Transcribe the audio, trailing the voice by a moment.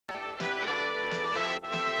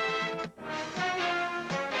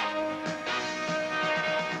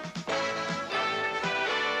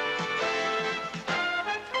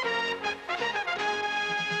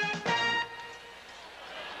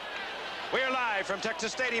Live from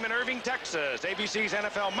Texas Stadium in Irving, Texas. ABC's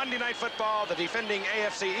NFL Monday Night Football, the defending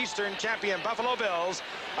AFC Eastern champion Buffalo Bills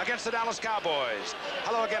against the Dallas Cowboys.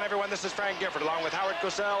 Hello again, everyone. This is Frank Gifford along with Howard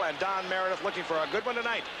Cosell and Don Meredith looking for a good one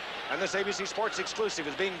tonight. And this ABC Sports exclusive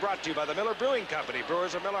is being brought to you by the Miller Brewing Company,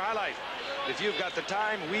 brewers of Miller High Life. If you've got the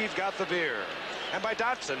time, we've got the beer. And by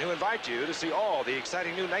Datsun, who invite you to see all the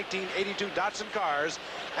exciting new 1982 Datsun cars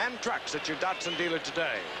and trucks at your Datsun dealer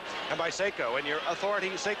today. And by Seiko and your authority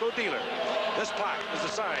Seiko dealer. This plaque is a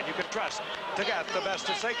sign you can trust to get the best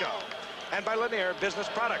of Seiko. And by Lanier Business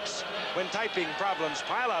Products. When typing problems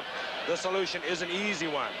pile up, the solution is an easy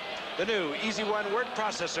one. The new Easy One word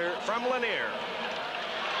processor from Lanier.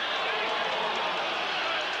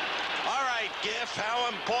 Giff, how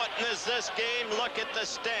important is this game? Look at the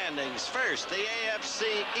standings. First, the AFC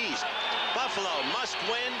East. Buffalo must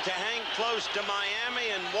win to hang close to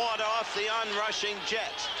Miami and ward off the onrushing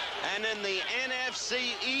Jets. And in the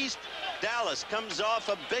NFC East, Dallas comes off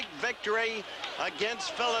a big victory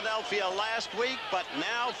against Philadelphia last week, but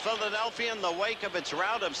now Philadelphia, in the wake of its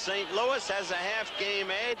rout of St. Louis, has a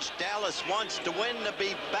half-game edge. Dallas wants to win to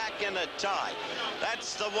be back in a tie.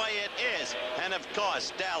 That's the way it is. And, of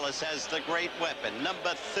course, Dallas has the great weapon,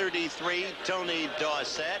 number 33, Tony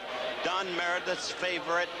Dorsett, Don Meredith's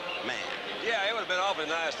favorite man. Yeah, it would have been awfully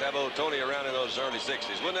nice to have old Tony around in those early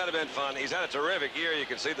 60s. Wouldn't that have been fun? He's had a terrific year. You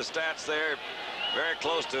can see the stats there. Very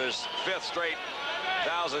close to his 5th straight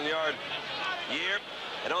 1,000-yard year.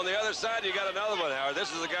 And on the other side, you got another one, Howard.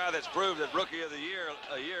 This is the guy that's proved that Rookie of the Year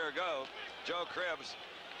a year ago. Joe Cribbs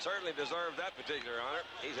certainly deserved that particular honor.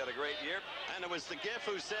 He's had a great year. And it was the Giff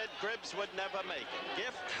who said Cribbs would never make it.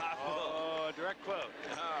 Giff? Oh, direct quote.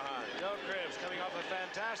 Joe Cribbs coming off a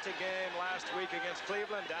fantastic game last week against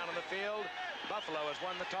Cleveland down on the field. Buffalo has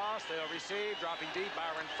won the toss. They'll receive, dropping deep,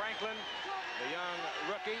 Byron Franklin, the young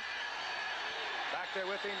rookie. Back there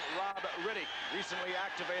with him, Rob Riddick, recently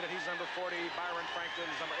activated. He's number 40. Byron Franklin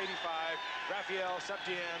is number 85. Raphael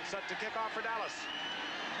Septien set to kick off for Dallas.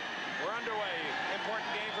 We're underway.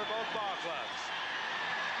 Important game for both ball clubs.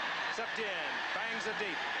 Septien bangs it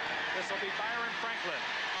deep. This will be Byron Franklin,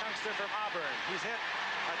 youngster from Auburn. He's hit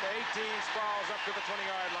at the 18, sprawls up to the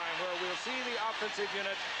 20-yard line, where we'll see the offensive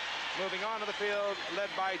unit moving on to the field, led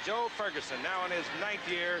by Joe Ferguson, now in his 9th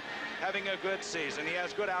year, having a good season. He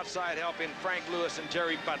has good outside help in Frank Lewis and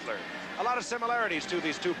Jerry Butler. A lot of similarities to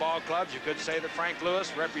these two ball clubs. You could say that Frank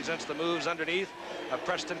Lewis represents the moves underneath of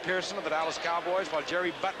Preston Pearson of the Dallas Cowboys, while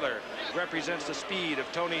Jerry Butler represents the speed of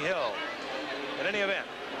Tony Hill. In any event,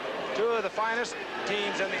 two of the finest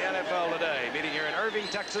teams in the NFL today, meeting here in Irving,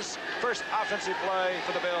 Texas. First offensive play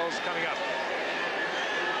for the Bills coming up.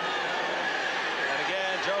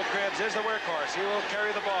 Joe Cribbs is the workhorse. He will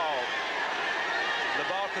carry the ball. The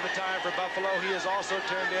bulk of the time for Buffalo. He has also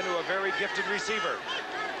turned into a very gifted receiver.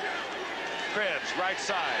 Cribbs, right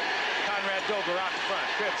side. Conrad Dober out in front.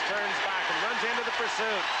 Cribbs turns back and runs into the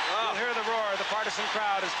pursuit. You'll hear the roar of the partisan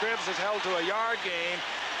crowd as Cribbs is held to a yard gain.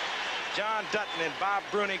 John Dutton and Bob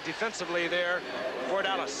Brunig defensively there for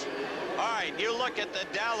Dallas. All right, you look at the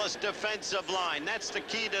Dallas defensive line. That's the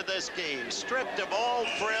key to this game. Stripped of all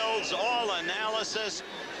frills, all analysis.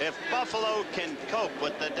 If Buffalo can cope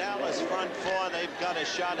with the Dallas front four, they've got a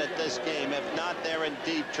shot at this game. If not, they're in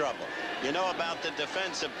deep trouble. You know about the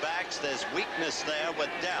defensive backs. There's weakness there with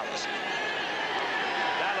Dallas.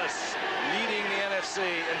 Dallas leading the NFC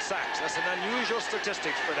in sacks. That's an unusual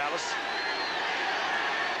statistics for Dallas.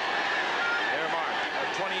 Their mark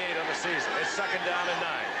of 28 on the season. It's 2nd down and 9.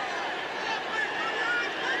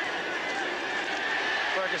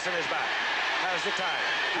 Ferguson is back. Has the time.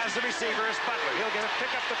 Has the receiver is Butler. He'll get a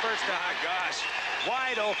pick up the first down. My gosh.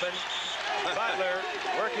 Wide open. Butler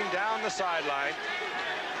working down the sideline.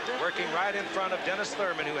 Working right in front of Dennis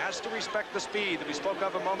Thurman, who has to respect the speed that we spoke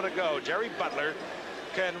of a moment ago. Jerry Butler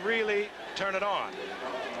can really turn it on.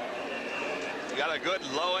 Got a good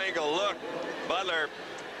low-angle look. Butler,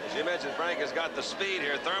 as you mentioned, Frank, has got the speed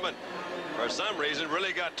here. Thurman, for some reason,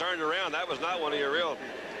 really got turned around. That was not one of your real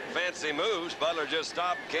fancy moves. Butler just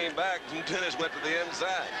stopped, came back, and Dennis went to the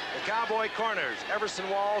inside. The Cowboy corners. Everson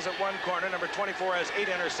Walls at one corner. Number 24 has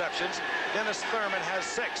 8 interceptions. Dennis Thurman has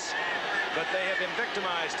 6. But they have been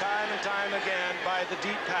victimized time and time again by the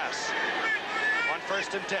deep pass. On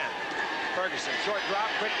 1st and 10. Ferguson, short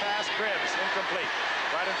drop, quick pass, Cribbs, incomplete.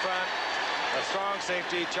 Right in front, a strong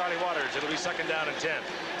safety, Charlie Waters. It'll be 2nd down and 10.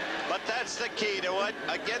 But that's the key to it.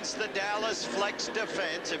 Against the Dallas flex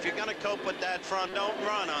defense, if you're going to cope with that front, don't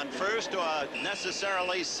run on 1st or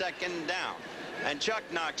necessarily 2nd down. And Chuck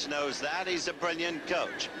Knox knows that. He's a brilliant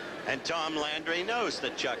coach. And Tom Landry knows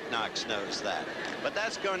that Chuck Knox knows that. But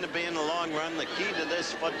that's going to be, in the long run, the key to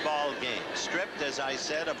this football game. Stripped, as I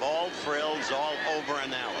said, of all frills, all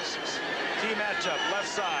over-analysis. Key matchup, left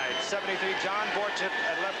side, 73, John Borchett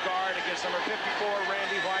at left guard against number 54,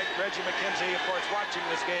 Randy White. Reggie McKenzie, of course, watching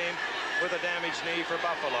this game with a damaged knee for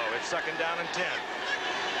Buffalo. It's 2nd down and 10.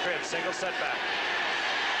 Cribbs, single setback.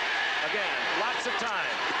 Again, lots of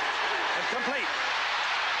time. And complete.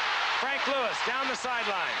 Frank Lewis down the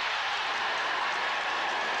sideline.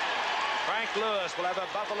 Frank Lewis will have a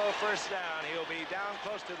Buffalo first down. He'll be down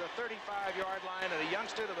close to the 35-yard line, and the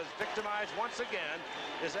youngster that was victimized once again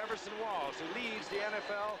is Everson Walls, who leads the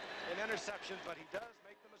NFL in interceptions, but he does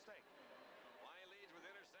make the mistake. Why he leads with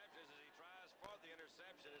interceptions is he tries for the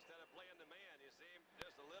interception instead of playing the man. You see him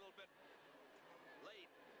just a little bit late.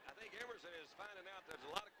 I think Emerson is finding out there's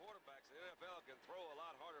a lot of quarterbacks in the NFL can throw a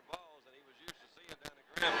lot harder balls than he was used to seeing down the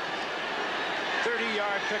ground.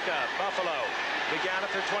 30-yard pickup. Buffalo began at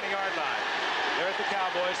their 20-yard line. They're at the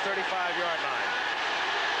Cowboys' 35-yard line.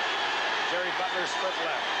 Jerry Butler split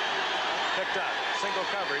left. Picked up. Single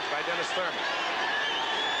coverage by Dennis Thurman.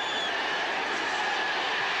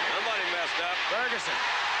 Somebody messed up. Ferguson.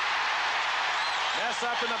 Mess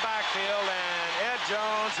up in the backfield, and Ed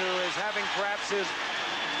Jones, who is having perhaps his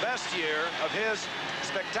best year of his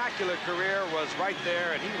spectacular career, was right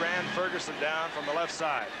there, and he ran Ferguson down from the left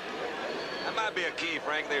side. That might be a key,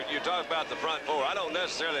 Frank. You talk about the front four. I don't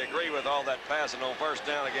necessarily agree with all that passing on first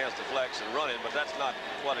down against the flex and running, but that's not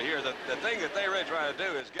what I hear. The thing that they really try to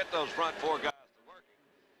do is get those front four guys to working.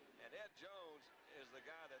 And Ed Jones is the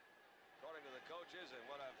guy that, according to the coaches and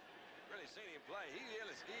what I've really seen him play, he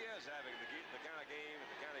is having the kind of game and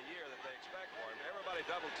the kind of year that they expect for him. Everybody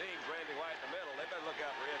double teams Randy White in the middle. They better look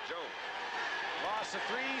out for Ed Jones. Loss of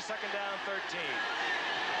 3, 2nd down, 13.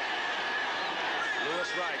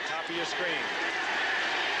 Lewis right, top of your screen.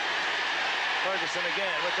 Ferguson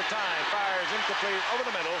again with the time, fires incomplete over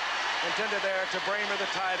the middle. Intended there to Bramer, the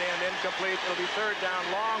tight end, incomplete. It'll be 3rd down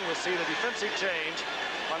long. We'll see the defensive change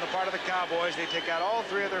on the part of the Cowboys. They take out all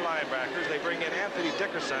 3 of their linebackers. They bring in Anthony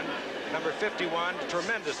Dickerson, number 51,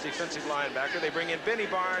 tremendous defensive linebacker. They bring in Benny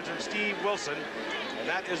Barnes and Steve Wilson, and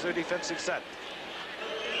that is their defensive set.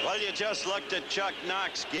 Well, you just looked at Chuck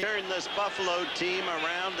Knox gearing this Buffalo team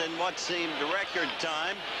around in what seemed record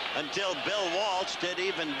time until Bill Walsh did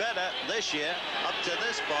even better this year up to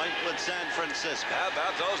this point with San Francisco. How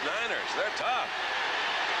about those Niners? They're tough.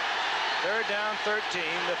 3rd down, 13.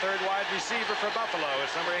 The 3rd wide receiver for Buffalo.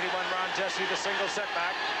 It's number 81, Ron Jesse, the single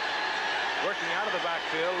setback. Working out of the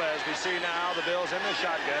backfield, as we see now, the Bills in the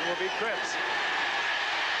shotgun will be Cribbs.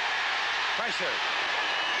 Pressure.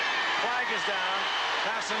 Flag is down.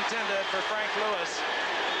 Pass intended for Frank Lewis.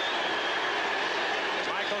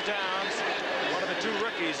 Michael Downs, one of the 2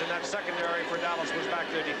 rookies in that secondary for Dallas, was back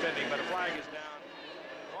there defending, but a flag is down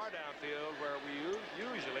far downfield where we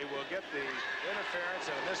usually will get the interference,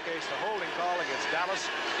 and in this case the holding call against Dallas,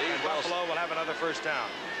 and Buffalo will have another first down.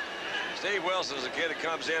 Steve Wilson is a kid that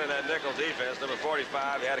comes in that nickel defense, number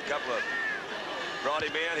 45. He had a couple of brought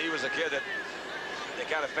him in. He was a kid that they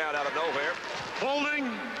kind of found out of nowhere.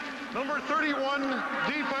 Holding. Number 31,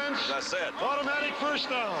 defense. As I said. Automatic first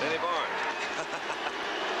down. Benny Barnes.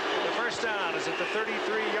 The first down is at the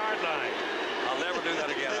 33-yard line. I'll never do that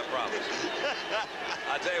again, I promise.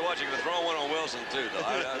 I tell you what, you can throw one on Wilson, too, though.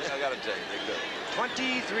 I got to tell you, they could.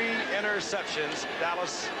 23 interceptions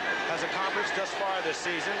Dallas has accomplished thus far this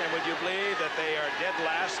season, and would you believe that they are dead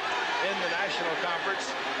last in the National Conference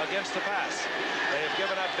against the pass? They have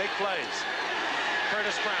given up big plays.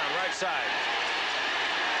 Curtis Brown, right side.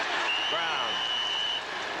 Brown,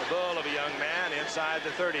 the bull of a young man inside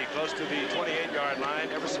the 30, close to the 28-yard line.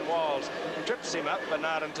 Everson Walls trips him up, but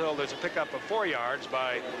not until there's a pickup of 4 yards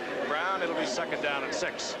by Brown. It'll be 2nd down and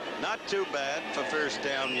 6. Not too bad for first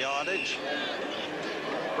down yardage.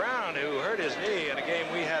 Brown, who hurt his knee in a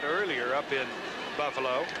game we had earlier up in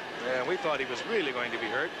Buffalo, and we thought he was really going to be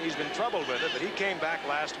hurt. He's been troubled with it, but he came back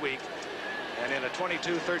last week, and in a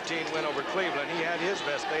 22-13 win over Cleveland, he had his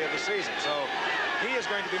best day of the season. So he is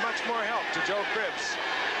going to be much more help to Joe Cribbs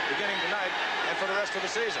beginning tonight and for the rest of the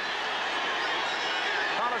season.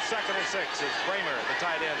 On at 2nd and 6 as Bramer, the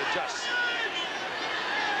tight end, adjusts.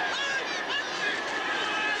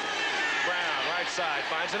 Brown, right side,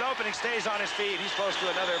 finds an opening, stays on his feet. He's close to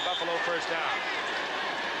another Buffalo first down.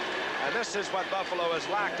 And this is what Buffalo has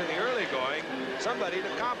lacked in the early going. Somebody to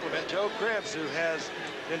complement Joe Cribbs, who has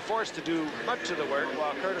been forced to do much of the work,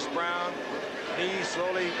 while Curtis Brown, he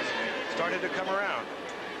slowly started to come around.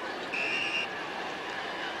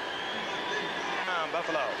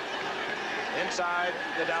 Buffalo inside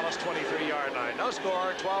the Dallas 23-yard line. No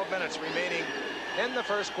score, 12 minutes remaining in the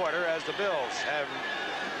first quarter as the Bills have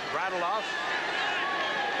rattled off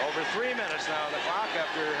over 3 minutes now on the clock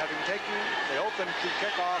after having taken the open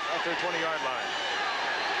kickoff at their 20-yard line.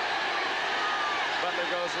 Butler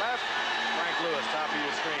goes left. Frank Lewis, top of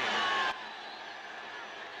your screen.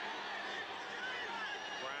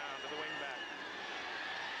 Brown to the wingback.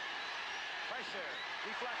 Pressure,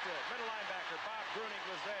 deflected. Middle linebacker Bob Bruning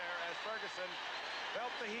was there as Ferguson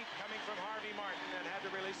felt the heat coming from Harvey Martin and had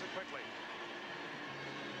to release it quickly.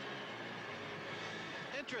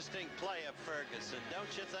 Interesting play of Ferguson,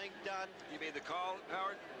 don't you think, Don? You mean the call,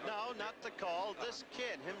 Howard? No, not the call. This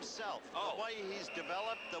kid himself. Oh. The way he's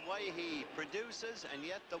developed, the way he produces, and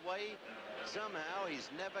yet the way somehow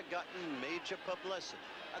he's never gotten major publicity.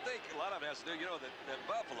 I think a lot of it has to do, you know, that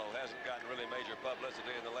Buffalo hasn't gotten really major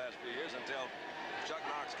publicity in the last few years until Chuck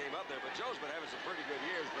Knox came up there. But Joe's been having some pretty good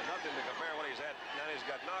years, but nothing to compare what he's had. Now he's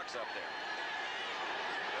got Knox up there.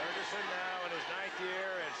 Ferguson now in his 9th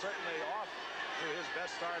year and certainly off to his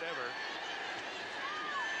best start ever.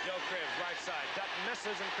 Joe Cribbs, right side. Dutton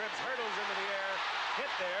misses and Cribbs hurdles into the air. Hit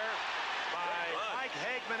there by Mike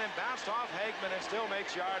Hagman and bounced off Hagman and still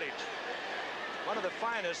makes yardage. One of the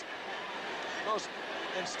finest, most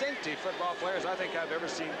instinctive football players I think I've ever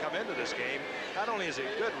seen come into this game. Not only is he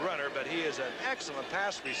a good runner, but he is an excellent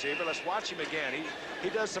pass receiver. Let's watch him again. He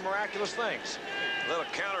does some miraculous things. Little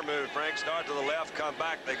counter move, Frank. Start to the left, come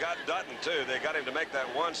back. They got Dutton, too. They got him to make that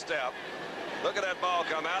one step. Look at that ball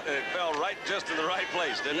come out, and it fell right just in the right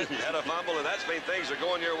place, didn't it? Had a fumble, and that's mean things are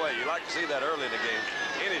going your way. You like to see that early in the game,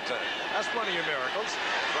 anytime. That's one of your miracles.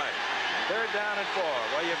 Right. 3rd down and 4.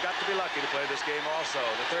 Well, you've got to be lucky to play this game also.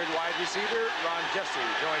 The third wide receiver, Ron Jesse,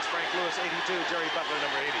 joins Frank Lewis, 82, Jerry Butler,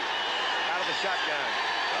 number 80. Out of the shotgun.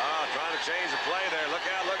 Oh, trying to change the play there. Look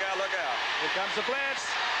out, look out, look out. Here comes the blitz.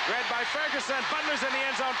 Read by Ferguson. Butler's in the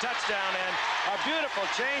end zone, touchdown, and a beautiful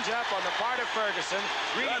change-up on the part of Ferguson,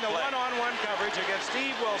 reading the one-on-one coverage against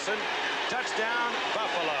Steve Wilson. Touchdown,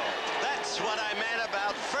 Buffalo. That's what I meant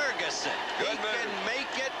about Ferguson. He can make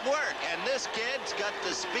it work, and this kid's got the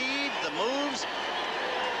speed, the moves.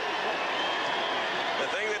 The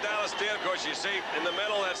thing that Dallas did, of course, you see in the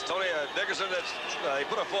middle, that's Tony Dickerson. They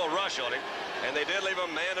put a full rush on him, and they did leave him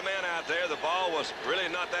man-to-man out there. The ball was really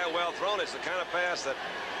not that well thrown. It's the kind of pass that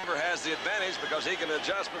never has the advantage because he can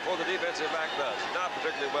adjust before the defensive back does. Not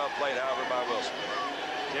particularly well played, however, by Wilson.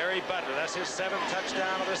 Jerry Butler, that's his 7th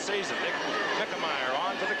touchdown of the season. Nick Mickemeyer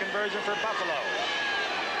on for the conversion for Buffalo.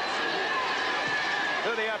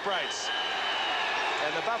 To the uprights.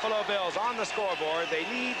 And the Buffalo Bills on the scoreboard. They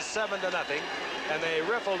lead 7-0, and they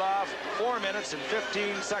riffled off 4 minutes and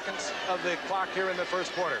 15 seconds of the clock here in the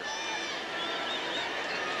first quarter.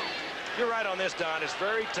 You're right on this, Don. It's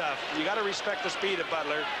very tough. You got to respect the speed of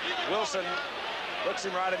Butler. Wilson looks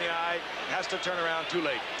him right in the eye, has to turn around too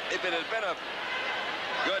late. If it had been a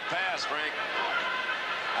good pass, Frank,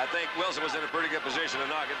 I think Wilson was in a pretty good position to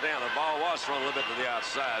knock it down. The ball was thrown a little bit to the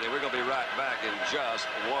outside, and we're going to be right back in just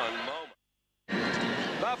one moment.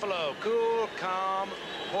 Buffalo, cool, calm,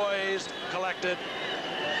 poised, collected.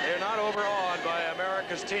 They're not overawed by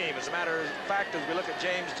America's team. As a matter of fact, as we look at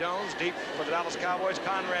James Jones, deep for the Dallas Cowboys,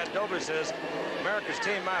 Conrad Dobler says, America's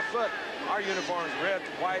team, my foot, our uniforms, red,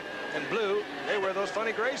 white, and blue, they wear those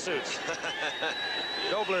funny gray suits.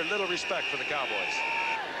 Dobler, little respect for the Cowboys.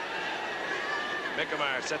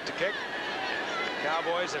 Mickemeyer set to kick.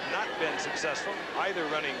 Cowboys have not been successful, either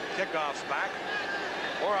running kickoffs back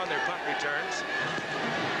or on their punt returns.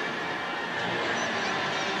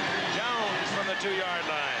 Jones from the 2-yard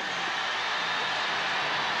line.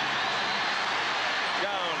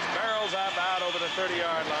 Jones barrels up out over the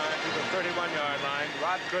 30-yard line to the 31-yard line.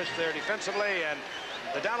 Rod Kush there defensively, and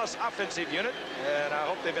the Dallas offensive unit, and I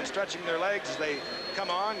hope they've been stretching their legs as they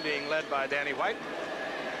come on, being led by Danny White.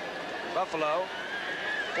 Buffalo,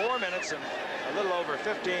 4 minutes and a little over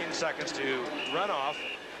 15 seconds to run off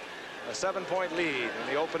a 7-point lead in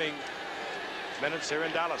the opening minutes here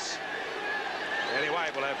in Dallas. Danny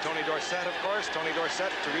White will have Tony Dorsett, of course. Tony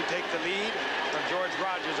Dorsett to retake the lead from George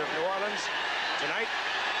Rogers of New Orleans. Tonight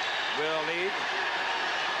will need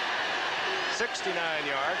 69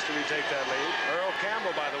 yards to retake that lead. Earl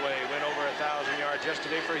Campbell, by the way, went over 1,000 yards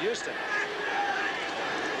yesterday for Houston.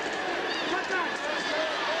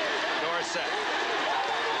 Dorsett.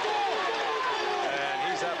 And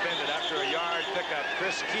he's upended after a yard pickup.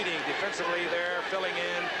 Chris Keating defensively there, filling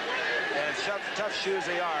in. And tough shoes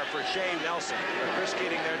they are for Shea Nelson. Chris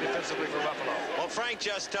Keating there defensively for Buffalo. Well, Frank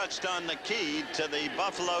just touched on the key to the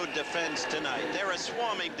Buffalo defense tonight. They're a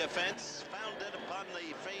swarming defense founded upon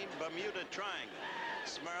the famed Bermuda Triangle.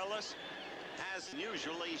 Smurless, has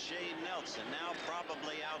usually Shane Nelson, now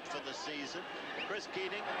probably out for the season. Chris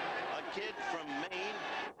Keating, a kid from Maine,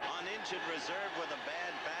 on injured reserve with a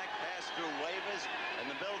bad back, passed through waivers, and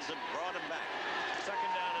the Bills have brought him back.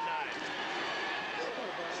 Second down and 9.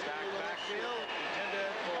 Stacked backfield,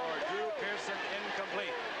 intended for Drew Pearson,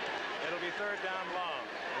 incomplete. It'll be third down long.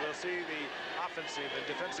 We'll see the offensive and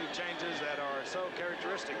defensive changes that are so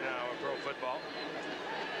characteristic now of pro football.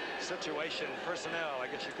 Situation personnel, I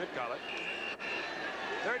guess you could call it.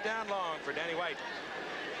 Third down long for Danny White.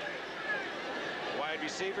 Wide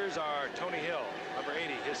receivers are Tony Hill, number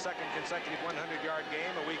 80, his second consecutive 100-yard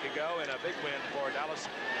game a week ago in a big win for Dallas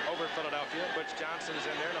over Philadelphia. Butch Johnson is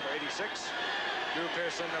in there, number 86. Drew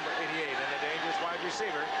Pearson, number 88, and a dangerous wide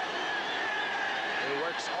receiver who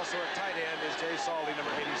works also at tight end is Jay Saldy,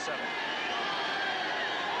 number 87.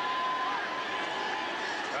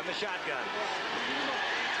 From the shotgun.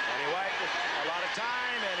 Danny White with a lot of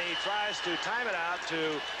time, and he tries to time it out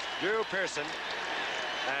to Drew Pearson.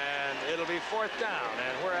 And it'll be fourth down.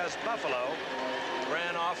 And whereas Buffalo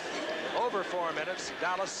ran off over 4 minutes,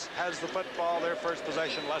 Dallas has the football, their first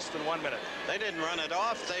possession, less than 1 minute. They didn't run it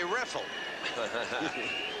off, they riffled.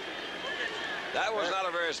 That was not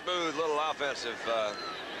a very smooth little offensive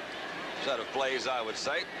set of plays, I would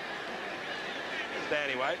say.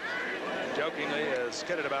 Danny White jokingly is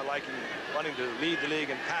kidded about wanting to lead the league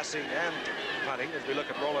in passing and punting as we look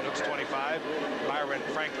at Roland Hooks, 25, Byron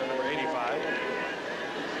Franklin, number 85.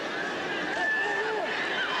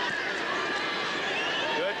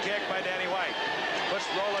 Good kick by Danny White. Puts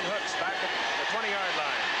Roland Hooks back at the 20-yard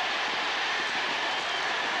line.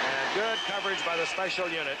 And good coverage by the special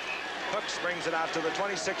unit. Hooks brings it out to the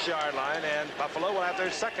 26-yard line, and Buffalo will have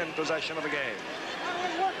their second possession of the game.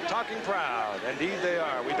 Talking proud. Indeed they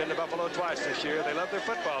are. We've been to Buffalo twice this year. They love their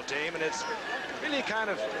football team, and it's really kind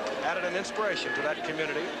of added an inspiration to that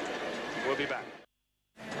community. We'll be back.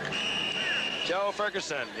 Joe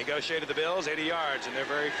Ferguson negotiated the Bills 80 yards in their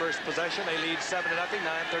very first possession. They lead 7-0,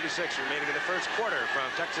 9:36 remaining in the first quarter from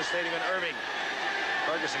Texas Stadium in Irving.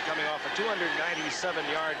 Ferguson coming off a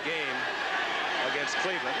 297-yard game against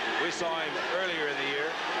Cleveland. We saw him earlier in the year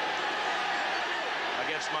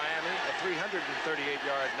against Miami, a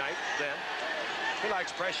 338-yard night then. He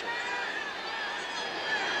likes pressure.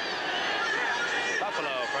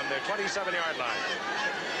 Buffalo from their 27-yard line.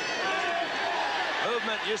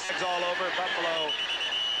 Movement, usage all over. Buffalo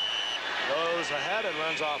goes ahead and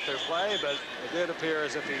runs off their play, but it did appear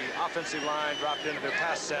as if the offensive line dropped into their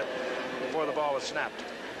pass set before the ball was snapped.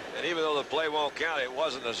 And even though the play won't count, it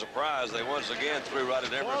wasn't a surprise. They once again threw right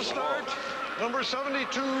at Emerson. Ball start, number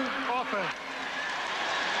 72, offense.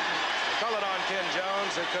 They call it on Ken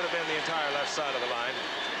Jones. It could have been the entire left side of the line.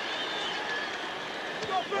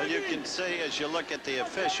 Well, you can see as you look at the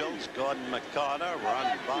officials, Gordon McCarter,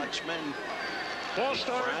 Ron Botchman, Ball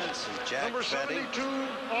start, Jack number Betty. 72,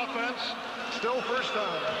 offense, still first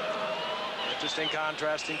down. Interesting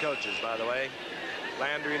contrasting coaches, by the way.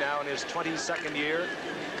 Landry now in his 22nd year,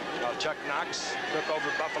 while Chuck Knox took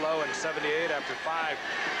over Buffalo in '78 after 5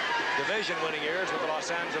 division-winning years with the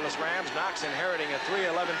Los Angeles Rams. Knox inheriting a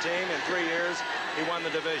 3-11 team. In 3 years, he won the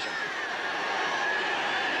division.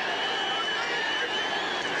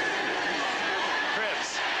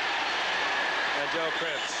 Cribbs. And Joe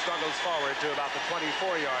Cribbs struggles forward to about the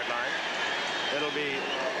 24-yard line. It'll be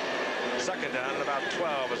second down at about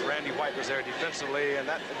 12 as Randy White was there defensively, and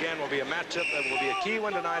that again will be a matchup that will be a key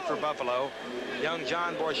one tonight for Buffalo. Young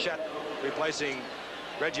John Borchette replacing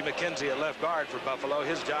Reggie McKenzie at left guard for Buffalo.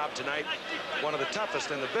 His job tonight, one of the toughest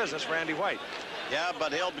in the business, Randy White. Yeah,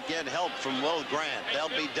 but he'll get help from Will Grant. They'll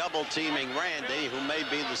be double teaming Randy, who may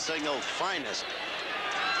be the single finest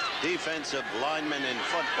defensive lineman in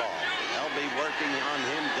football. They'll be working on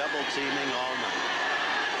him double teaming all night.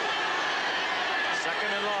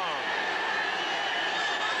 Second and long.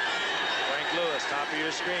 Lewis, top of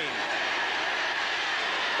your screen.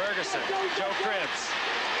 Ferguson, Joe Cribbs.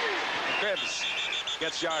 Cribbs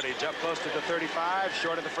gets yardage up close to the 35,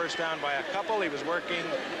 short of the first down by a couple. He was working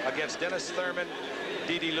against Dennis Thurman,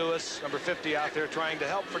 D.D. Lewis, number 50, out there trying to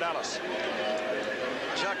help for Dallas.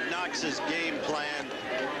 Chuck Knox's game plan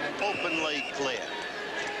openly clear.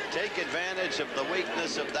 Take advantage of the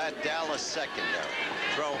weakness of that Dallas secondary.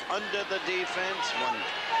 Throw under the defense when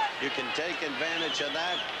you can take advantage of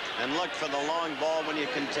that, and look for the long ball when you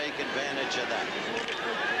can take advantage of that.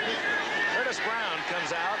 Curtis Brown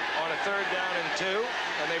comes out on a 3rd down and 2,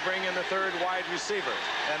 and they bring in the 3rd wide receiver,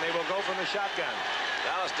 and they will go from the shotgun.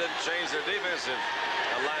 Dallas didn't change their defensive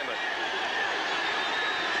alignment.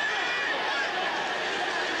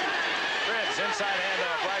 Cribbs, inside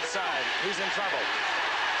handoff, right side. He's in trouble.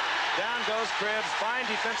 Down goes Cribbs. Fine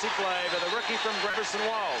defensive play to the rookie from Jefferson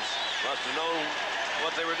Walls. Must have known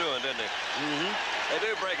what they were doing, didn't they? They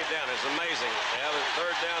do break it down. It's amazing. They have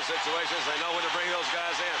third down situations. They know when to bring those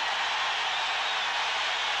guys in.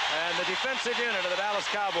 And the defensive unit of the Dallas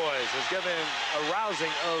Cowboys is giving a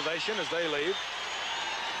rousing ovation as they leave.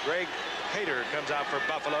 Greg Hader comes out for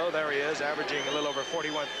Buffalo. There he is, averaging a little over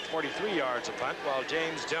 43 yards a punt, while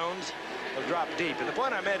James Jones will drop deep. And the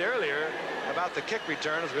point I made earlier about the kick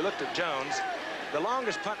return, as we looked at Jones, the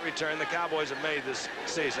longest punt return the Cowboys have made this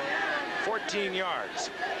season, 14 yards.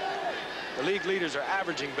 The league leaders are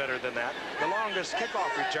averaging better than that. The longest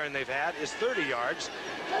kickoff return they've had is 30 yards.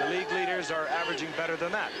 The league leaders are averaging better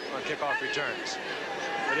than that on kickoff returns.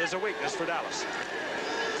 It is a weakness for Dallas.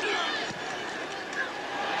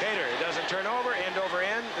 Hader, he doesn't turn over, end over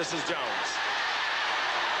end. This is Jones.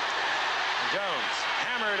 And Jones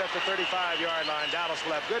hammered at the 35-yard line. Dallas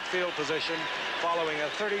will have good field position following a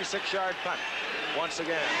 36-yard punt. Once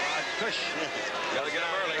again, Cush. Got to get him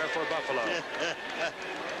early for Buffalo.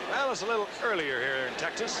 Well, it's a little earlier here in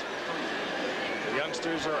Texas. The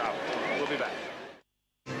youngsters are out. We'll be back.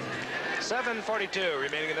 7:42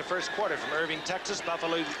 remaining in the first quarter from Irving, Texas.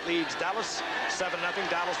 Buffalo leads Dallas 7-0.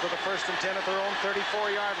 Dallas with a 1st and 10 at their own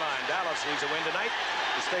 34-yard line. Dallas needs a win tonight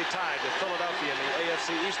to stay tied with Philadelphia in the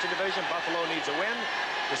AFC Eastern Division. Buffalo needs a win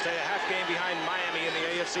to stay a half game behind Miami in the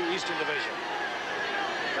AFC Eastern Division.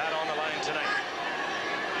 That on the line tonight.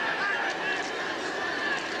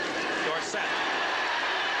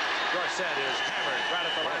 Dorsett is hammered right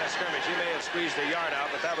at the line of scrimmage. He may have squeezed a yard out,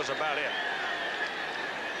 but that was about it.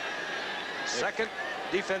 Second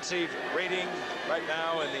defensive rating right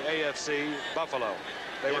now in the AFC, Buffalo.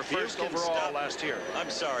 They were first overall last year. I'm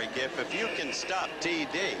sorry, Giff. If you can stop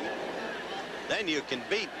TD, then you can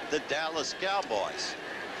beat the Dallas Cowboys.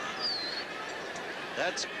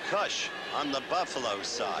 That's Cush on the Buffalo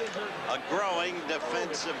side. A growing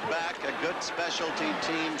defensive back, a good specialty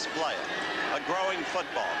teams player, a growing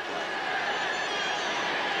football player.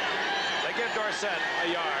 They give Dorsett a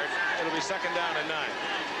yard. It'll be 2nd down and 9.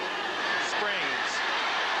 Springs.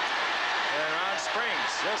 And Ron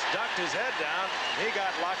Springs just ducked his head down. He got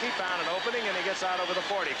lucky, found an opening, and he gets out over the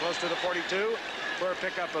 40, close to the 42 for a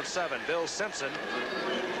pickup of 7. Bill Simpson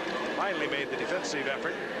finally made the defensive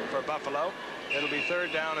effort for Buffalo. It'll be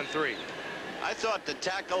 3rd down and 3. I thought the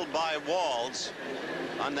tackle by Walls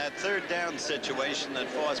on that 3rd down situation that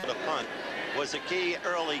forced a punt was a key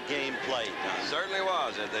early game play. Certainly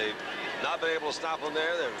was. And they've not been able to stop them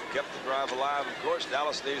there. They've kept the drive alive. Of course,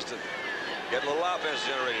 Dallas needs to get a little offense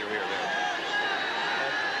generated here then.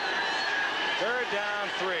 3rd down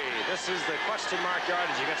 3. This is the question mark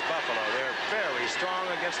yardage against Buffalo. They're very strong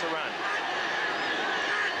against the run.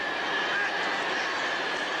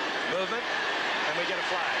 Movement, and we get a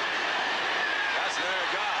flag. That's their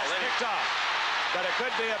goal. Kicked off. But it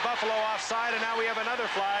could be a Buffalo offside, and now we have another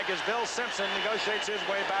flag as Bill Simpson negotiates his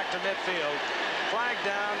way back to midfield. Flag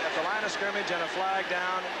down at the line of scrimmage and a flag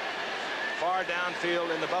down far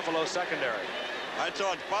downfield in the Buffalo secondary. I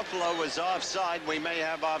thought Buffalo was offside. We may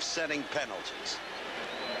have offsetting penalties.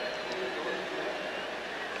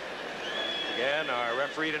 Again, our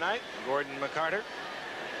referee tonight, Gordon McCarter.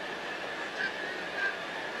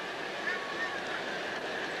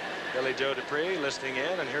 Billy Joe Dupree listening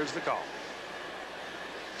in, and here's the call.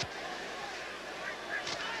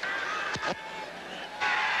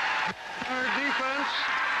 Our defense,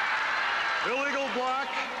 illegal block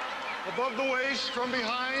above the waist from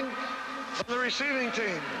behind of the receiving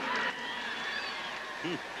team.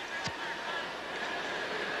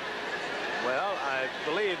 Well, I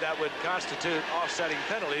believe that would constitute offsetting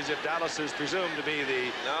penalties if Dallas is presumed to be the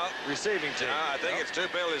receiving team. I think it's 2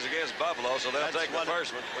 penalties against Buffalo, so they'll take the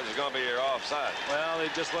first one, which is going to be your offside. Well,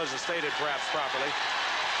 it just wasn't stated perhaps properly.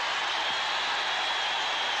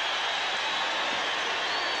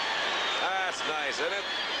 That's nice, isn't it?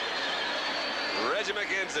 Reggie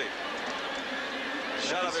McKenzie.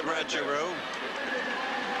 Shut up him right there.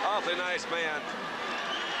 Awfully nice man.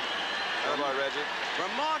 How about Reggie?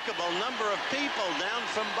 Remarkable number of people down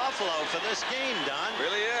from Buffalo for this game, Don.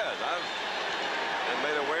 Really is. I've been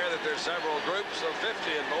made aware that there's several groups of 50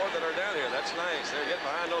 and more that are down here. That's nice. They're getting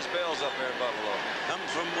behind those bills up there in Buffalo. Come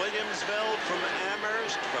from Williamsville, from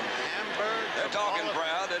Amherst, from Hamburg. They're talking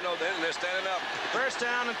proud. They know then, and they're standing up. 1st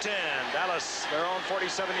down and 10. Dallas, their own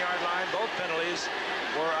 47-yard line. Both penalties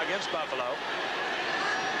were against Buffalo.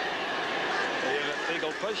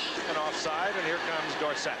 Legal push and offside, and here comes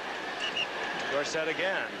Dorsett. Dorsett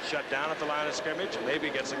again, shut down at the line of scrimmage. Maybe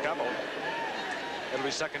gets a couple. It'll be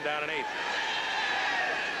 2nd down and 8.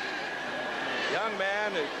 Young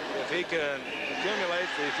man, if he can accumulate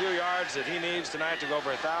the few yards that he needs tonight to go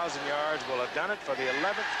over 1,000 yards, will have done it for the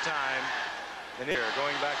 11th time in a year,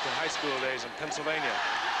 going back to high school days in Pennsylvania.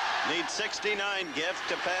 Needs 69 gift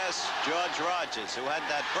to pass George Rogers, who had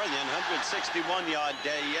that brilliant 161-yard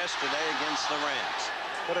day yesterday against the Rams.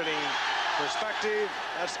 Put it in perspective,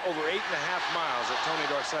 that's over 8.5 miles that Tony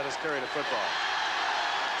Dorsett has carried a football.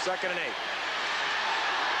 2nd and 8.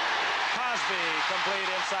 Cosby complete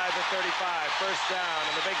inside the 35. First down,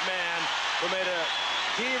 and the big man who made a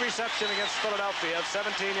key reception against Philadelphia,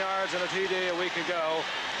 17 yards and a TD a week ago,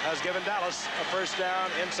 has given Dallas a first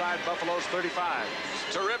down inside Buffalo's 35.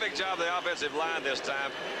 Terrific job of the offensive line this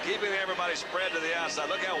time, keeping everybody spread to the outside.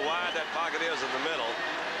 Look how wide that pocket is in the middle.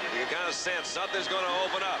 You can kind of sense something's going to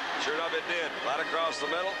open up. Sure enough, it did. Right across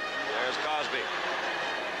the middle. There's Cosby.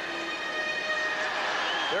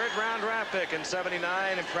 3rd-round draft pick in '79,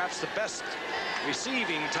 and perhaps the best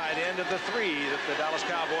receiving tight end of the 3 that the Dallas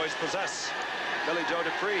Cowboys possess. Billy Joe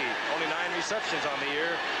Dupree, only 9 receptions on the year.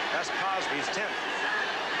 That's Cosby's 10th.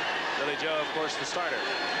 Billy Joe, of course, the starter.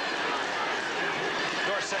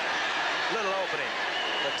 Dorsett, little opening,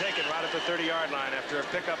 but taken right at the 30-yard line after a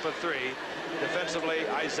pickup of 3. Defensively,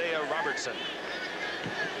 Isaiah Robertson.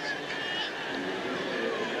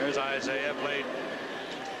 There's Isaiah, played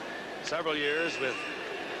several years with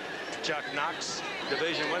Chuck Knox,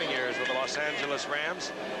 division-winning years with the Los Angeles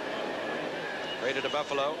Rams. Traded to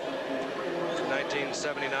Buffalo in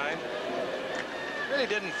 1979. Really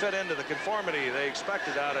didn't fit into the conformity they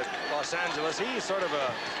expected out at Los Angeles. He's sort of a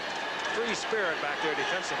free spirit back there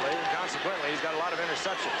defensively, and consequently, he's got a lot of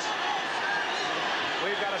interceptions.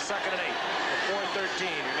 We've got a 2nd and 8 with 4:13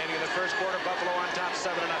 remaining in the first quarter. Buffalo on top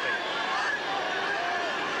 7-0.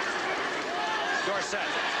 Dorsett,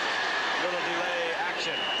 little delay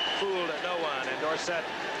action, fooled no one, and Dorsett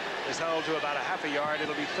is held to about a half a yard.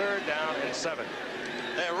 It'll be 3rd down and 7.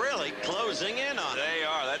 They're really closing in on it. They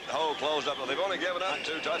are. That hole closed up. They've only given up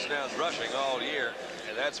 2 touchdowns rushing all year,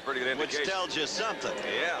 and that's a pretty good indication. Which tells you something.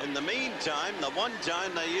 Yeah. In the meantime, the one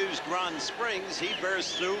time they used Ron Springs, he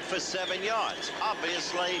burst through for 7 yards.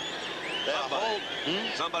 Obviously,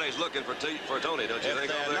 somebody's looking for Tony, don't you if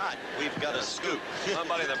think? they're not, we've got a scoop.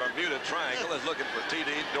 Somebody in the Bermuda Triangle is looking for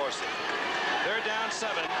T.D. Dorsey. 3rd down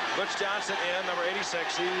 7. Butch Johnson in, number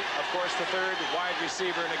 86. He, of course, the 3rd wide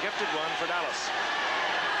receiver and a gifted one for Dallas.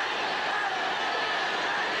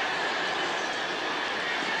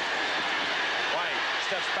 White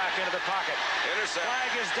steps back into the pocket. Intercept.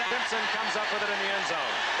 Flag is down. Simpson comes up with it in the end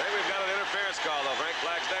zone. I think we've got an interference call, though, Frank.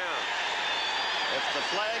 Flag's down. If the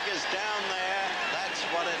flag is down there, that's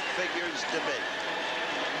what it figures to be.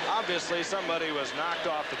 Obviously, somebody was knocked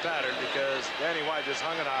off the pattern because Danny White just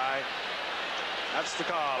hung it high. That's the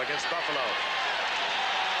call against Buffalo.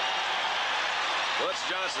 Butch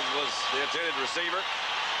Johnson was the intended receiver.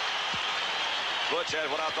 Butch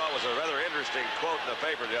had what I thought was a rather interesting quote in the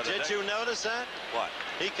paper the other day. Did you notice that? What?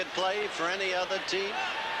 He could play for any other team.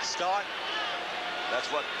 Start.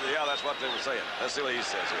 That's what they were saying. Let's see what he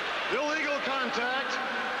says here. Illegal contact.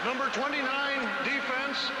 Number 29,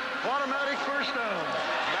 defense. Automatic first down.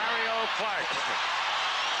 Mario Clark.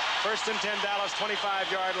 1st and 10, Dallas,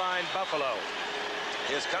 25-yard line, Buffalo.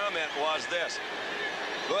 His comment was this: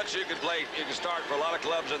 Butch, you can start for a lot of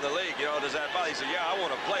clubs in the league. You know, does that bother? He said, yeah, I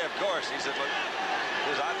want to play, of course. He said, but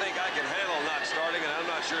I think I can handle not starting, and I'm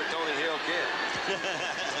not sure Tony Hill can.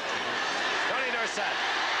 Tony Dorsett.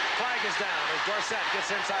 Flag is down as Dorsett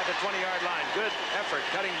gets inside the 20-yard line. Good effort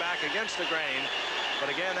cutting back against the grain.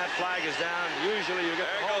 But again, that flag is down. Usually you get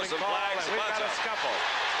the holding call, and we've got a scuffle.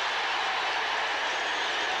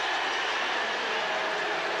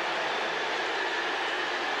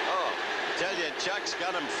 Tell you, Chuck's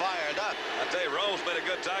got him fired up. I tell you, Rome's made a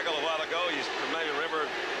good tackle a while ago. You maybe remember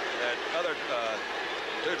that other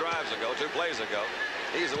 2 drives ago, 2 plays ago.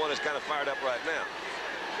 He's the one that's kind of fired up right now.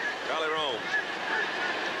 Charlie Rome.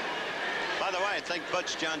 By the way, I think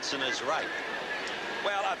Butch Johnson is right.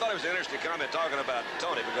 Well, I thought it was an interesting comment talking about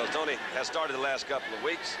Tony, because Tony has started the last couple of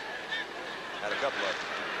weeks. Had a couple of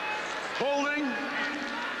Holding.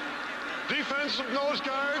 Defensive nose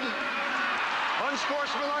guard.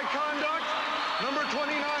 Unsportsmanlike conduct. Number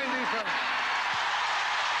 29, defense.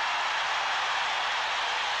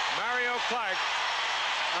 Mario Clark,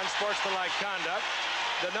 unsportsmanlike conduct.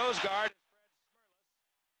 The nose guard.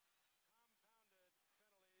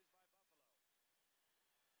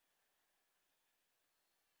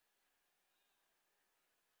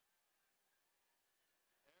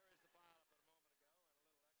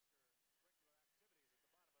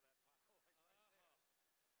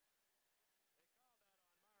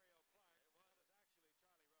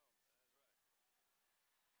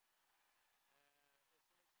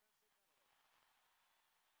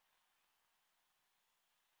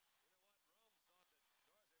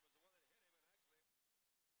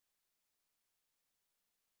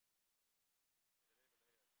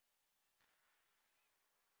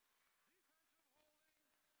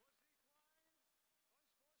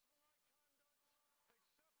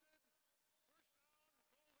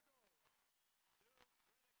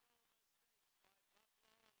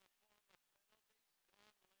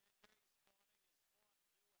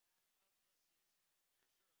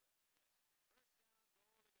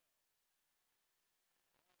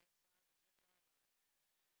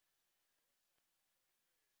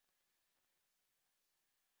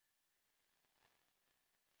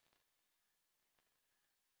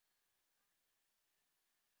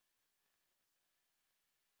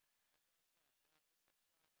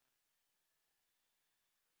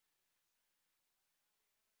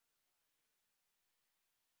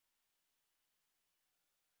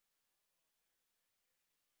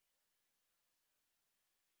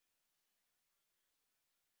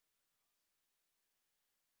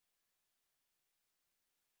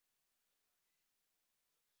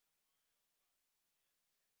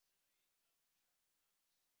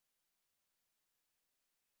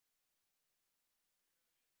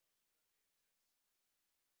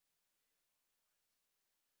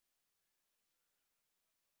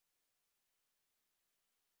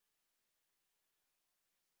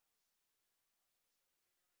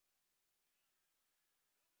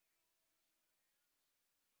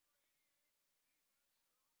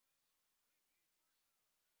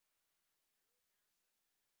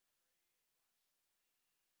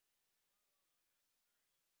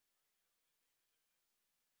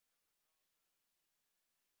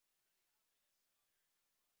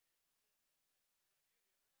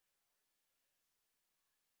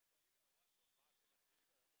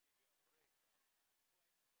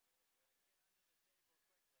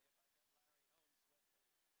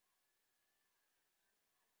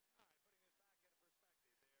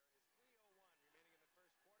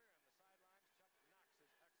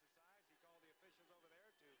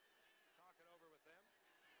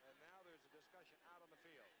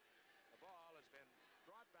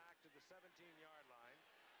 17-yard line.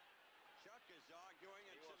 Chuck is arguing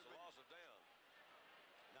it should have been loss of down.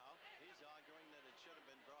 No, he's arguing that it should have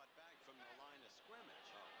been brought back from the line of scrimmage.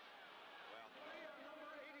 Oh. Well,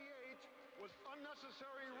 Number 88 was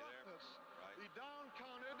unnecessary roughness. Right. The down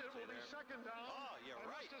counted. It will be second down. Oh, you're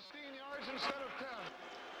right. 16 yards instead of 10.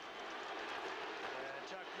 And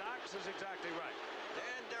Chuck Knox is exactly right.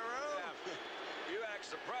 Dan Darrow. You act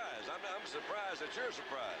surprised. I'm surprised that you're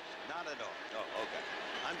surprised. Not at all. Oh, okay.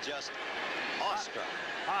 I'm just awestruck.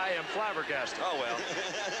 I am flabbergasted. Oh, well.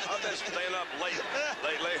 I've been staying up late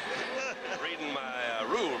lately, reading my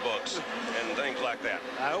rule books and things like that.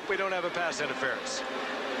 I hope we don't have a pass interference.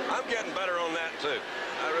 I'm getting better on that, too.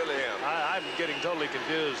 I really am. I'm getting totally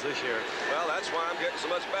confused this year. Well, that's why I'm getting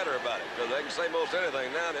so much better about it, because they can say most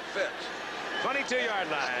anything now and it fits. 22-yard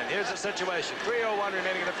line. Here's the situation. 3:01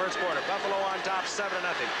 remaining in the first quarter. Buffalo on top, 7-0.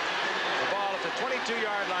 The ball at the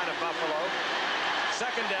 22-yard line of Buffalo.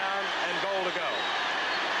 Second down and goal to go.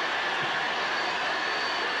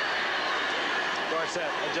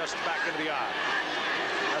 Dorsett adjusts back into the I.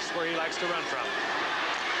 That's where he likes to run from.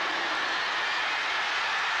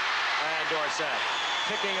 And Dorsett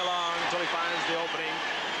kicking along until he finds the opening.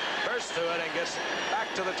 Bursts through it and gets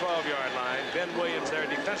back to the 12-yard line. Ben Williams there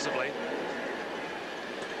defensively.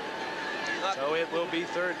 So it will be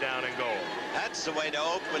third down and goal. That's the way to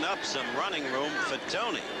open up some running room for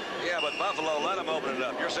Tony. Yeah, but Buffalo let him open it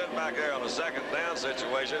up. You're sitting back there on a second down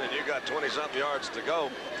situation, and you got 20-something yards to go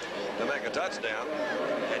to make a touchdown,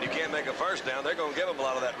 and you can't make a first down. They're going to give him a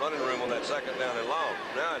lot of that running room on that second down and long.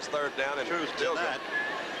 Now it's third down and Truth still to that.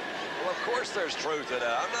 Well, of course there's truth to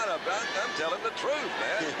that. I'm telling the truth,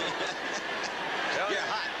 man. You're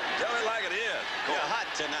hot. Tell it like it is. You're hot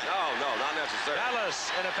tonight. No, not necessarily.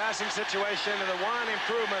 Dallas in a passing situation, and the one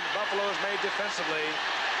improvement Buffalo has made defensively,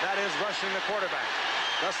 that is rushing the quarterback.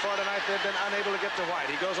 Thus far tonight, they've been unable to get to White.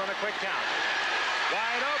 He goes on a quick count.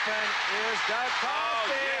 Wide open is Doug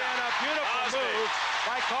Cosby, and a beautiful move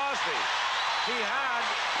by Cosby. He had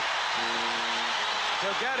to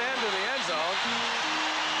get into the end zone.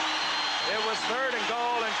 It was third and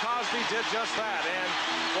goal, and Cosby did just that. And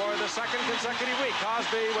for the second consecutive week,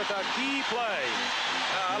 Cosby with a key play.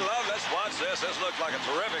 Let's watch this. This looks like a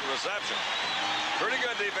terrific reception. Pretty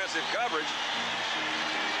good defensive coverage.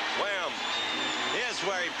 Wham. Here's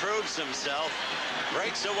where he proves himself.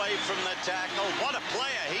 Breaks away from the tackle. What a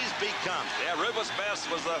player he's become. Yeah, Rufus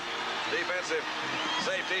Best was the defensive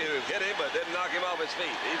safety who hit him but didn't knock him off his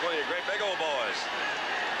feet. He's one of your great big old boys.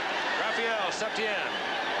 Raphael Septien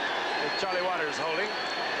with Charlie Waters holding.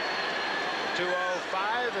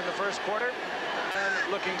 2:05 in the first quarter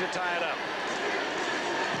and looking to tie it up.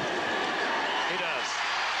 He does.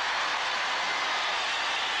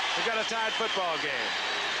 We've got a tied football game.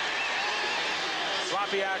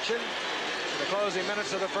 Sloppy action in the closing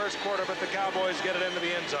minutes of the first quarter, but the Cowboys get it into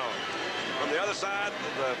the end zone. From the other side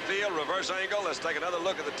of the field, reverse angle. Let's take another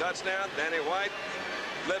look at the touchdown. Danny White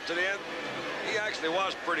flipped to the end. He actually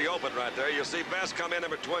was pretty open right there. You'll see Best come in,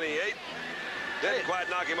 number 28. Didn't quite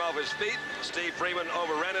knock him off his feet. Steve Freeman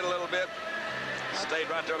overran it a little bit. Stayed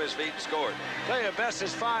right there on his feet and scored. Tell you, Best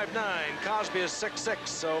is 5'9". Cosby is 6'6",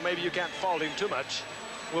 so maybe you can't fault him too much.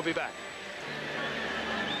 We'll be back.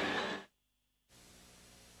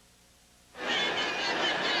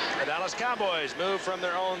 The Dallas Cowboys move from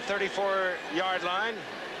their own 34-yard line.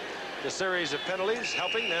 The series of penalties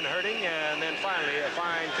helping, then hurting, and then finally a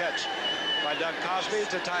fine catch by Doug Cosby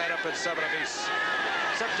to tie it up at 7 apiece.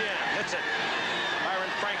 Septien hits it. Byron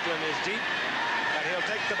Franklin is deep, and he'll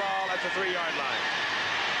take the ball at the 3-yard line.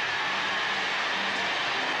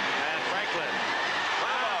 And Franklin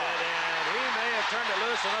found it, and he may have turned it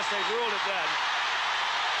loose unless they ruled it dead.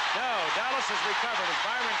 No, Dallas has recovered as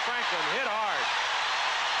Byron Franklin hit hard.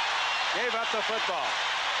 Gave up the football.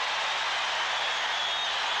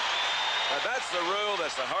 Now, that's the rule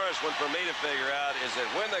that's the hardest one for me to figure out, is that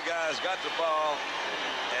when the guy's got the ball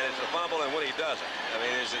and it's a fumble and when he doesn't. I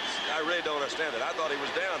mean, I really don't understand it. I thought he was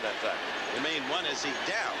down that time. You mean, when is he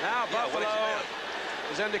down? Now when Buffalo is he down?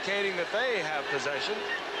 is indicating that they have possession.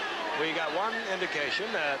 We got one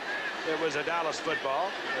indication that it was a Dallas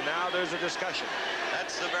football, and now there's a discussion.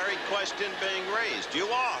 That's the very question being raised.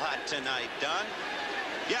 You are hot tonight, Don.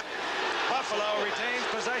 Yep. Buffalo retains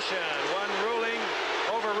possession. One ruling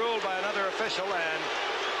overruled by another official, and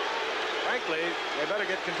frankly, they better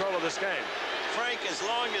get control of this game. Frank, as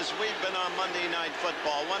long as we've been on Monday Night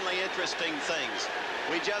Football, one of the interesting things,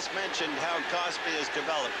 we just mentioned how Cosby has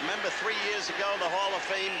developed. Remember 3 years ago, the Hall of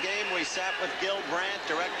Fame game, we sat with Gil Brandt,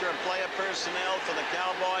 director of player personnel for the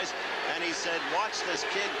Cowboys, and he said, watch this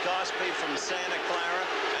kid Cosby from Santa Clara,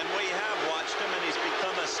 and we have watched him, and he's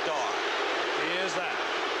become a star. He is that.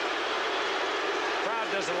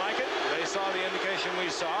 doesn't like it. They saw the indication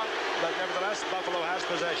we saw, but nevertheless, Buffalo has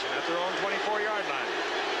possession at their own 24-yard line.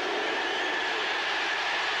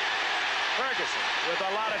 Ferguson with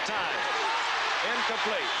a lot of time.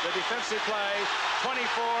 Incomplete. The defensive play, 24,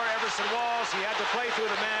 Everson Walls. He had to play through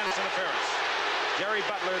the man's interference. Jerry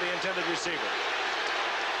Butler, the intended receiver.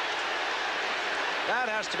 That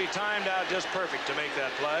has to be timed out just perfect to make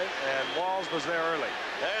that play, and Walls was there early.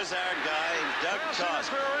 There's our guy, Doug Toss.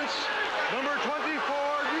 Interference, number 24,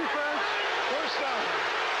 defense, first down.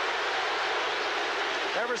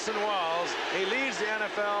 Everson Walls, he leads the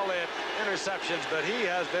NFL in interceptions, but he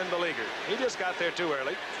has been beleaguered. He just got there too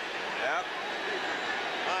early. Yep.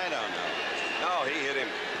 I don't know. No, he hit him.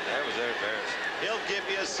 That was interference. He'll give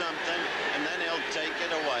you something, and then he'll take it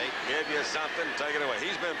away. Give you something, take it away.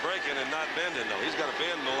 He's been breaking and not bending, though. He's got to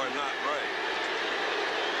bend more and not break.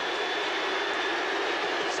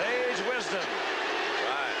 Sage wisdom.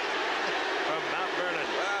 Right. From Mount Vernon.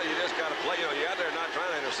 Well, you just got to play. You know, you're out there not trying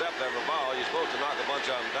to intercept every ball. You're supposed to knock a bunch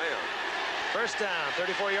of them down. First down,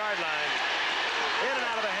 34-yard line. In and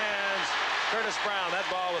out of the hands. Curtis Brown, that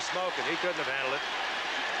ball was smoking. He couldn't have handled it.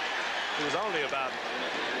 He was only about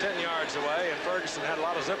 10 yards away, and Ferguson had a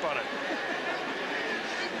lot of zip on it.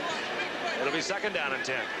 It'll be second down and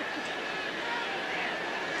 10.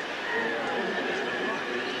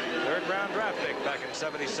 Third-round draft pick back in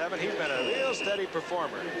 '77. He's been a real steady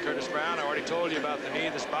performer. Curtis Brown, I already told you about the knee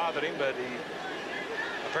that's bothered him, but he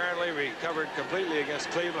apparently recovered completely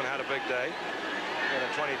against Cleveland, had a big day in a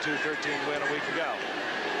 22-13 win a week ago.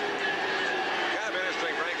 Kind of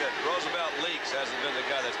interesting, Frank, that Roosevelt Leaks hasn't been the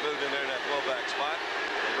guy that's moved in there in that fullback spot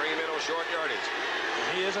and bring him in on short yardage.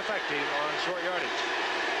 And he is effective on short yardage.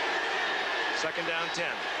 Second down 10.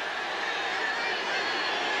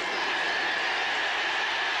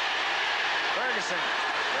 Ferguson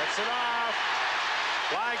gets it off.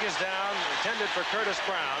 Flag is down, intended for Curtis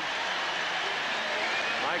Brown.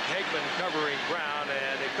 Mike Hagman covering Brown,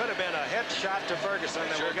 and it could have been a head shot to Ferguson,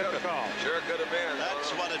 and we'll get the call. Sure could have been.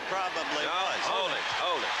 That's what it probably was. Hold it,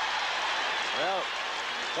 hold it. Well,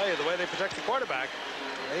 I'll tell you, the way they protect the quarterback,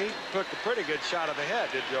 he took a pretty good shot of the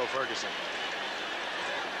head, did Joe Ferguson.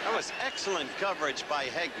 That was excellent coverage by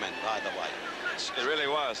Hagman, by the way. It really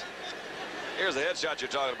was. Here's the headshot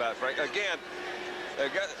you're talking about, Frank. Again,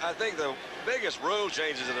 I think the biggest rule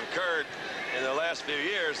changes that have occurred in the last few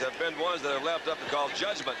years have been ones that have left up to call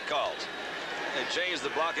judgment calls. They changed the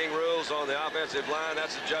blocking rules on the offensive line.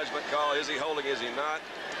 That's a judgment call. Is he holding? Is he not?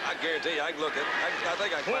 I guarantee you, I can look at. I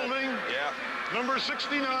think I can. Holding. Yeah. Number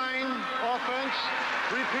 69, offense.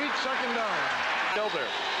 Repeat, second down. Gilder.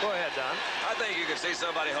 Go ahead, Don. I think you can see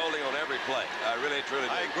somebody holding on every play. I really, truly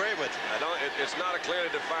do. I agree with you. It's not a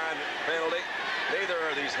clearly defined penalty. Neither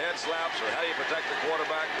are these head slaps or how you protect the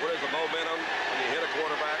quarterback. What is the momentum when you hit a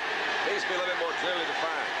quarterback? It needs to be a little bit more clearly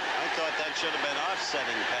defined. I thought that should have been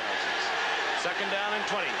offsetting penalties. Second down and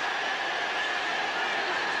 20.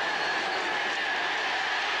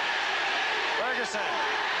 Ferguson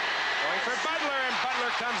going for Butler, and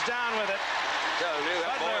Butler comes down with it.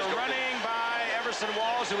 Butler running by Everson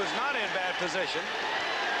Walls, who was not in bad position.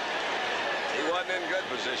 He wasn't in good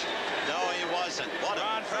position. No, he wasn't. What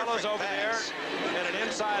Ron a Fellows over pass. there in an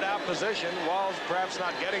inside-out position. Walls perhaps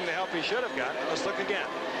not getting the help he should have got. Let's look again.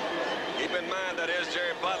 Keep in mind that is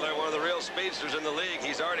Jerry Butler, one of the real speedsters in the league.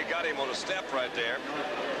 He's already got him on a step right there.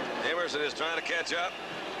 Emerson is trying to catch up.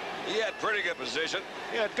 He had pretty good position.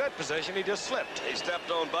 He had good position. He just slipped. He stepped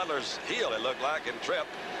on Butler's heel, it looked like, and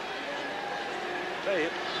tripped.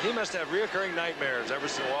 Hey, he must have reoccurring nightmares,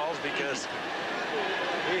 Everson Walls, because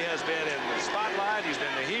he has been in the spotlight. He's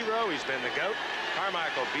been the hero. He's been the GOAT.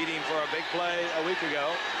 Carmichael beat him for a big play a week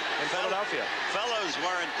ago in Philadelphia. Fellows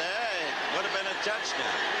weren't there. It would have been a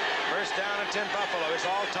touchdown. First down and 10 Buffalo. It's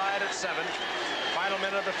all tied at 7. Final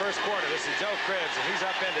minute of the first quarter. This is Joe Cribbs, and he's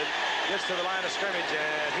upended. Gets to the line of scrimmage,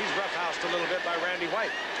 and he's roughhoused a little bit by Randy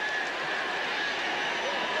White.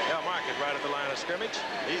 Market right at the line of scrimmage.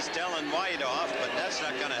 He's telling White off, but that's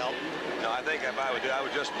not going to help. No, I think if I would do, I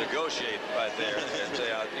would just negotiate right there and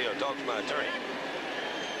say, talk to my attorney.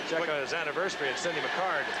 Check out his anniversary and send him a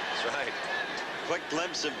card. That's right. Quick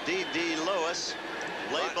glimpse of D.D. Lewis,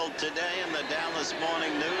 labeled today in the Dallas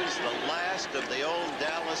Morning News the last of the old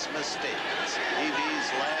Dallas mistakes. D.D.'s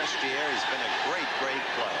last year has been a great, great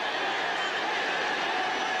play.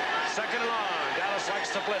 Second and long. Dallas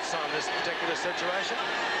likes to blitz on this particular situation.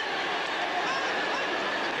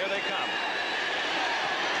 Here they come.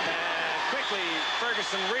 And quickly,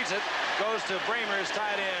 Ferguson reads it, goes to Bramer's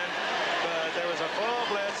tight end, but there was a full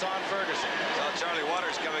blitz on Ferguson. Saw Charlie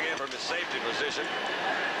Waters coming in from his safety position.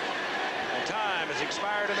 And Time has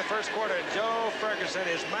expired in the first quarter, and Joe Ferguson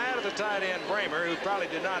is mad at the tight end Bramer, who probably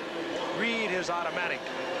did not read his automatic.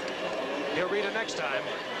 He'll read it next time.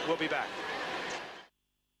 We'll be back.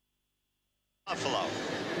 Buffalo.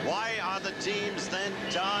 Why are the teams then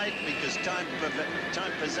tied? Because time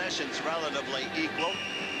possession's relatively equal.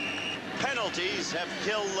 Penalties have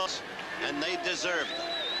killed us, and they deserve them.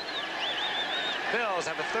 Bills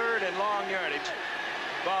have a third and long yardage.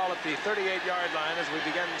 Ball at the 38-yard line as we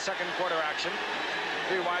begin second quarter action.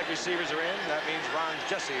 3 wide receivers are in. That means Ron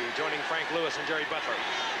Jesse joining Frank Lewis and Jerry Butler.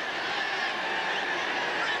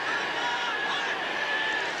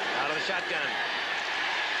 Out of the shotgun.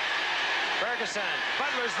 Ferguson.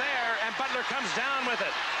 Butler's there, and Butler comes down with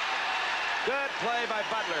it. Good play by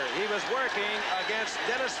Butler. He was working against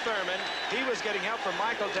Dennis Thurman. He was getting help from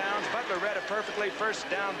Michael Downs. Butler read it perfectly. First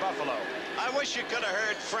down, Buffalo. I wish you could have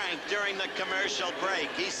heard Frank during the commercial break.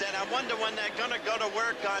 He said, I wonder when they're going to go to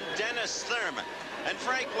work on Dennis Thurman. And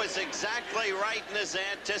Frank was exactly right in his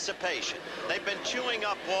anticipation. They've been chewing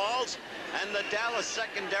up walls, and the Dallas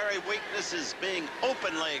secondary weakness is being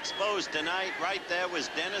openly exposed tonight. Right there was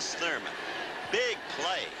Dennis Thurman. Big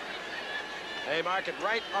play. They mark it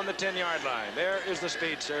right on the 10-yard line. There is the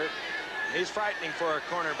speed, sir. He's frightening for a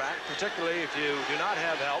cornerback, particularly if you do not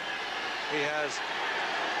have help. He has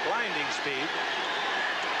blinding speed.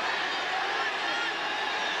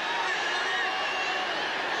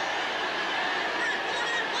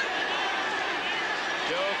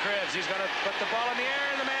 Joe Cribbs, he's going to put the ball in the air,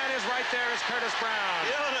 and the man is right there is Curtis Brown.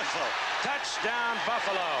 Beautiful. Touchdown,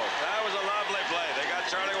 Buffalo. That was a lovely play. They got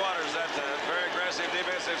Charlie Waters that time. Very aggressive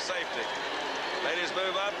defensive safety. Made his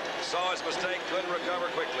move up, saw his mistake, couldn't recover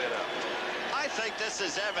quickly enough. I think this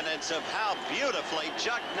is evidence of how beautifully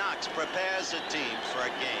Chuck Knox prepares a team for a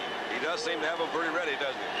game. He does seem to have him pretty ready,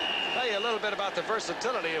 doesn't he? Tell you a little bit about the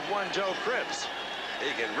versatility of one Joe Cribbs. He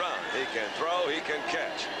can run, he can throw, he can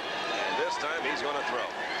catch. And this time he's going to throw.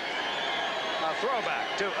 A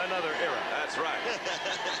throwback to another era. That's right.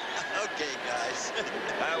 Okay, guys.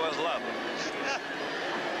 That was lovely.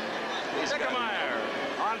 Zickemeyer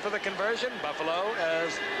on for the conversion. Buffalo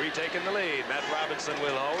has retaken the lead. Matt Robinson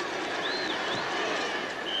will hold.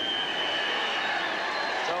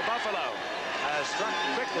 So Buffalo has struck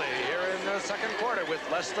quickly here in the second quarter with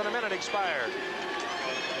less than a minute expired.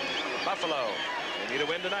 Buffalo, they need a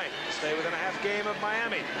win tonight to stay within a half game of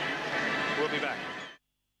Miami. We'll be back.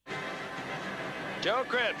 Joe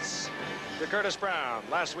Cribbs to Curtis Brown.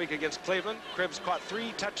 Last week against Cleveland, Cribbs caught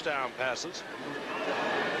 3 touchdown passes.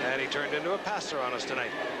 And he turned into a passer on us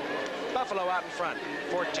tonight. Buffalo out in front,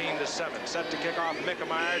 14-7. Set to kick off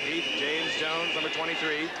Zickemeyer deep. James Jones, number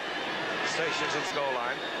 23, stations its goal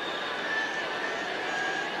line.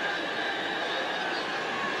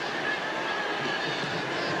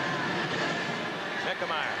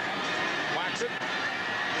 Zickemeyer whacks it.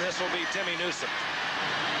 And this will be Timmy Newsom.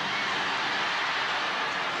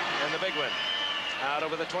 And the big one. Out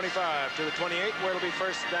over the 25 to the 28, where it'll be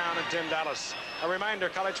first down and 10 Dallas. A reminder,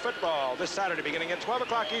 college football this Saturday beginning at 12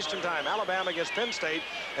 o'clock Eastern time. Alabama against Penn State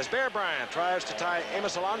as Bear Bryant tries to tie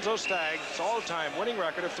Amos Alonzo Stagg's all-time winning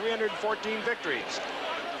record of 314 victories.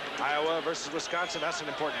 Iowa versus Wisconsin, that's an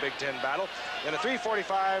important Big Ten battle. In a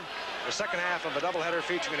 3:45, the second half of a doubleheader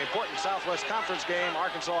featuring an important Southwest Conference game,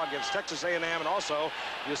 Arkansas against Texas A&M, and also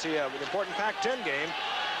you'll see an important Pac-10 game.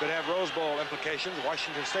 Could have Rose Bowl implications.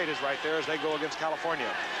 Washington State is right there as they go against California.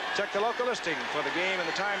 Check the local listing for the game and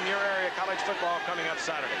the time in your area college football coming up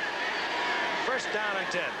Saturday. First down and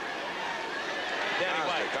 10. Danny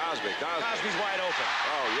White. Cosby's wide open.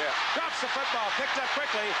 Oh, yeah. Drops the football. Picked up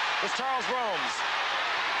quickly is Charles Romes.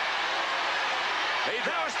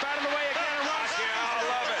 Now it's batted away again. And runs. I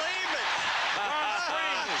love it. Ron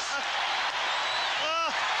Springs.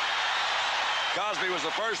 Cosby was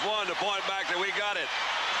the first one to point back that we got it.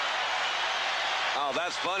 Oh,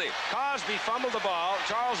 that's funny. Cosby fumbled the ball.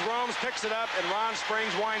 Charles Romes picks it up, and Ron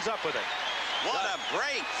Springs winds up with it. What a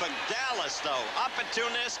break for Dallas, though.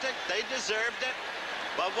 Opportunistic. They deserved it.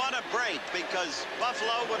 But what a break, because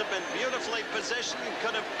Buffalo would have been beautifully positioned and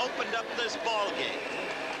could have opened up this ball game.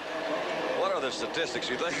 What are the statistics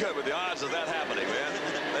you think of with the odds of that happening, man?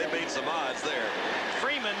 They beat some odds there.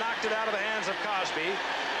 Freeman knocked it out of the hands of Cosby.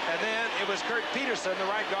 And then it was Kurt Peterson,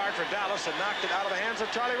 the right guard for Dallas, that knocked it out of the hands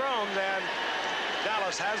of Charlie Romes. And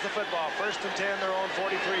Dallas has the football. First and 10, their own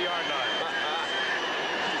 43-yard line.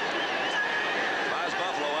 If I was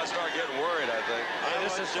Buffalo, I'd start getting worried, I think. Hey,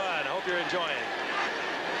 this is fun. I hope you're enjoying.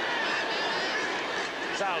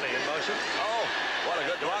 Sally in motion. Oh, what a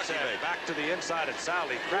good block he made. Back to the inside at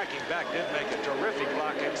Sally. Cracking back did make a terrific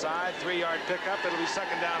block inside. 3-yard pickup. It'll be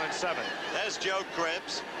second down and 7. There's Joe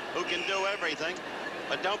Cribbs, who can do everything.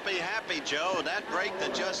 But don't be happy, Joe. That break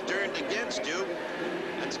that just turned against you,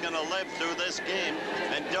 it's going to live through this game.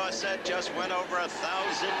 And Dorsett just went over 1,000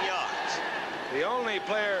 yards. The only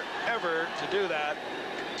player ever to do that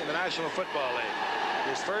in the National Football League.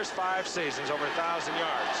 His first 5 seasons, over 1,000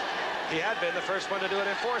 yards. He had been the first one to do it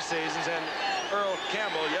in 4 seasons, and Earl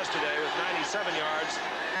Campbell yesterday with 97 yards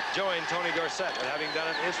joined Tony Dorsett with having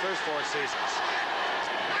done it his first 4 seasons.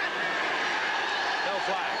 No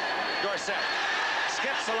flag. Dorsett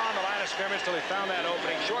skips along the line of scrimmage till he found that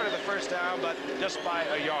opening, short of the first down, but just by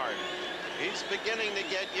a yard. He's beginning to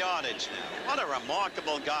get yardage now. What a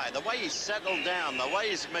remarkable guy. The way he's settled down, the way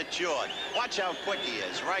he's matured. Watch how quick he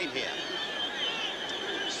is right here.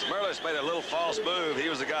 Smirlis made a little false move. He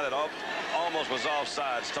was the guy that almost was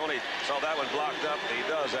offsides. Tony saw that one blocked up. He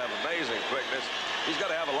does have amazing quickness. He's got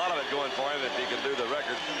to have a lot of it going for him if he can do the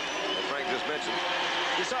record that Frank just mentioned.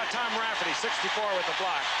 You saw Tom Rafferty, 64 with the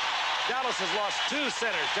block. Dallas has lost 2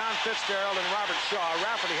 centers, John Fitzgerald and Robert Shaw.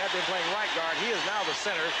 Rafferty had been playing right guard. He is now the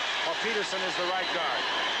center, while Peterson is the right guard.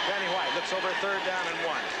 Danny White looks over 3rd down and 1.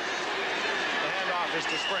 The handoff is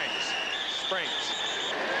to Springs. Springs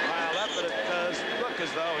piled up, but it does look as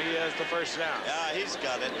though he has the first down. Yeah, he's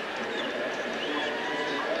got it.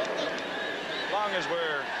 As long as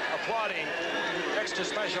we're applauding extra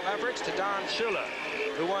special efforts to Don Shula,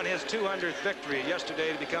 who won his 200th victory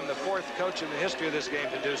yesterday to become the 4th coach in the history of this game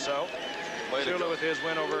to do so. Shula with his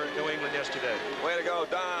win over New England yesterday. Way to go,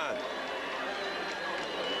 Don.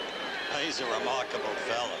 He's a remarkable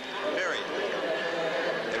fella, period.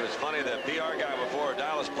 It was funny, the PR guy before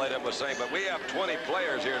Dallas played him was saying, but we have 20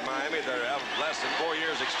 players here in Miami that have less than 4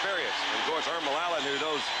 years experience. And of course, Herm Allen, who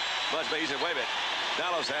knows much, but he said, wait a minute,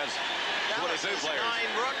 Dallas has 22 players.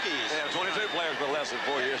 9 rookies. They have 22 players with less than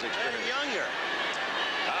 4 years experience. They're younger.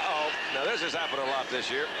 Uh-oh. Now, this has happened a lot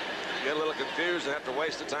this year. Get a little confused and have to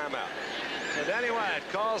waste a timeout. So Danny White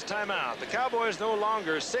calls timeout. The Cowboys no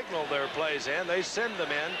longer signal their plays in. They send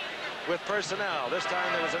them in with personnel. This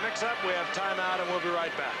time there was a mix-up. We have timeout, and we'll be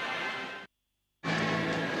right back.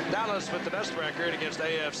 Dallas with the best record against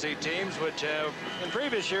AFC teams, which have in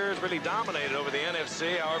previous years really dominated over the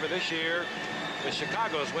NFC. However, this year, with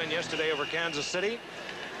Chicago's win yesterday over Kansas City,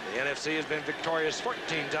 the NFC has been victorious 14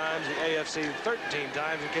 times, the AFC 13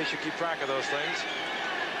 times, in case you keep track of those things.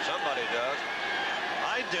 Somebody does.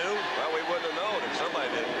 I do. Well, we wouldn't have known if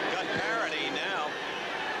somebody did. Got parity now.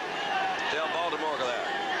 Tell Baltimore that.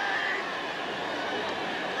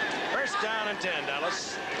 First down and 10,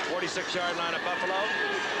 Dallas. 46-yard line of Buffalo.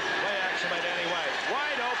 Play action by Danny White.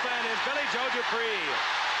 Wide open is Billy Joe Dupree.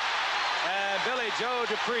 And Billy Joe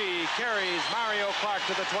Dupree carries Mario Clark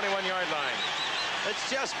to the 21-yard line.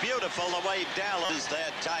 It's just beautiful the way Dallas,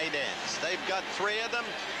 their tight ends. They've got 3 of them.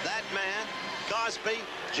 That man, Cosby,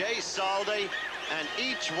 Jay Saldi, and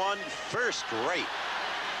each one first rate.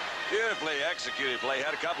 Beautifully executed play.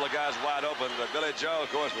 Had a couple of guys wide open, but Billy Joe,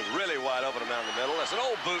 of course, was really wide open down the middle. That's an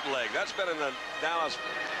old bootleg. That's been in the Dallas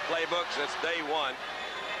playbook since day 1.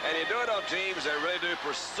 And you do it on teams that really do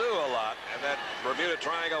pursue a lot. And that Bermuda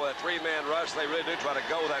Triangle, that 3-man rush, they really do try to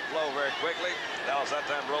go that flow very quickly. Dallas that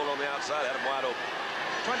time rolled on the outside, had him wide open.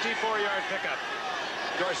 24-yard pickup.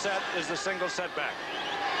 Dorsett is the single setback.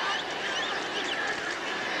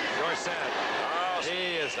 Dorsett.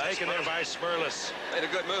 He is taken there by Smirlis. Made a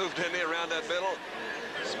good move, didn't he, around that middle?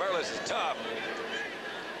 Smirlis is tough.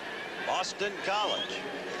 Boston College.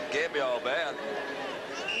 Can't be all bad.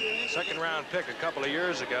 Second-round pick a couple of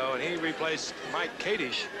years ago, and he replaced Mike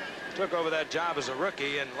Kadish. Took over that job as a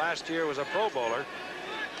rookie, and last year was a Pro Bowler.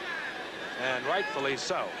 And rightfully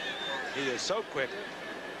so. He is so quick,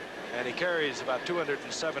 and he carries about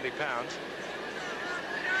 270 pounds.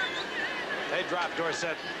 They drop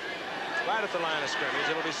Dorsett right at the line of scrimmage.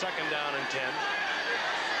 It'll be second down and 10.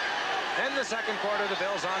 In the second quarter, the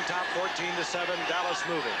Bills on top 14-7. Dallas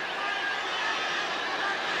moving.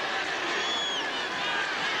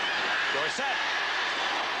 Dorsett.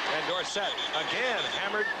 And Dorsett again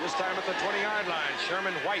hammered, this time at the 20-yard line.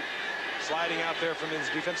 Sherman White sliding out there from his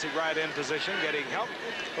defensive right end position, getting help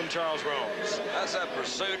from Charles Romes. That's that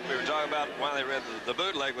pursuit we were talking about while they read the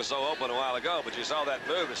bootleg was so open a while ago, but you saw that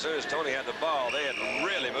move as soon as Tony had the ball. They had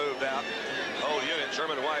really moved out the whole unit.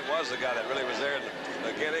 Sherman White was the guy that really was there in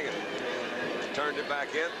the beginning and turned it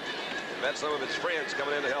back in. Met some of his friends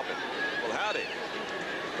coming in to help him. Well, howdy.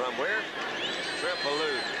 From where?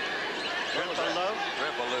 Trempaloo.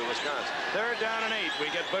 Trempaloo, Wisconsin. Third down and 8. We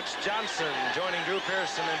get Butch Johnson joining Drew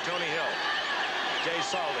Pearson and Tony Hill. Jay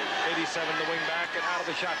Saldi, 87, the wingback, and out of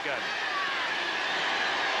the shotgun.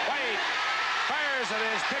 White fires and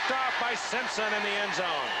is picked off by Simpson in the end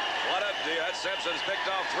zone. What up, dear? That Simpson's picked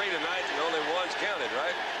off 3 tonight, and only 1's counted,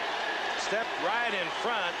 right? stepped right in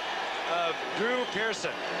front of Drew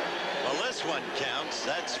Pearson. Well, this one counts,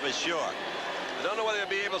 that's for sure. I don't know whether he'll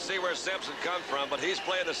be able to see where Simpson come from, but he's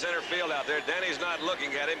playing the center field out there. Danny's not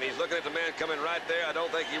looking at him. He's looking at the man coming right there. I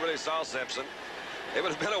don't think he really saw Simpson. It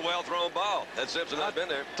would have been a well-thrown ball had Simpson not been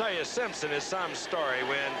there. I'll tell you, Simpson is some story.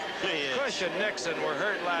 When Cush and Nixon were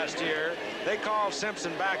hurt last year, they called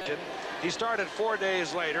Simpson back. He started 4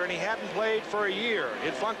 days later, and he hadn't played for a year.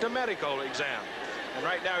 He'd flunked a medical exam. And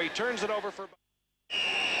right now he turns it over for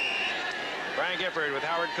Brian Gifford with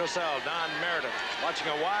Howard Cosell, Don Meredith, watching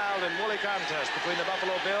a wild and woolly contest between the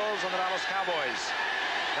Buffalo Bills and the Dallas Cowboys.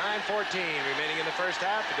 9:14 remaining in the first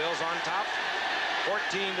half. The Bills on top,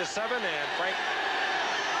 14-7, and Frank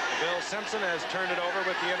Bill Simpson has turned it over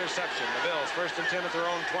with the interception. The Bills first and 10 at their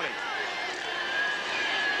own 20.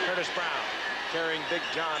 Curtis Brown carrying Big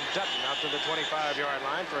John Dutton out to the 25-yard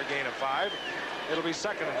line for a gain of 5. It'll be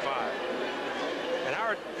 2nd and 5. And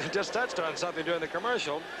Howard just touched on something during the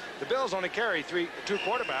commercial. The Bills only carry two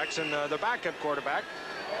quarterbacks, and the backup quarterback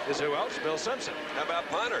is who else? Bill Simpson. How about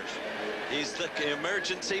punters? He's the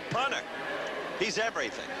emergency punter. He's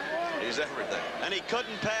everything. He's everything. And he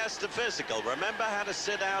couldn't pass the physical. Remember, how to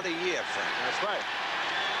sit out a year, Frank. That's right.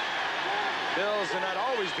 Bills do not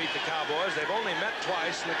always beat the Cowboys. They've only met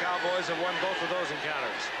twice, and the Cowboys have won both of those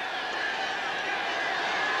encounters.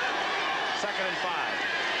 2nd and 5.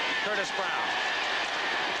 Curtis Brown.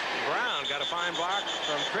 Brown got a fine block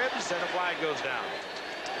from Cribbs, and a flag goes down.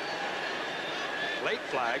 Late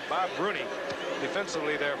flag. Bob Bruni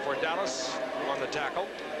defensively there for Dallas on the tackle.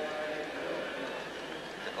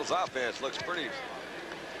 Dallas offense looks pretty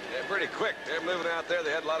quick. They're moving out there.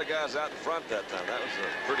 They had a lot of guys out in front that time. That was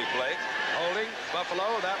a pretty play. Holding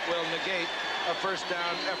Buffalo. That will negate a first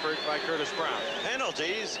down effort by Curtis Brown.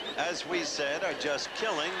 Penalties, as we said, are just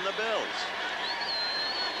killing the Bills.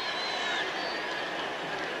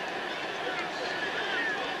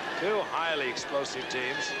 Two highly explosive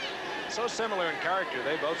teams. So similar in character.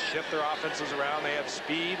 They both shift their offenses around. They have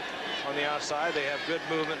speed on the outside. They have good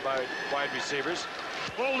movement by wide receivers.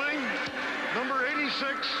 Holding, number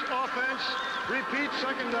 86, offense. Repeat,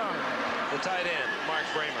 2nd down. The tight end, Mark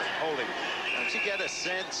Bramer, holding. Don't you get a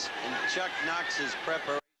sense in Chuck Knox's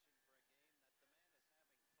preparation?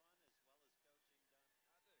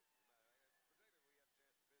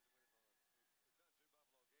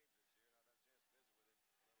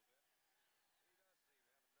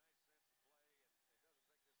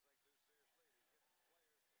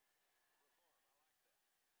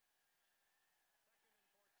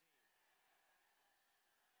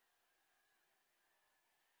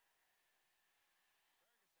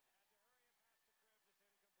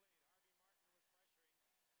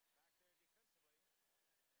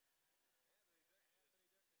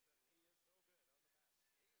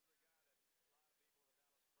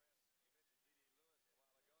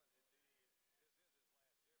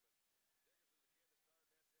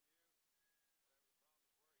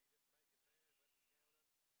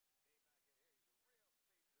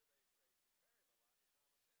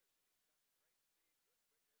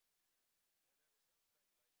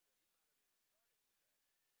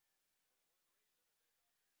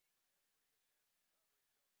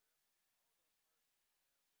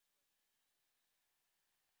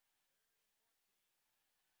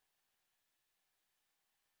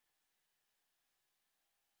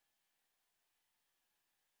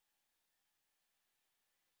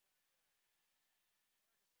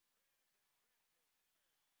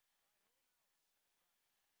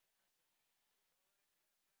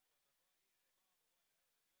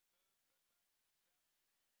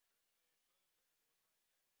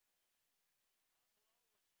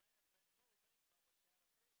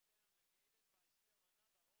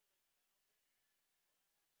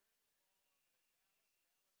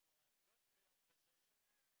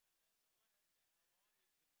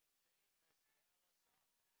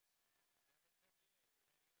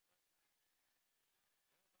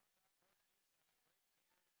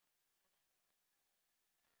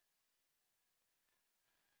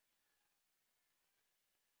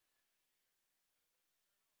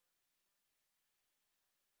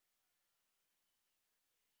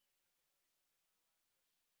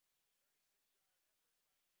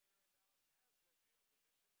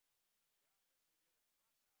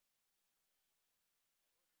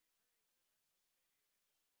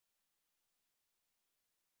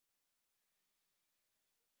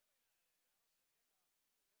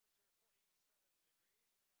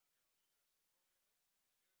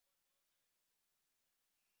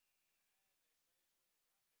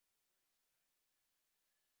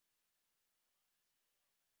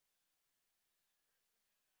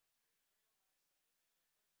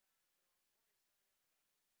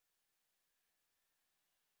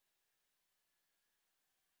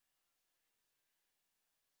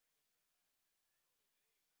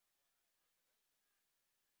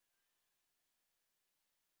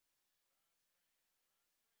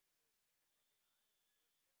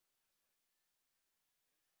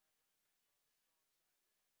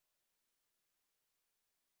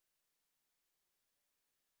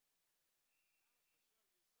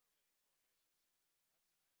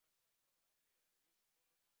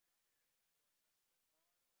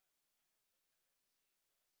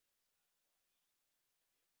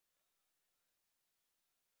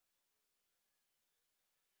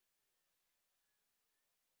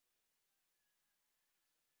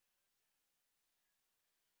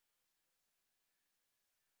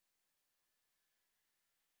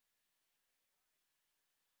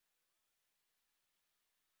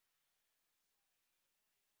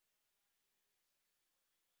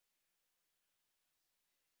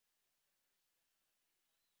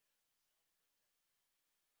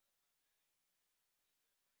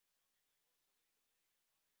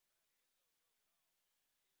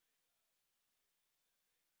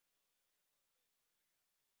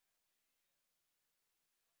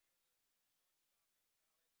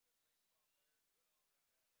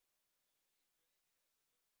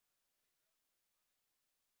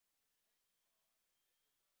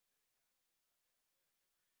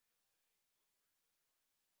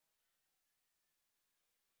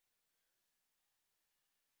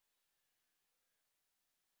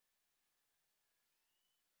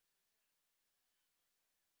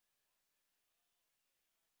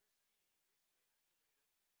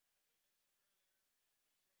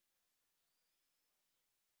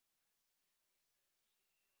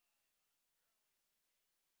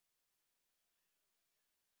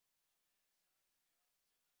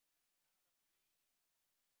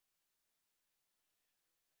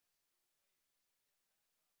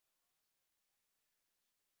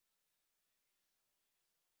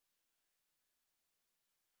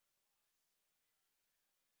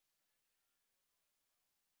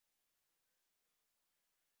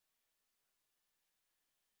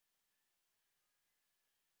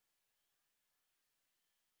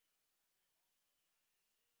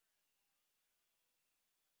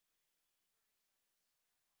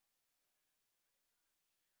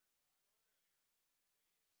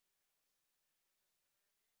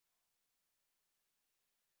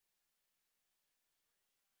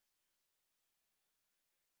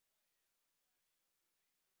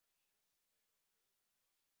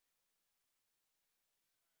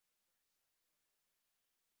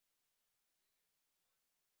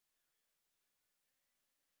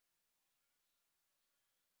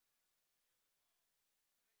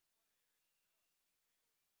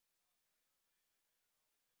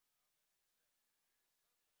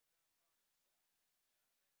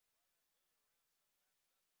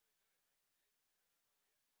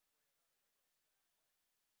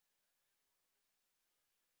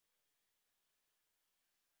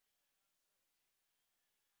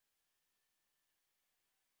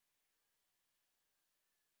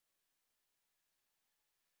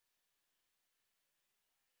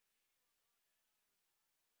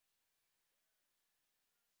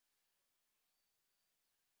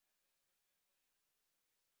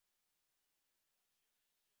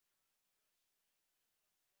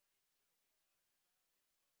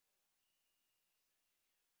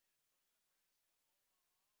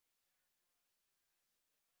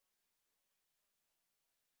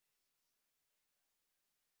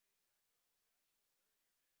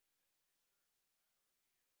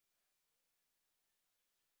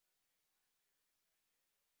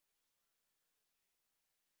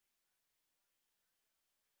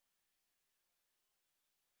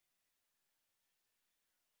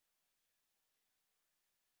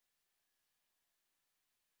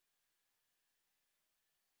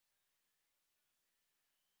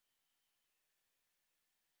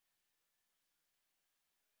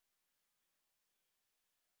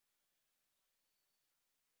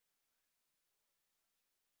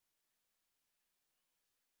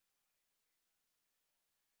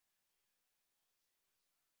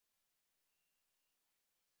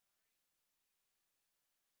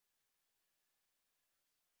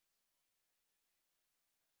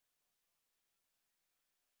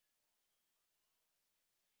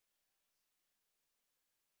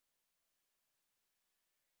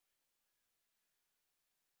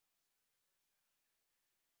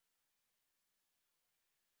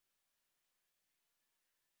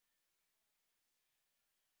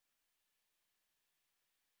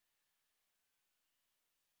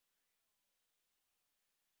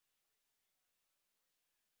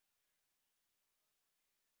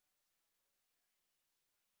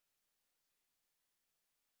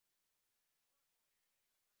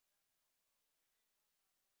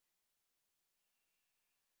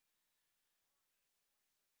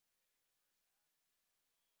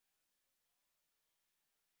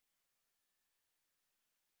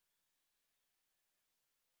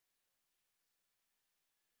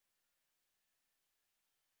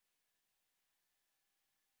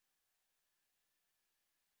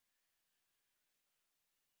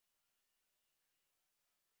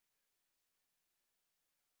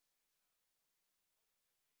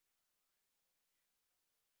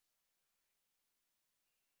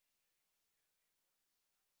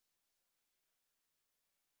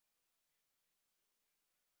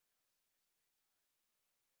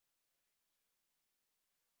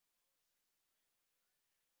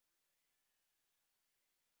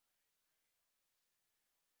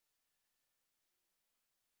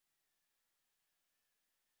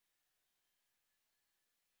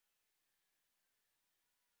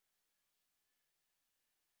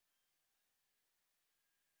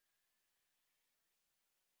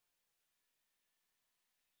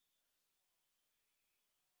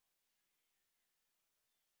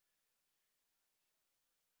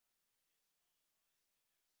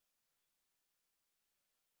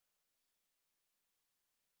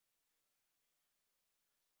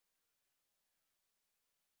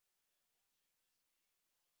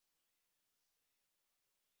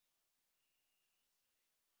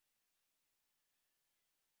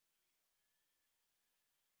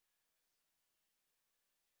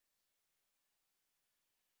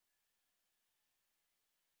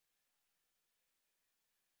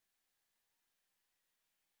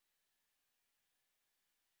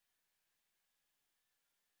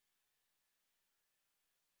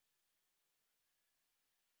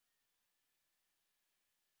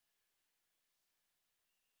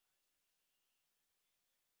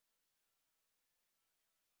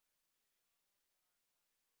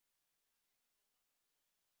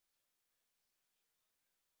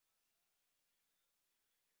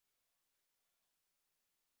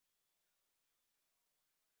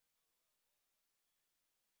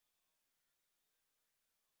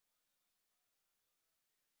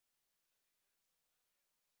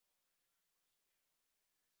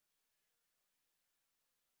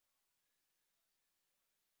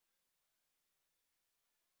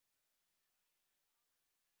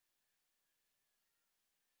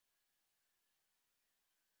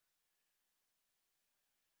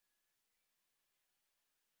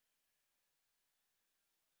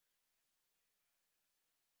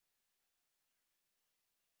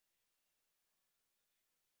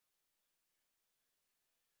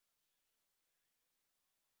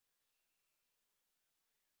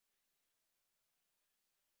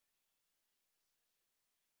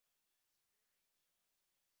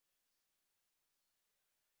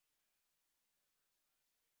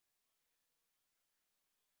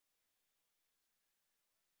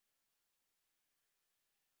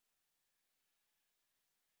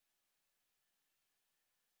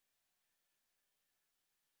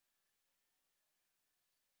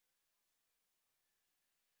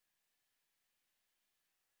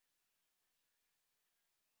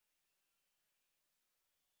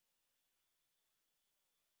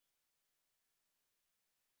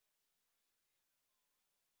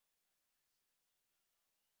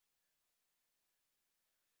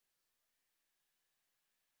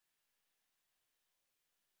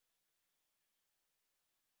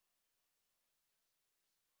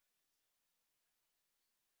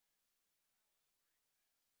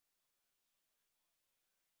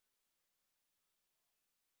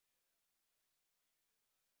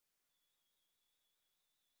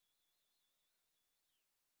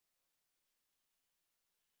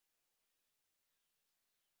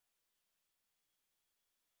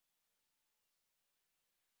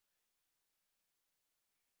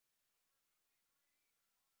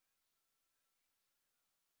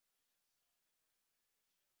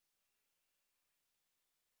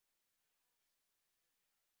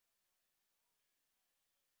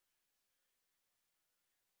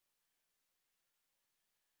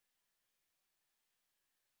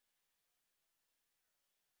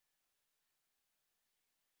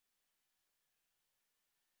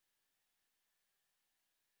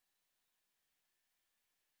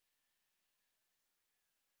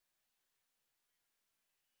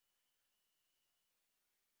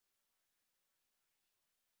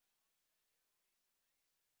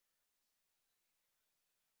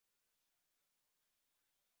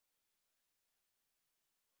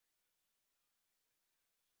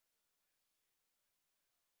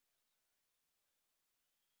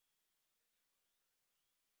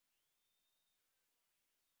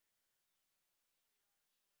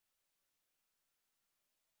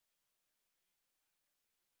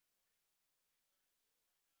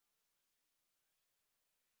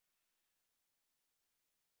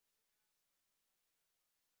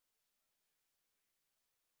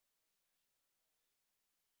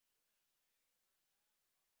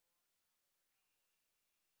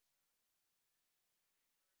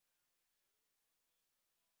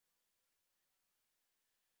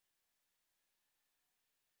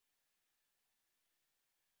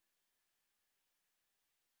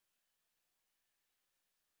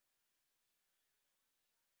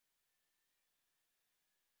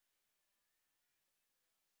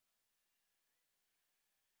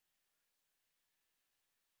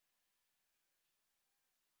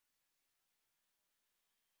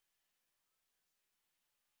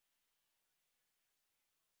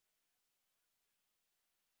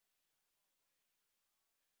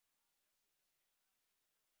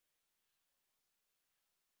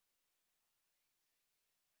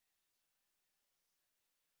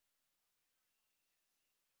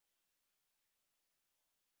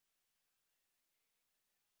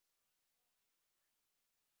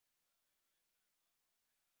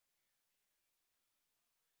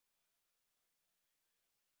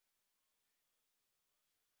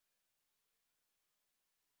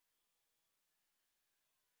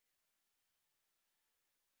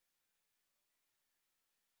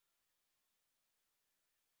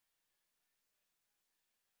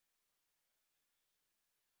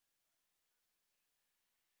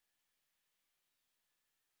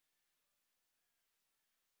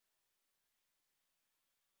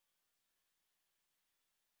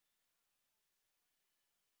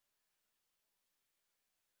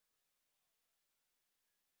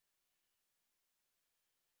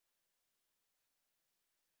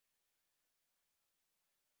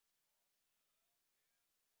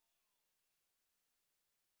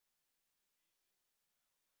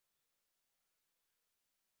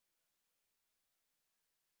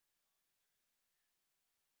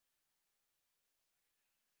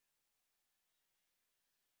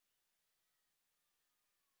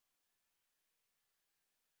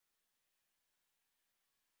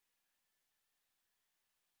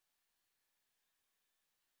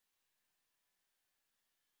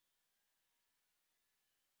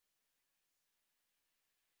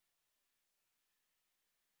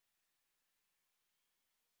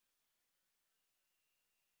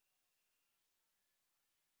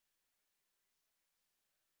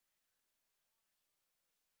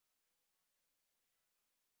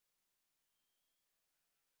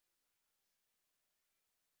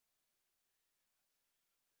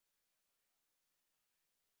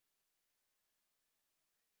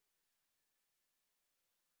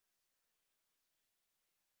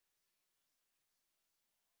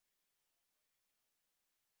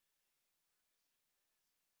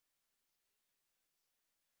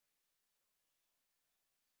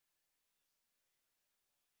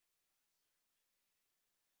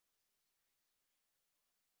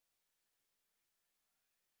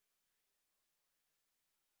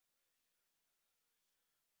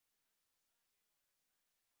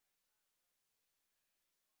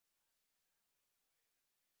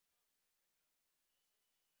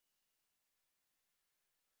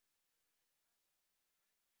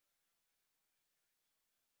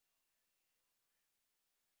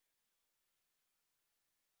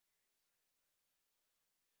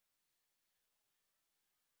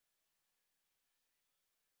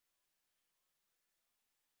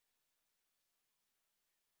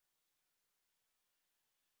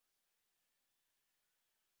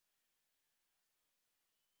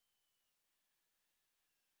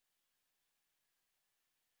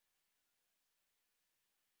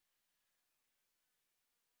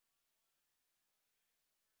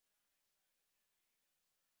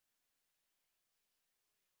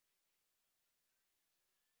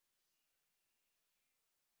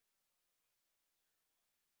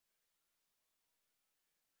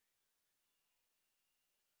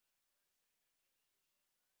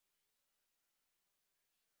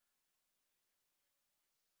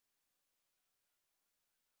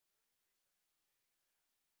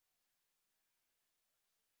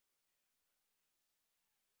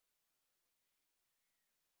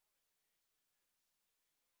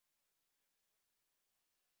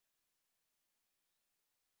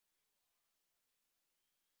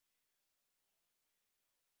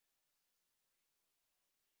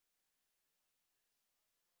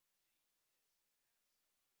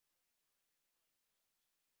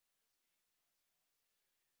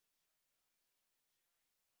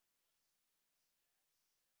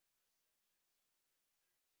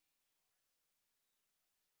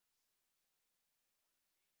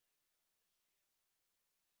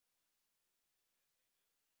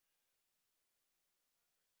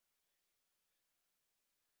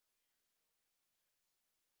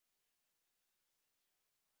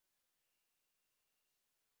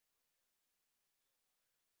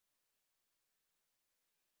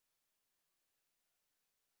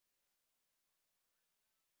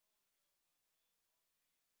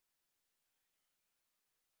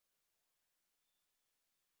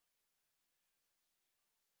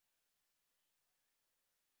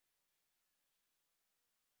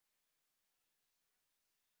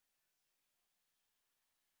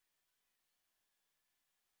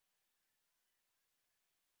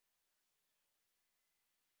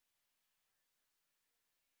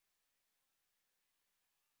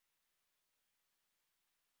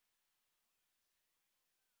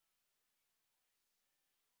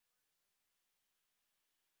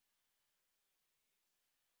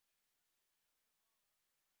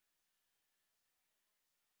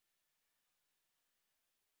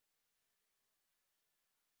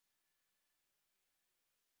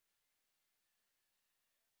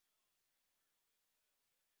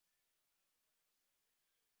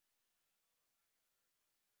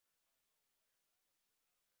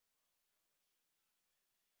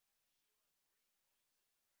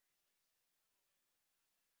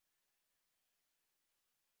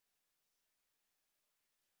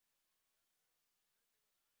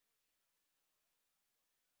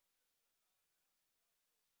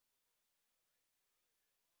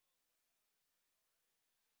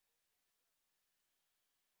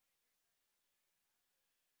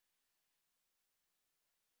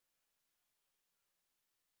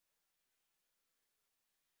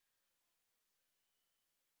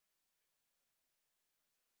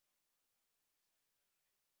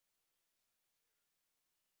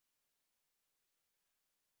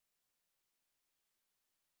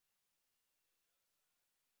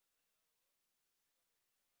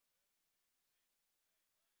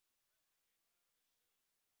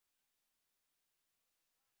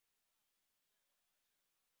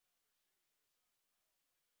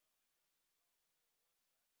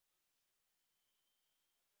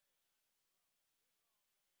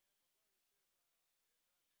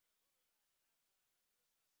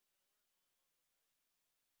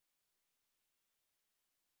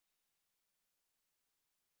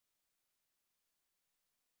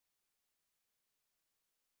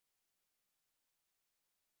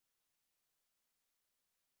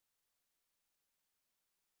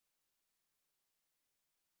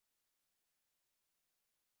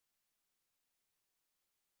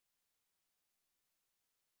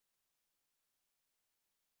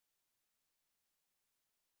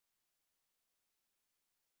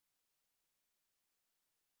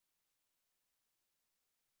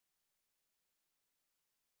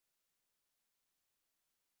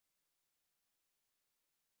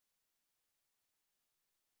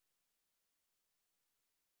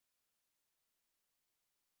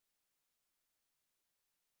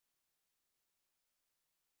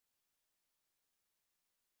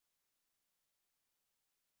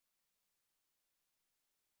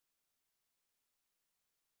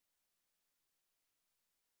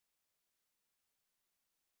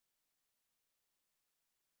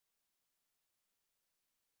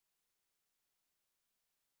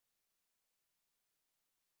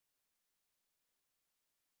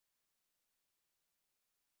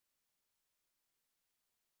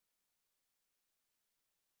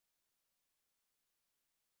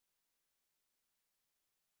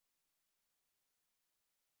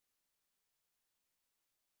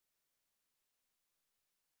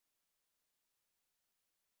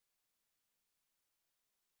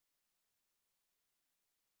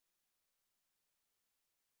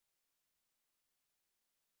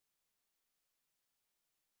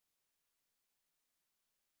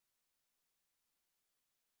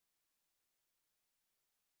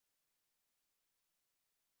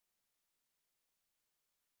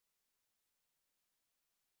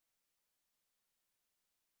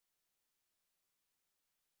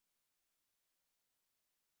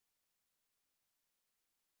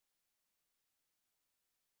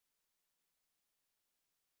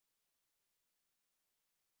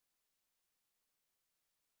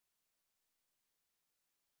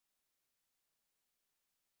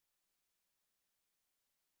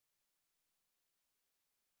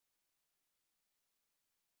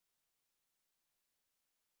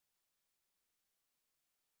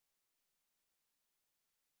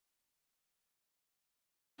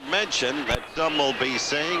 mention that some will be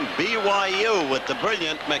saying BYU with the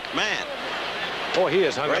brilliant McMahon. Boy, he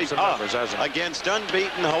has hung up some numbers, hasn't he? Against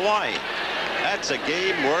unbeaten Hawaii. That's a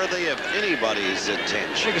game worthy of anybody's attention.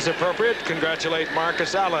 I think it's appropriate to congratulate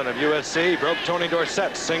Marcus Allen of USC. He broke Tony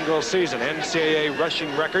Dorsett's single-season NCAA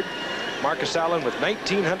rushing record. Marcus Allen with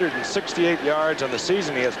 1,968 yards on the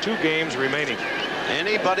season. He has 2 games remaining.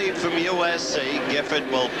 Anybody from USC, Gifford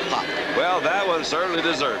will pop. Well, that one certainly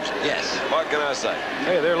deserves it. Yes. What can I say?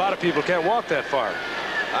 Hey, there are a lot of people can't walk that far.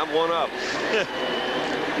 I'm one of them.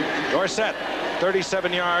 Dorsett,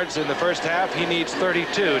 37 yards in the first half. He needs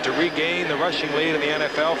 32 to regain the rushing lead in the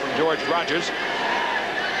NFL from George Rogers.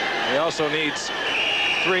 He also needs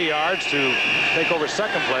 3 yards to take over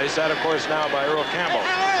second place. That, of course, now by Earl Campbell.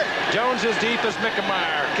 Jones is deep as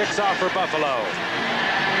Mickemeyer. Kicks off for Buffalo.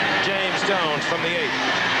 James Jones from the 8.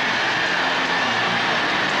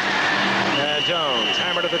 And Jones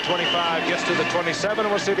hammered to the 25, gets to the 27,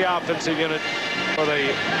 and we'll see the offensive unit for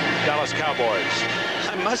the Dallas Cowboys.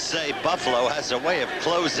 I must say, Buffalo has a way of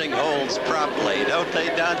closing holes promptly, don't they,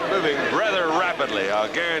 Don? Moving rather rapidly, I'll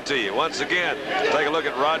guarantee you. Once again, take a look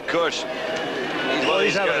at Rod Cush. Well,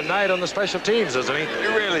 he's having a night on the special teams, isn't he? He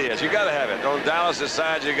really is. You got to have it. On Dallas'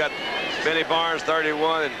 side, you got Benny Barnes,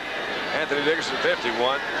 31, and Anthony Dickerson,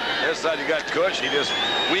 51. This side, you got Cush. He just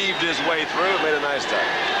weaved his way through and made a nice tackle.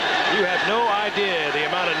 You have no idea the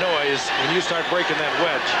amount of noise when you start breaking that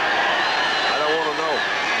wedge. I don't want to know.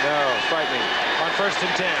 No, frightening. On 1st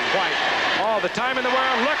and 10, White. All the time in the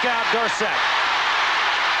world. Look out, Dorsett.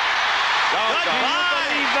 Can you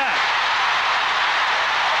believe that?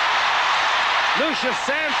 Lucius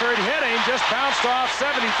Sanford hit him, just bounced off,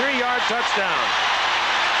 73-yard touchdown.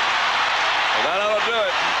 Well, that ought to do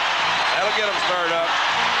it. That'll get him stirred up.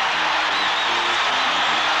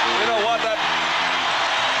 You know what? That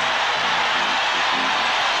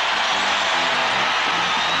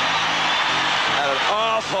had an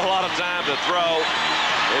awful lot of time to throw.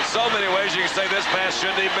 In so many ways, you can say this pass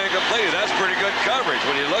shouldn't even be completed. That's pretty good coverage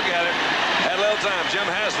when you look at it. Had a little time. Jim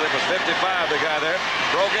Haslett was 55, the guy there.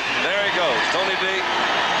 Broke it, and there he goes. Tony D.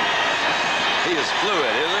 He is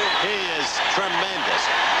fluid, isn't he? He is tremendous.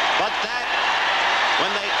 But that,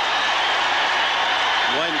 when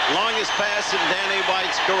longest pass in Danny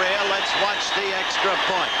White's career, let's watch the extra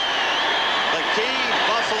point. The key,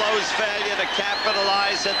 Buffalo's failure to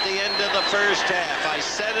capitalize at the end of the first half. I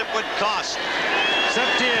said it would cost.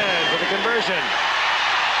 Septien for the conversion.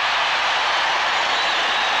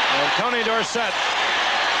 And Tony Dorsett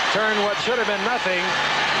turned what should have been nothing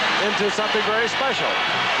into something very special.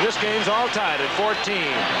 This game's all tied at 14.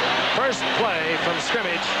 First play from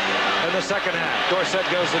scrimmage in the second half. Dorsett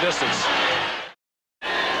goes the distance.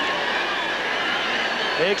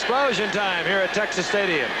 The explosion time here at Texas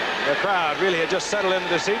Stadium. The crowd really had just settled into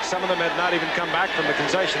the seats. Some of them had not even come back from the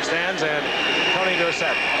concession stands. And Tony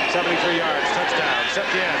Dorsett, 73 yards, touchdown.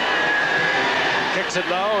 Septien kicks it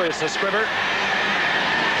low. It's a squibber.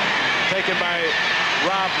 Taken by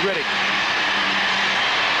Rob Riddick.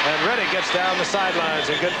 And Riddick gets down the sidelines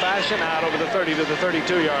in good fashion, out over the 30 to the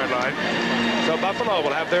 32-yard line. So Buffalo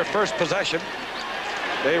will have their first possession.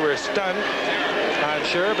 They were stunned, I'm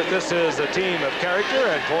sure, but this is a team of character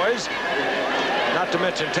and poise, not to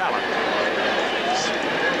mention talent.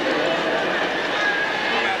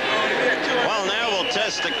 Well, now we'll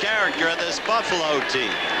test the character of this Buffalo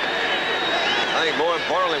team. I think more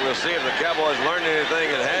importantly, we'll see if the Cowboys learned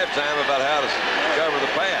anything at halftime about how to cover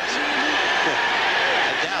the pass.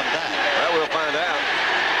 I doubt that. Well, we'll find out.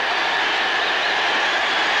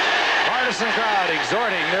 Partisan crowd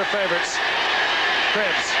exhorting their favorites.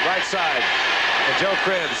 Cribbs, right side. And Joe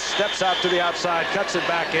Cribbs steps out to the outside, cuts it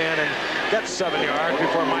back in, and gets 7 yards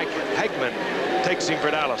before Mike Hegman takes him for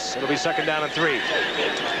Dallas. It'll be 2nd down and 3.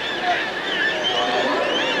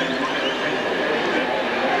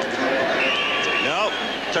 No,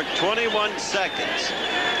 took 21 seconds.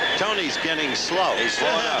 Tony's getting slow. He's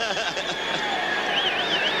slowing up.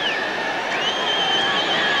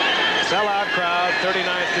 Sellout crowd,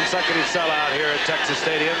 39th consecutive sellout here at Texas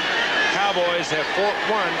Stadium. Cowboys have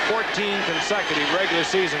won 14 consecutive regular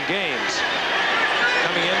season games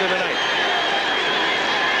coming into the night.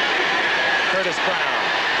 Curtis Brown.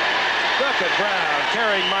 Look at Brown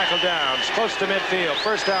carrying Michael Downs close to midfield.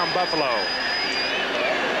 1st down, Buffalo.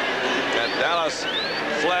 And Dallas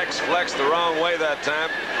flexed the wrong way that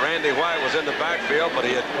time. Randy White was in the backfield, but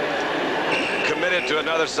he had committed to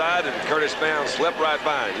another side, and Curtis Brown slipped right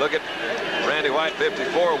by him. Look at Randy White,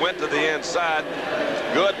 54, went to the inside.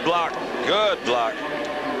 Good block. Good block.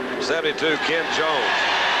 72, Ken Jones.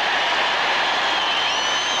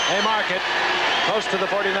 Haymarket close to the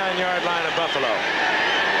 49-yard line of Buffalo.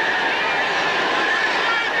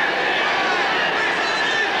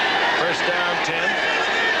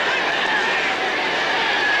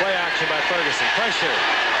 action by Ferguson. Pressure.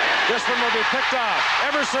 This one will be picked off.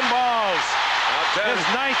 Everson balls. His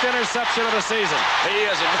 9th interception of the season. He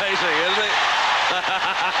is amazing, isn't he?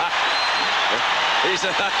 He's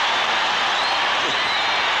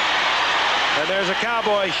And there's a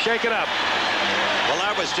Cowboy shaken up. Well,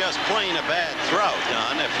 that was just plain a bad throw,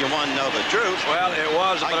 Don, if you want to know the truth. Well, it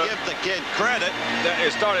was. I give the kid credit.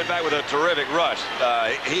 It started back with a terrific rush.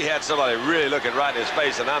 He had somebody really looking right in his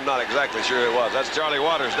face, and I'm not exactly sure it was. That's Charlie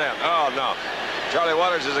Waters down. Oh, no. Charlie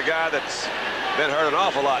Waters is a guy that's been hurt an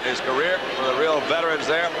awful lot in his career. One of the real veterans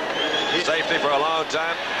there. Safety for a long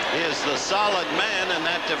time. He is the solid man in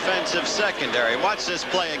that defensive secondary. Watch this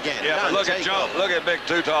play again. Yeah, but look at Joe. Look at big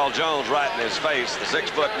too-tall Jones right in his face, the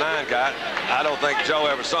 6'9" guy. I don't think Joe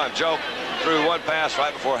ever saw him. Joe threw one pass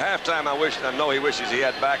right before halftime. I know he wishes he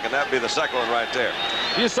had back, and that'd be the second one right there.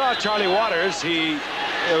 You saw Charlie Waters.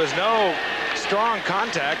 There was no strong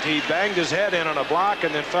contact. He banged his head in on a block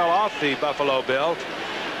and then fell off the Buffalo Bill.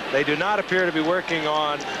 They do not appear to be working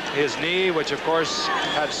on his knee, which, of course,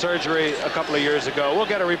 had surgery a couple of years ago. We'll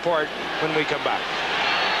get a report when we come back.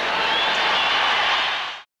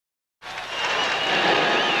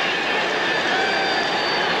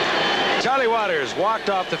 Charlie Waters walked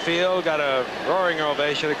off the field, got a roaring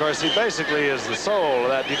ovation. Of course, he basically is the soul of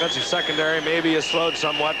that defensive secondary. Maybe has slowed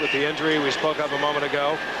somewhat with the injury we spoke of a moment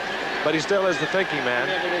ago, but he still is the thinking man.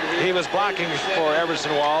 He was blocking for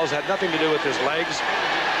Everson Walls, had nothing to do with his legs.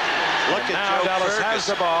 Look at now Joe Dallas Ferguson. has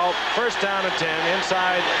the ball. First down and 10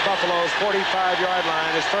 inside Buffalo's 45-yard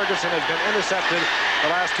line as Ferguson has been intercepted the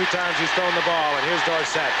last 2 times he's thrown the ball. And here's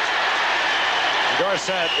Dorsett.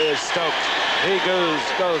 Dorsett is stoked. He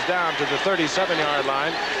goes down to the 37-yard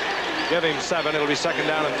line. Give him 7. It'll be second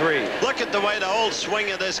down and 3. Look at the way the whole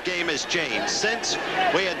swing of this game has changed. Since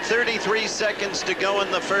we had 33 seconds to go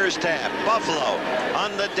in the first half, Buffalo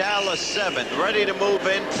on the Dallas 7, ready to move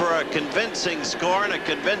in for a convincing score and a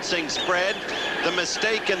convincing spread. The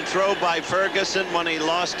mistaken throw by Ferguson when he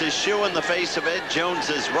lost his shoe in the face of Ed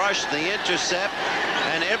Jones's rush, the intercept,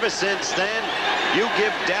 and ever since then, you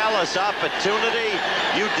give Dallas opportunity,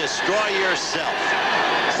 you destroy yourself.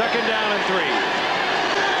 Second down and 3.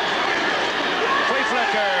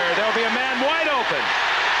 Flicker. There'll be a man wide open.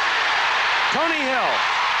 Tony Hill.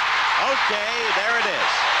 Okay, there it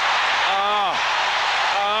is.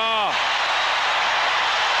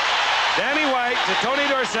 Danny White to Tony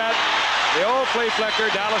Dorsett. The old flea flicker.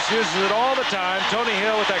 Dallas uses it all the time. Tony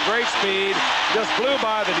Hill with that great speed. Just blew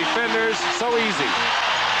by the defenders. So easy.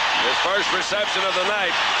 His first reception of the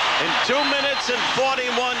night. In 2 minutes and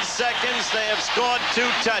 41 seconds, they have scored 2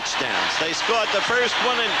 touchdowns. They scored the first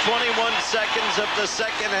one in 21 seconds of the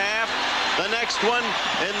second half. The next one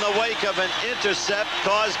in the wake of an intercept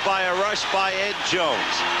caused by a rush by Ed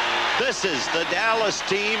Jones. This is the Dallas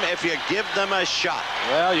team if you give them a shot.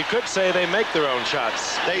 Well, you could say they make their own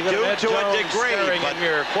shots. They Even do Ed to a Jones degree, staring but in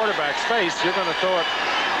your quarterback's face, you're going to throw it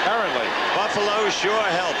errantly. Buffalo sure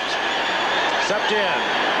helped.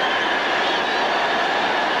 Septien.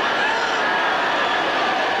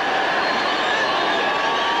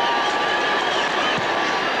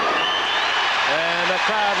 The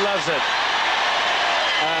crowd loves it.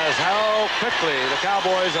 As how quickly the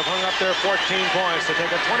Cowboys have hung up their 14 points to take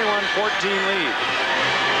a 21-14 lead.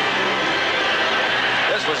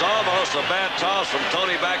 This was almost a bad toss from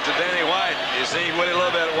Tony back to Danny White. You see, he went a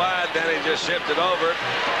little bit wide. Danny just shifted over.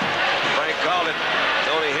 Frank called it.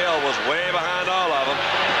 Tony Hill was way behind all of them.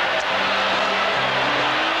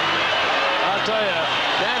 I'll tell you,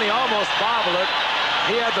 Danny almost bobbled it.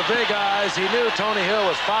 He had the big eyes. He knew Tony Hill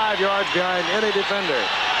was 5 yards behind any defender.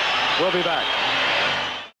 We'll be back.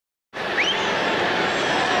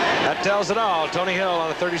 That tells it all. Tony Hill on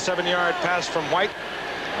a 37-yard pass from White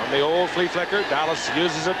on the old flea flicker. Dallas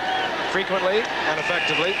uses it frequently and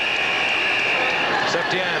effectively.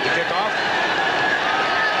 Septien to kick off.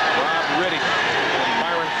 Rob Riddick and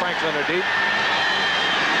Byron Franklin are deep.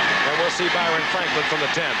 And we'll see Byron Franklin from the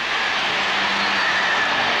 10.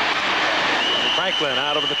 Franklin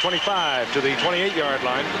out of the 25 to the 28-yard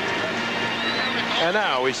line. And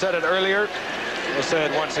now, we said it earlier, we'll say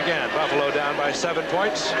it once again, Buffalo down by 7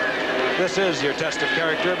 points. This is your test of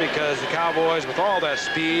character because the Cowboys, with all that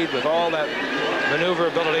speed, with all that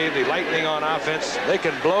maneuverability, the lightning on offense, they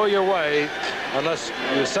can blow your way unless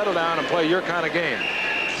you settle down and play your kind of game.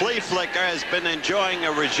 Flea flicker has been enjoying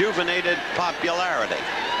a rejuvenated popularity.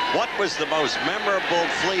 What was the most memorable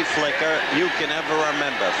flea flicker you can ever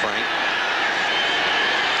remember, Frank?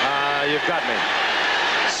 You've got me.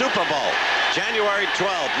 Super Bowl, January 12,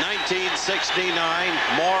 1969.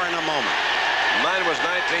 More in a moment. Mine was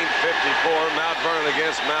 1954, Mount Vernon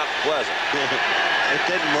against Mount Pleasant. It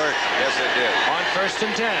didn't work. Yes, it did. On 1st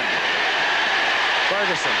and 10.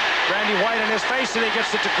 Ferguson. Randy White in his face, and he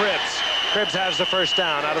gets it to Cribbs. Cribbs has the first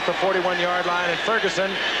down out at the 41-yard line, and Ferguson,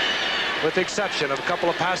 with the exception of a couple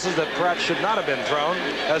of passes that perhaps should not have been thrown,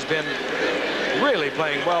 has been really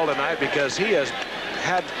playing well tonight because he has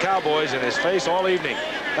had Cowboys in his face all evening.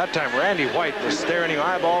 That time, Randy White was staring him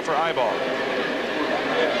eyeball for eyeball.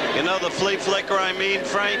 You know the flea flicker I mean,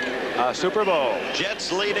 Frank? Super Bowl.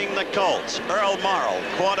 Jets leading the Colts. Earl Morrall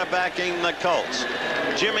quarterbacking the Colts.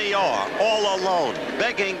 Jimmy Orr all alone,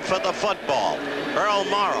 begging for the football. Earl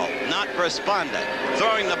Morrall not responding.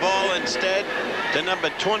 Throwing the ball instead to number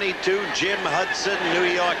 22, Jim Hudson, New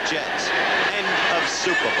York Jets. End of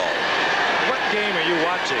Super Bowl. What game are you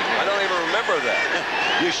watching? I don't even remember that.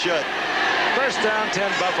 You should. First down,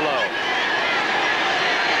 10 Buffalo.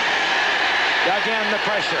 Again, the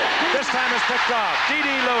pressure. This time it's picked off. D.D.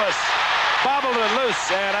 Lewis bobbled it loose,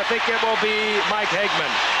 and I think it will be Mike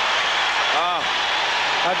Hagman.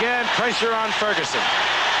 Again, pressure on Ferguson.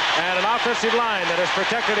 And an offensive line that has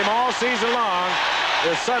protected him all season long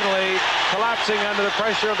is suddenly collapsing under the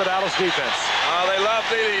pressure of the Dallas defense. Oh, they love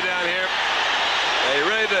D.D. down here. They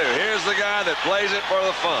really do. Here's the guy that plays it for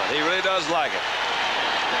the fun. He really does like it.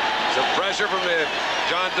 Some pressure from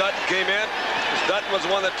John Dutton came in. Dutton was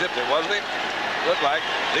the one that tipped it, wasn't he? Looked like.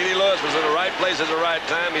 D.D. Lewis was in the right place at the right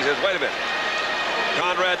time. He says, wait a minute.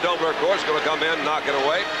 Conrad Dobler, of course, going to come in and knock it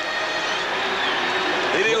away.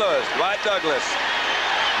 D.D. Lewis, Dwight Douglas.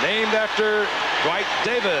 Named after Dwight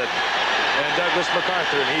David and Douglas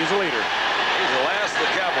MacArthur, and he's a leader. He's the last of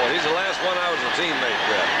the Cowboys. He's the last one I was a teammate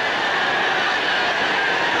with.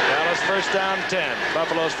 Dallas first down, 10.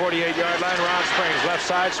 Buffalo's 48-yard line. Ron Springs, left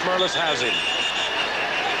side. Smerlis has him.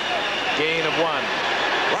 Gain of 1.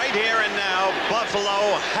 Right here and now,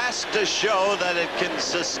 Buffalo has to show that it can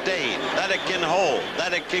sustain, that it can hold,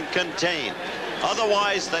 that it can contain.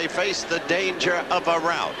 Otherwise, they face the danger of a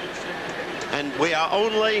rout. And we are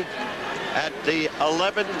only at the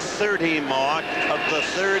 11:30 mark of the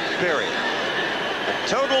third period. A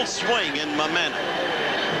total swing in momentum.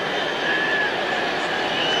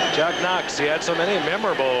 Chuck Knox, he had so many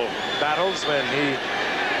memorable battles when he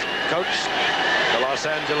coached the Los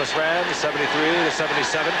Angeles Rams, 73 to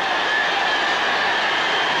 77.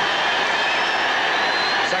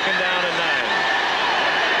 Second down and 9.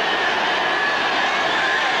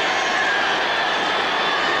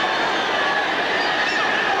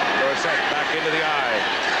 Dorsett back into the eye.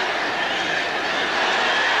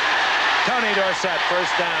 Tony Dorsett,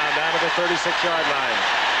 first down to the 36-yard line.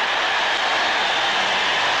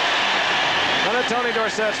 One of Tony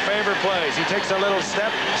Dorsett's favorite plays. He takes a little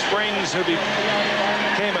step. Springs, who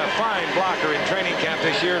became a fine blocker in training camp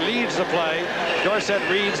this year, leads the play. Dorsett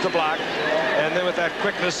reads the block, and then with that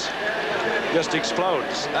quickness, just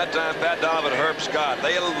explodes. That time, Pat Donovan and Herb Scott,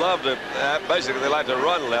 they love to, basically they like to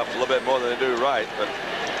run left a little bit more than they do right. But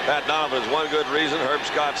Pat Donovan is one good reason, Herb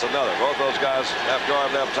Scott's another. Both those guys, left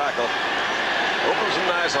guard, left tackle, open some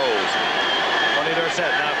nice holes. Tony Dorsett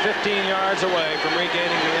now 15 yards away from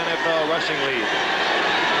regaining the NFL rushing lead.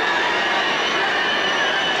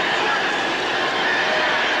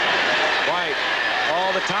 White,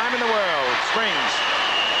 all the time in the world. Springs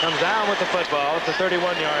comes down with the football at the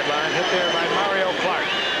 31-yard line, hit there by Mario Clark.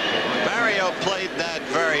 Mario played that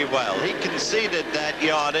very well. He conceded that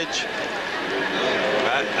yardage.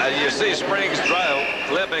 You see Springs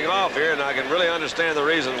limping off here, and I can really understand the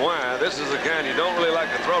reason why. This is the kind you don't really like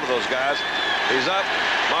to throw to those guys. He's up.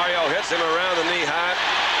 Mario hits him around the knee high.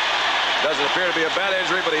 Doesn't appear to be a bad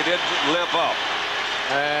injury, but he did limp off.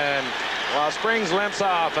 And while Springs limps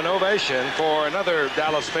off, an ovation for another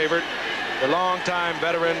Dallas favorite, the longtime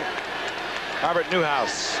veteran Robert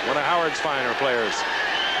Newhouse, one of Howard's finer players.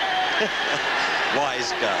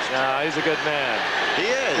 Wise guy. No, he's a good man. He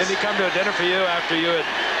is. Didn't he come to a dinner for you after you had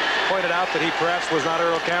pointed out that he perhaps was not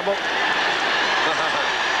Earl Campbell?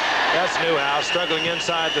 That's Newhouse struggling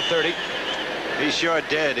inside the 30. He sure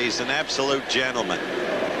did. He's an absolute gentleman.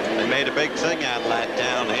 They made a big thing out of that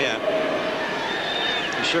down here.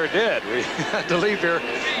 He sure did. We had to leave here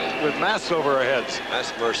with masks over our heads.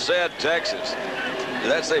 That's Merced, Texas. Did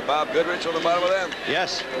that say Bob Goodrich on the bottom of that?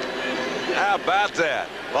 Yes. How about that?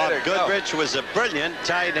 Bob Goodrich was a brilliant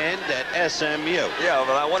tight end at SMU. Yeah,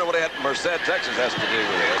 but I wonder what Merced, Texas has to do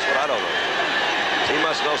with it. That's what I don't know. He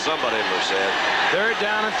must know somebody in Merced. Third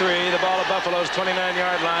down and 3. The ball at Buffalo's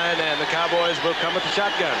 29-yard line, and the Cowboys will come with the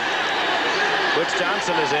shotgun. Butch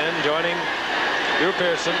Johnson is in, joining Drew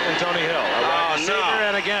Pearson and Tony Hill. A wide receiver,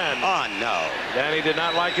 and again. Oh, no. Danny did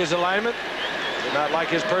not like his alignment. not like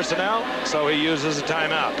his personnel, so he uses a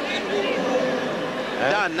timeout.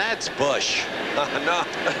 Don, that's Bush. No,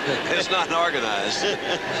 it's not organized.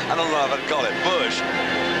 I don't know if I'd call it Bush.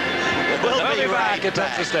 We'll be back at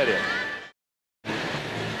Texas Stadium.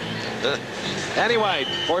 Anyway,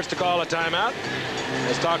 forced to call a timeout.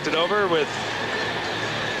 Has talked it over with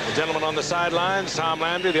the gentleman on the sidelines, Tom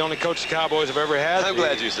Landry, the only coach the Cowboys have ever had. I'm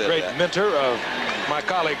glad you said great that. Mentor of my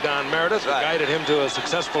colleague Don Meredith, who Right. guided him to a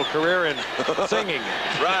successful career in singing.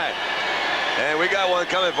 Right. And we got one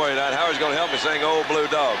coming for you tonight. Howard's going to help me sing Old Blue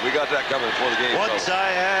Dog. We got that coming before the game. Once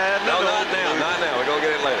I had... No, not now. Not now. We're going to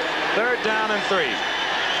get it later. 3rd down and 3.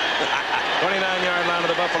 29-yard line of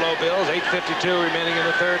the Buffalo Bills. 8:52 remaining in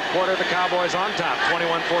the 3rd quarter. The Cowboys on top,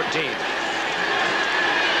 21-14.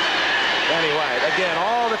 Anyway, again,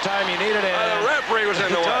 all the time you needed in. The referee was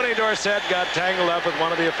in the way. Tony Dorsett got tangled up with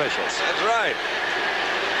one of the officials. That's right.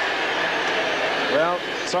 Well,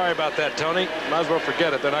 sorry about that, Tony. Might as well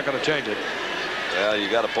forget it. They're not going to change it. Well, you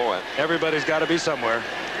got a point. Everybody's got to be somewhere.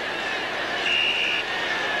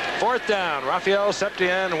 4th down, Rafael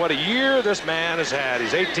Septien. What a year this man has had.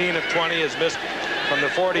 He's 18 of 20, has missed from the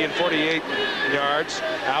 40 and 48 yards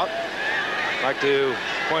out. I'd like to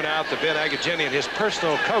point out that Ben Agajanian, his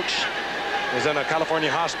personal coach, is in a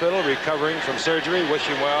California hospital recovering from surgery. Wish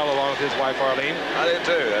him well, along with his wife, Arlene. I did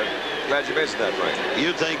too. I'm glad you mentioned that, Frank.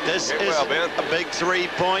 You think this Get is well, Ben. a big 3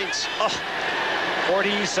 points? Oh.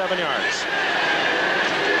 47 yards.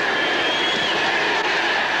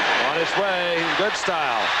 On its way, good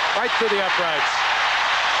style, right through the uprights.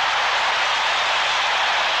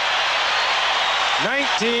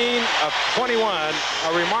 19 of 21,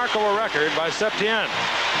 a remarkable record by Septien.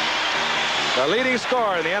 The leading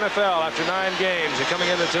scorer in the NFL after 9 games and coming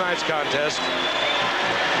into tonight's contest.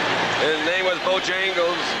 His name was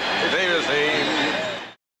Bojangles. His name is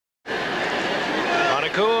On a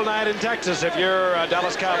cool night in Texas, if you're a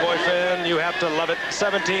Dallas Cowboy fan, you have to love it.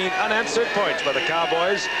 17 unanswered points by the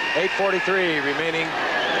Cowboys. 8:43 remaining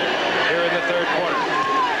here in the 3rd quarter.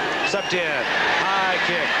 Septien, high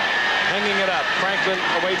kick, hanging it up. Franklin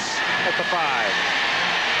awaits at the 5.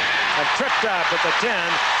 And tripped up at the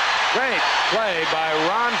 10. Great play by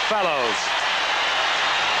Ron Fellows.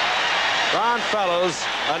 Ron Fellows,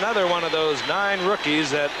 another one of those 9 rookies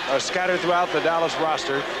that are scattered throughout the Dallas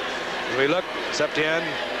roster. As we look, Septien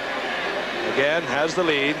again has the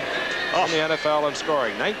lead in the NFL in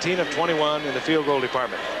scoring. 19 of 21 in the field goal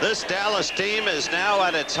department. This Dallas team is now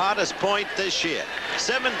at its hottest point this year.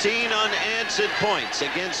 17 unanswered points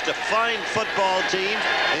against a fine football team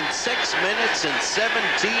in 6 minutes and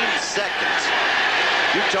 17 seconds.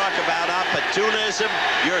 You talk about opportunism,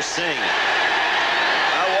 you're seeing it.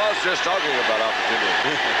 I was just talking about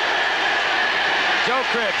opportunity. Joe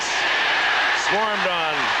Cribbs swarmed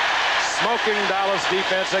on smoking Dallas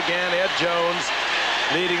defense again. Ed Jones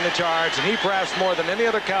leading the charge, and he perhaps more than any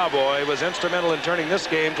other Cowboy was instrumental in turning this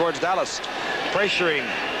game towards Dallas, pressuring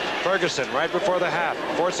Ferguson right before the half,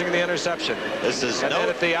 forcing the interception. This is and then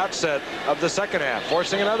at the outset of the 2nd half,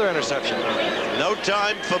 forcing another interception. No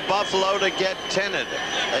time for Buffalo to get tentative.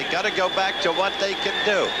 They got to go back to what they can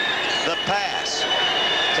do. The pass.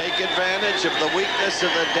 Take advantage of the weakness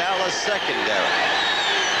of the Dallas secondary.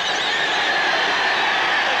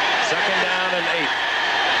 2nd down and 8.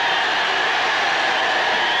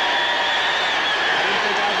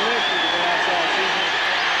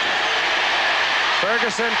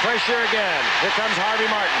 Ferguson, pressure again. Here comes Harvey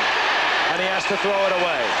Martin, and he has to throw it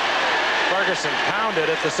away. Ferguson pounded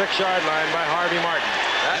at the 6-yard line by Harvey Martin.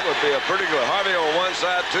 That would be a pretty good. Harvey on one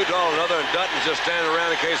side, too tall on another, and Dutton's just standing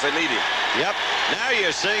around in case they need him. Yep. Now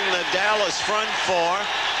you're seeing the Dallas front 4,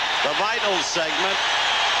 the vital segment,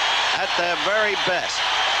 at their very best.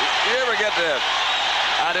 You ever get the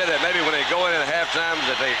idea that maybe when they go in at halftime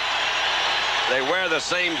that they wear the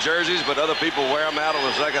same jerseys, but other people wear them out on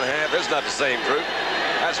the 2nd half? It's not the same group.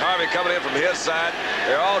 That's Harvey coming in from his side.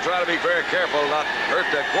 They're all trying to be very careful not to hurt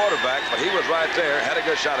that quarterback, but he was right there, had a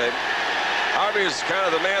good shot at him. Harvey's kind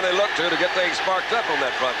of the man they look to get things sparked up on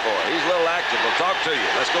that front 4. He's a little active. We'll talk to you.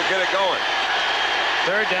 Let's go get it going.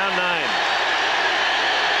 3rd down 9.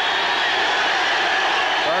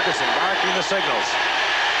 Ferguson barking the signals.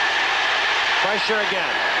 Pressure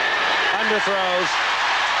again. Underthrows.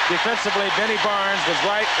 Defensively, Benny Barnes was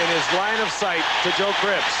right in his line of sight to Joe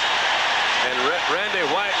Cribbs. And Randy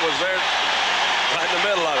White was there right in the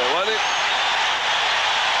middle of it, wasn't he?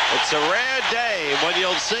 It's a rare day when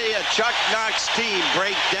you'll see a Chuck Knox team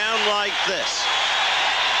break down like this.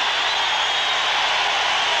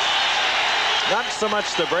 Not so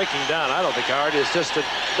much the breaking down, I don't think, Howard. It's just the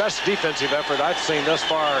best defensive effort I've seen thus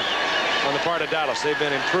far on the part of Dallas. They've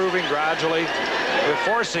been improving gradually. They're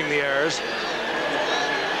forcing the errors.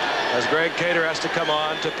 as Greg Cater has to come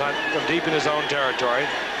on to punt from deep in his own territory.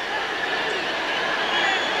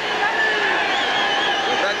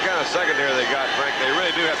 With that kind of secondary they got, Frank, they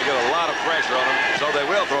really do have to get a lot of pressure on them, so they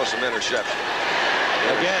will throw some interceptions.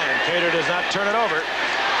 Again, Cater does not turn it over.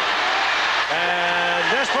 And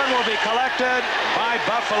this one will be collected by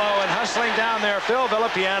Buffalo, and hustling down there, Phil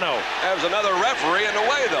Villapiano. There was another referee in the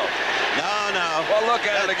way, though. No. Well, look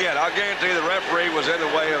at it again. I'll guarantee the referee was in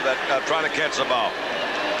the way of that trying to catch the ball.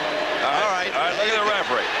 All right, look at the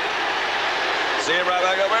referee. See him right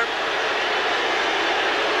back over.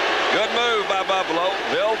 Good move by Buffalo.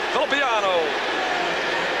 Villapiano.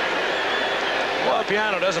 Well,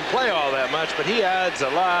 Piano doesn't play all that much, but he adds a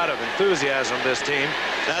lot of enthusiasm to this team.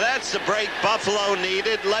 Now that's the break Buffalo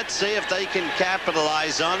needed. Let's see if they can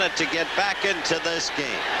capitalize on it to get back into this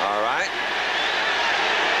game. All right.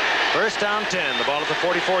 First down 10. The ball at the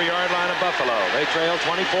 44-yard line of Buffalo. They trail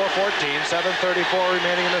 24-14, 7:34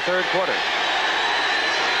 remaining in the third quarter.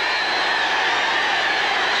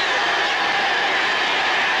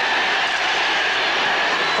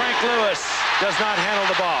 Frank Lewis does not handle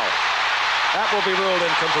the ball. That will be ruled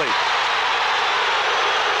incomplete.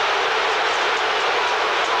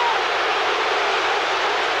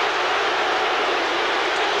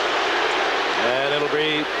 And it'll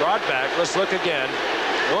be brought back. Let's look again.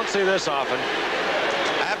 You won't see this often.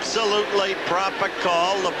 Absolutely proper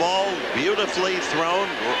call. The ball beautifully thrown.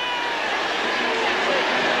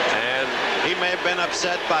 And he may have been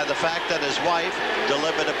upset by the fact that his wife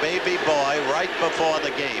delivered a baby boy right before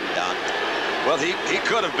the game, Don. well, he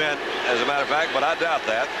could have been, as a matter of fact, but I doubt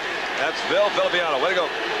that. That's Villapiano. Way to go.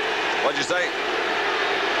 What'd you say?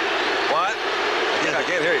 What? I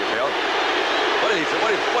can't hear you, Phil. What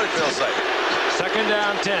did Phil say? Second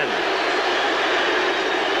down 10.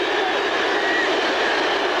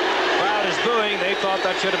 Crowd is booing. They thought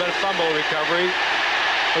that should have been a fumble recovery,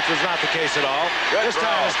 which was not the case at all. This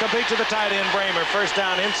time it's complete to the tight end, Bramer. First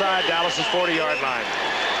down inside Dallas's 40-yard line.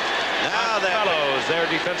 Now Fellows there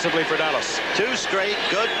defensively for Dallas. Two straight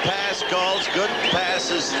good pass calls, good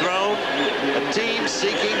passes thrown. A team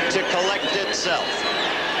seeking to collect itself.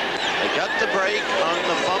 They got the break on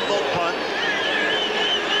the fumble punt.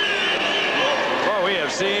 Well, we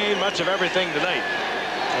have seen much of everything tonight.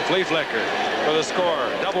 A flea flicker for the score.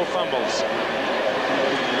 Double fumbles.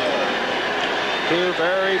 Two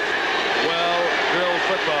very well-drilled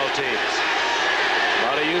football teams. A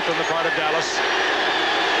lot of youth on the part of Dallas.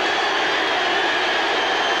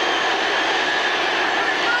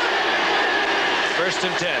 First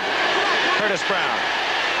and 10. Curtis Brown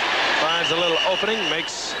finds a little opening,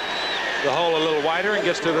 makes the hole a little wider, and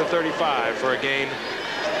gets to the 35 for a gain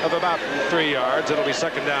of about 3 yards. It'll be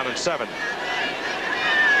second down and 7.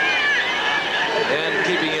 And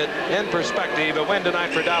keeping it in perspective, a win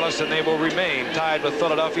tonight for Dallas, and they will remain tied with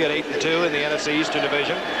Philadelphia at 8-2 in the NFC Eastern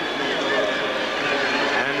Division.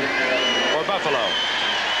 And for Buffalo,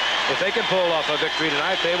 if they can pull off a victory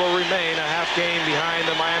tonight, they will remain a half game behind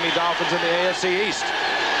the Miami Dolphins in the AFC East.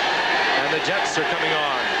 And the Jets are coming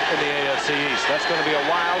on in the AFC East. That's going to be a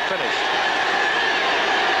wild finish.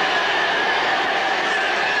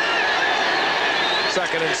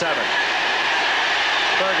 Second and 7.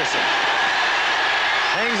 Ferguson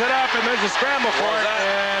hangs it up, and there's a scramble for it,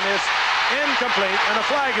 and it's incomplete, and a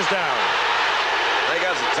flag is down. They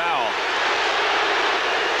got some towel.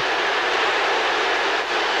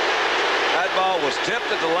 That ball was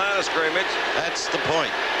tipped at the line of scrimmage. That's the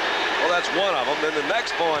point. Well, that's one of them. Then the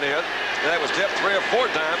next point is that was tipped 3 or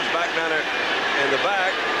 4 times back down there in the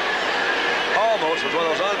back. Almost was one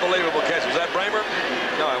of those unbelievable catches. Was that Bramer?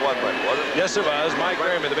 No, it wasn't Bramer, was it? Yes, it was. Mike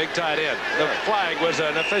Bramer, the big tight end. The flag was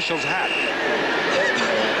an official's hat.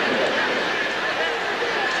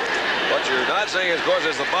 What you're not seeing, of course,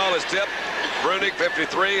 is the ball is tipped. Brunig,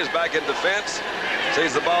 53, is back in defense.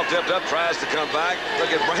 Sees the ball tipped up, tries to come back.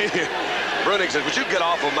 Look at Brunig. Brunig says, would you get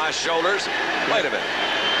off of my shoulders? Wait a minute.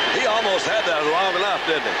 He almost had that long enough,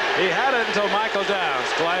 didn't he? He had it until Michael Downs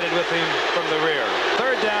collided with him from the rear.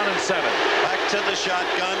 Third down and 7. Back to the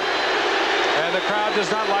shotgun. And the crowd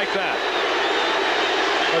does not like that,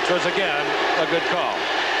 which was, again, a good call.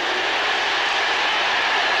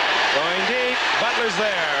 Going deep, Butler's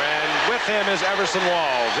there, and with him is Everson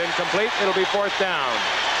Walls. Incomplete, it'll be fourth down.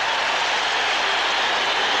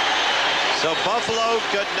 So Buffalo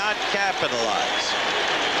could not capitalize.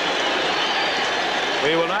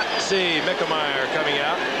 We will not see Mickemeyer coming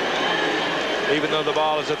out, even though the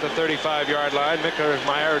ball is at the 35-yard line.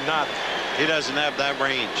 Mickemeyer not. He doesn't have that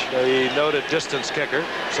range. The noted distance kicker.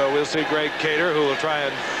 So we'll see Greg Cater, who will try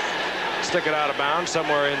and stick it out of bounds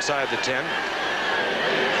somewhere inside the 10.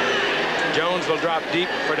 Jones will drop deep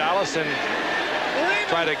for Dallas, and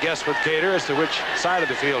try to guess with Cater as to which side of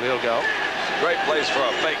the field he'll go. Great place for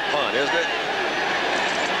a fake punt, isn't it?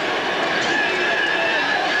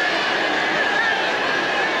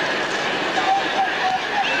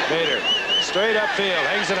 Cater, straight upfield,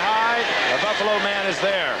 hangs it high. The Buffalo man is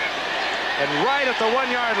there. And right at the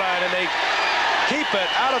 1-yard line, and they keep it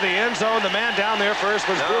out of the end zone. The man down there first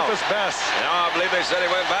was Rufus Best. No, I believe they said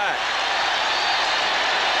he went back.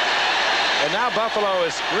 And now Buffalo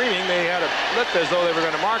is screaming. They had it flipped as though they were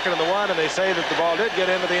going to mark it on the 1, and they say that the ball did get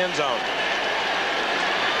into the end zone.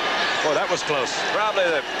 Boy, that was close. Probably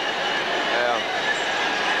the... Well,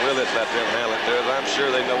 we'll just let them handle it, too. I'm sure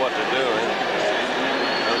they know what they're doing.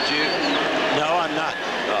 Don't you? No, I'm not.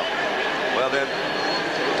 Oh. Well, then,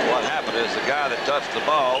 what happened is the guy that touched the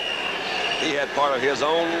ball, he had part of his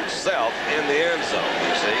own self in the end zone,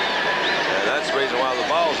 you see. And that's the reason why the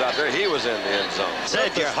ball's out there. He was in the end zone.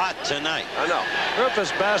 Said you're hot tonight. I know. Rufus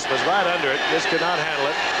Best was right under it. Just could not handle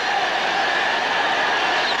it.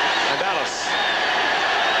 And Dallas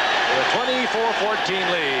with a 24-14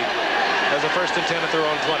 lead as a 1st and 10 at their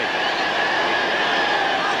own 20.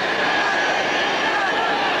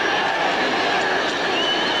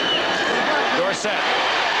 Dorsett.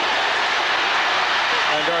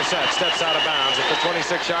 And Dorsett steps out of bounds at the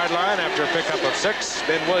 26-yard line after a pickup of 6.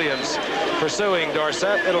 Ben Williams pursuing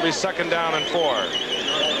Dorsett. It'll be 2nd down and 4.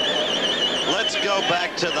 Let's go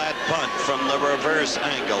back to that punt from the reverse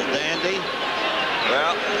angle. Dandy?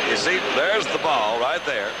 Well, you see, there's the ball right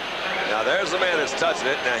there. Now, there's the man that's touching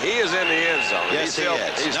it. Now, he is in the end zone. Yes, he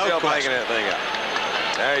is. He's No still question. making that thing up.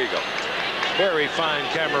 There you go. Very fine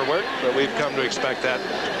camera work, but we've come to expect that.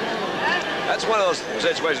 That's one of those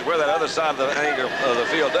situations where that other side of the angle of the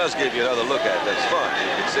field does give you another look at it. That's fun.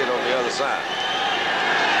 You can see it on the other side.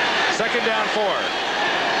 2nd down 4.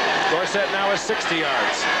 Dorsett now is 60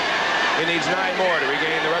 yards. He needs 9 more to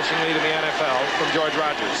regain the rushing lead in the NFL from George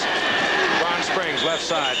Rogers. Ron Springs, left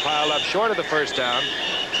side, piled up short of the 1st down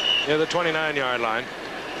near the 29-yard line.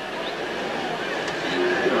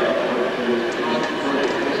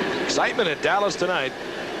 Excitement at Dallas tonight.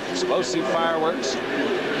 Explosive fireworks.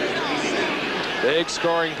 Big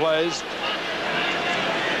scoring plays.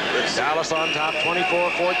 Dallas on top,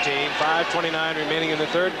 24-14. 5:29 remaining in the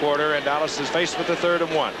 3rd quarter, and Dallas is faced with the 3rd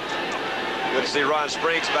and 1. Good to see Ron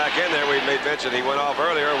Springs back in there. We made mention he went off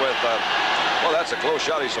earlier with, well, that's a close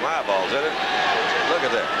shot. He's some eyeballs, isn't it? Look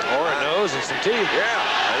at that. Or a nose and some teeth.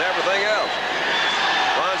 Yeah, and everything else.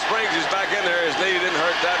 Ron Springs is back in there. His knee didn't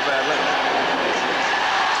hurt that badly.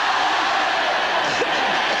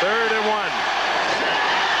 3rd and 1.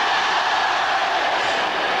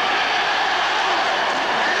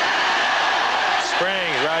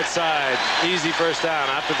 Springs, right side. Easy 1st down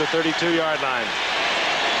after the 32-yard line.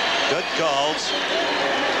 Good calls.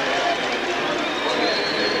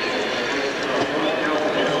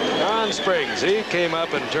 Ron Springs, he came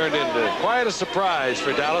up and turned into quite a surprise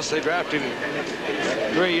for Dallas. They drafted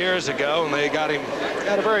him 3 years ago, and they got him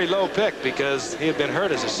at a very low pick because he had been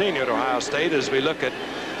hurt as a senior at Ohio State. As we look at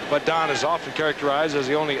what Don has often characterized as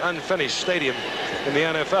the only unfinished stadium in the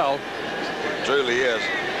NFL. Truly is.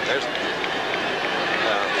 There's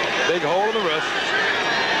big hole in the roof.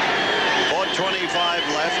 4:25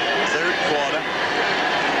 left, 3rd quarter.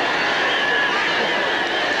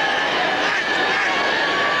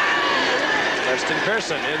 Preston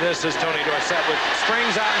Pearson, and this is Tony Dorsett with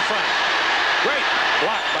Springs out in front. Great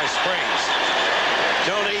block by Springs.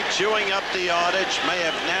 Tony chewing up the yardage, may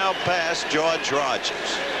have now passed George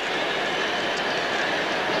Rogers.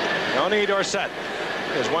 Tony Dorsett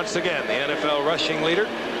is once again the NFL rushing leader.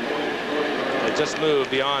 They just moved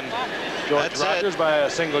beyond George Rogers by a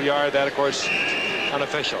single yard. That, of course,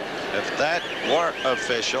 unofficial. If that were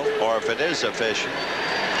official, or if it is official,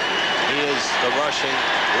 he is the rushing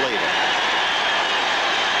leader.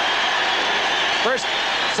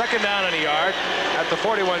 2nd down and a yard at the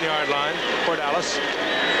 41-yard line for Dallas.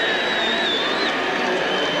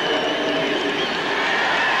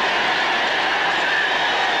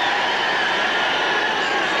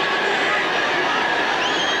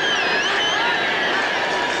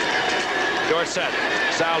 Dorsett,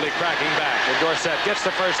 soundly cracking back, and Dorsett gets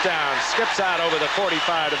the 1st down, skips out over the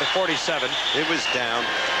 45 to the 47. He was down.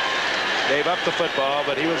 Gave up the football,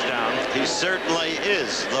 but he was down. He certainly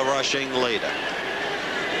is the rushing leader.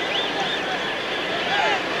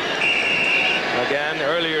 Again,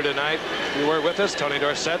 earlier tonight, you were with us. Tony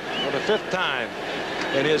Dorsett, for the 5th time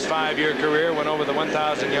in his 5-year career, went over the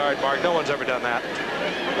 1,000-yard mark. No one's ever done that.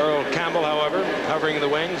 Earl Campbell, however, hovering the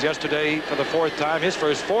wings yesterday for the 4th time. His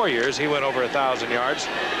first 4 years, he went over 1,000 yards.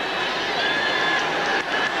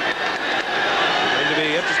 Going to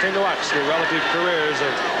be interesting to watch the relative careers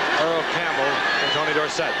of Earl Campbell and Tony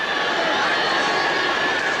Dorsett.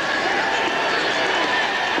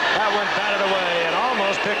 That one batted away and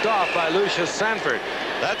almost picked off by Lucius Sanford.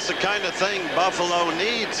 That's the kind of thing Buffalo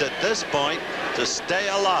needs at this point to stay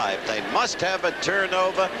alive. They must have a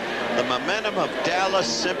turnover. The momentum of Dallas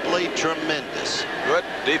simply tremendous. Good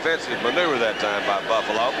defensive maneuver that time by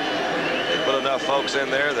Buffalo. They put enough folks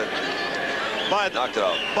in there that knocked it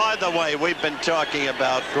off. By the way, we've been talking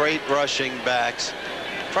about great rushing backs.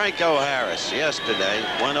 Franco Harris yesterday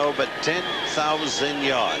went over 10,000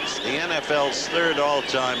 yards, the NFL's third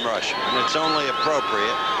all-time rusher, and it's only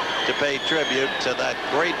appropriate to pay tribute to that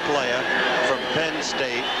great player from Penn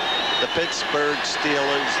State, the Pittsburgh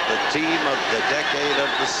Steelers, the team of the decade of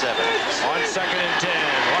the 70s. On 2nd and 10,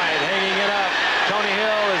 White hanging it up. Tony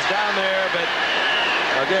Hill is down there, but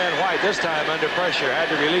again, White this time under pressure, had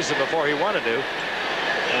to release it before he wanted to.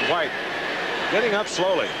 And White getting up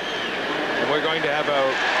slowly. And we're going to have a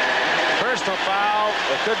personal foul.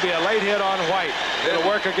 It could be a late hit on White. It'll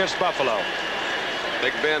work against Buffalo.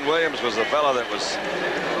 Big Ben Williams was the fellow that was,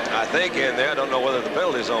 I think, in there. I don't know whether the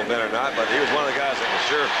penalty's on Ben or not, but he was one of the guys that was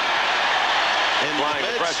sure applying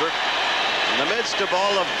the pressure. In the midst of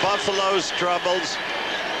all of Buffalo's troubles,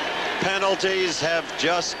 penalties have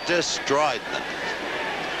just destroyed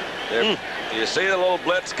them. You see the little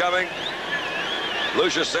blitz coming.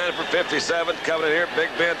 Lucius Sanford, 57, coming in here. Big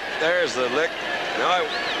Ben, there's the lick. No,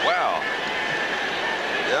 wow.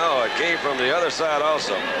 No, it came from the other side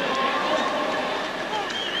also.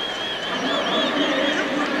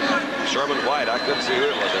 Sherman White, I couldn't see who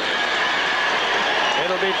it was.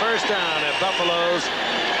 It'll be first down at Buffalo's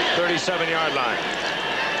 37-yard line.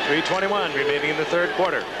 3:21 remaining in the third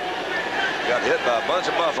quarter. Got hit by a bunch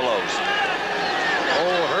of Buffaloes.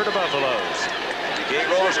 Oh, herd of Buffaloes. You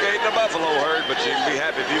can't roller skate in a Buffalo herd, but you can be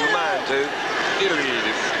happy if you have a mind to.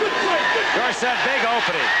 Dorsett, big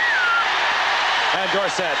opening. And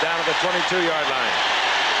Dorsett down at the 22-yard line.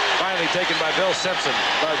 Finally taken by Bill Simpson.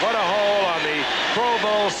 But what a hole on the Pro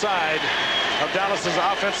Bowl side of Dallas's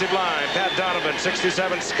offensive line. Pat Donovan,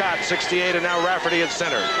 67, Scott, 68, and now Rafferty at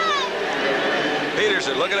center.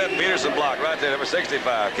 Peterson, look at that Peterson block right there, number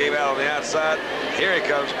 65. Came out on the outside. Here he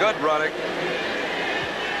comes, good running.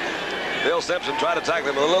 Bill Simpson tried to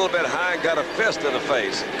tackle him a little bit high and got a fist in the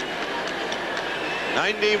face.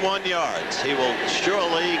 91 yards. He will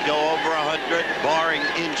surely go over 100, barring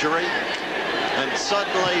injury. And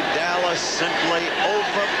suddenly Dallas simply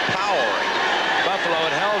overpowering. Buffalo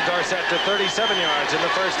had held Dorsett to 37 yards in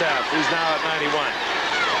the first half. He's now at 91.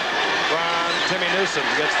 Timmy Newsom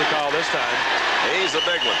gets the call this time. He's the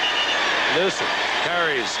big one. Newsom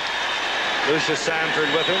carries Lucius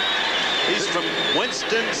Sanford with him. He's from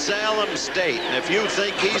Winston-Salem State, and if you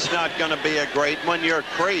think he's not going to be a great one, you're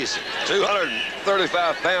crazy.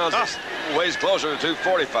 235 pounds, weighs closer to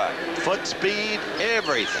 245. Foot speed,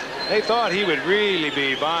 everything. They thought he would really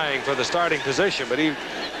be vying for the starting position, but he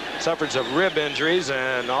suffered some rib injuries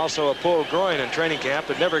and also a pulled groin in training camp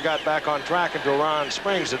that never got back on track until Ron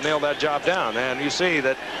Springs had nailed that job down. And you see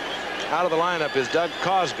that out of the lineup is Doug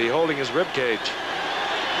Cosby holding his rib cage.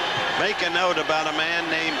 Make a note about a man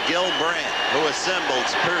named Gil Brandt who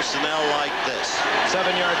assembles personnel like this.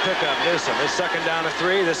 7-yard pickup. Newsom is second down to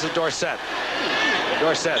 3. This is Dorsett.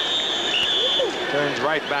 Dorsett turns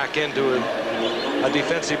right back into a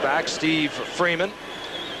defensive back, Steve Freeman.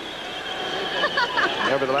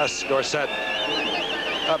 Nevertheless, Dorsett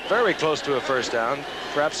up very close to a first down,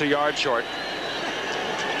 perhaps a yard short.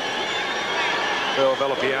 Bill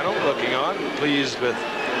Villapiano looking on, pleased with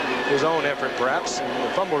his own effort, perhaps, in the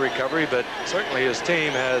fumble recovery, but certainly his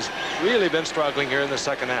team has really been struggling here in the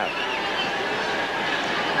second half.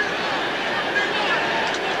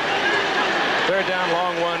 Third down,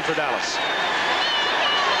 long one for Dallas.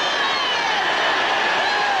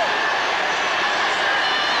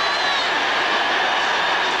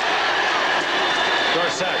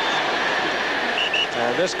 Dorsett.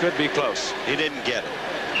 And this could be close. He didn't get it.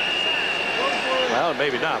 Well,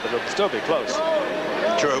 maybe not, but it'll still be close.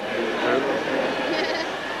 True.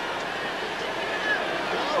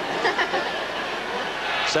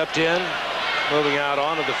 Septien moving out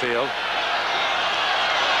onto the field.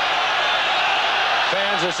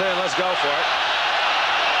 Fans are saying, let's go for it.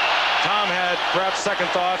 Tom had perhaps second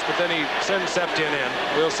thoughts, but then he sends Septien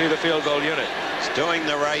in. We'll see the field goal unit. He's doing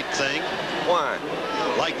the right thing. Why?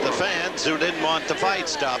 Like the fans who didn't want the fight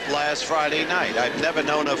stopped last Friday night. I've never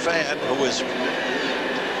known a fan who was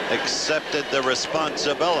accepted the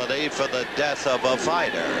responsibility for the death of a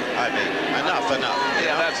fighter. I mean, enough.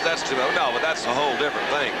 Yeah, that's too much. No, but that's a whole different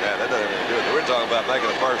thing, man. That doesn't have to do with it. We're talking about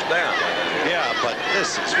making a first down. Yeah, but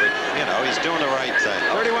this is, you know, he's doing the right thing.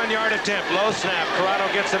 31-yard Third attempt, low snap. Corrado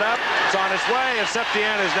gets it up. It's on its way, and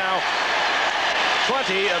Septien is now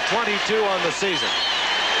 20 of 22 on the season.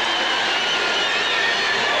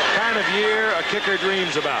 Kind of year a kicker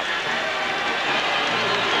dreams about.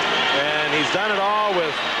 And he's done it all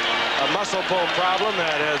with a muscle pull problem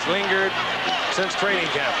that has lingered since training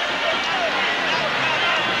camp.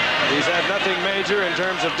 He's had nothing major in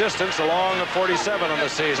terms of distance along the 47 on the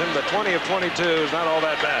season, but 20 of 22 is not all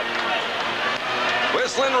that bad.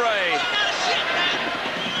 Whistling Ray.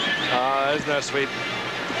 Isn't that sweet?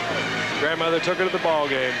 Grandmother took her to the ball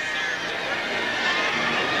game.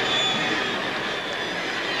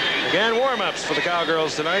 Again, warm-ups for the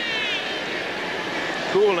Cowgirls tonight.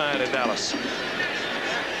 Cool night in Dallas.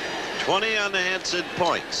 20 unanswered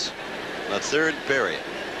points. The third period.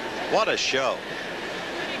 What a show.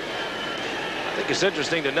 I think it's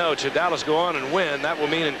interesting to note, should Dallas go on and win, that will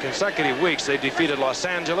mean in consecutive weeks they defeated Los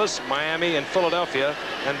Angeles, Miami, and Philadelphia,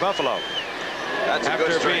 and Buffalo. That's a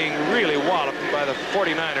good After string. being really walloped by the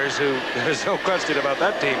 49ers, who there's no question about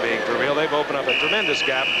that team being for real. They've opened up a tremendous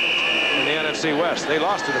gap in the NFC West. They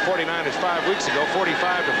lost to the 49ers 5 weeks ago,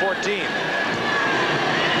 45-14.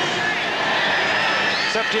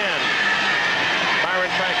 Septien.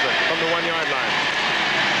 Byron Franklin from the 1-yard line.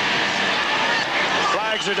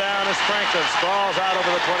 Flags are down as Franklin sprawls out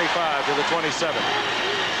over the 25 to the 27.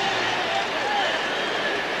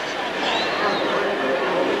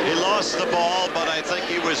 He lost the ball, but I think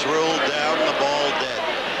he was ruled down. The ball dead.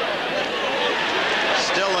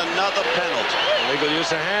 Still another penalty. Legal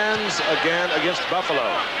use of hands again against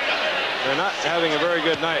Buffalo. They're not having a very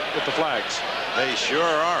good night with the flags. They sure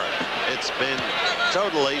aren't. It's been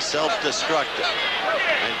totally self-destructive.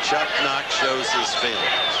 And Chuck Knox shows his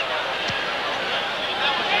feelings.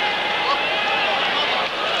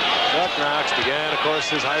 Chuck Knox began, of course,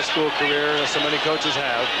 his high school career, as so many coaches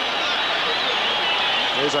have.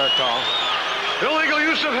 Here's our call. Illegal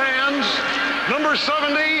use of hands. Number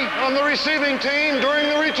 70 on the receiving team during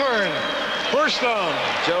the return. First down.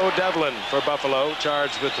 Joe Devlin for Buffalo,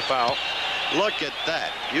 charged with the foul. Look at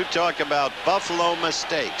that. You talk about Buffalo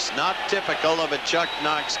mistakes. Not typical of a Chuck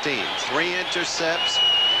Knox team. 3 intercepts,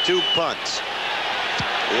 2 punts.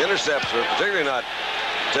 The intercepts were particularly not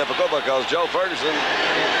typical because Joe Ferguson,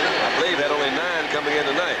 I believe, had only 9 coming in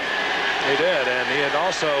tonight. He did, and he had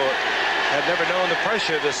also had never known the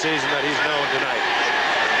pressure this season that he's known tonight.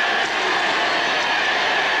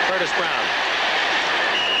 Curtis Brown.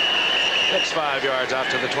 Gets 5 yards out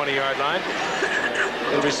to the 20-yard line.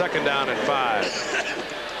 It'll be second down and 5.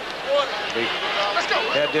 We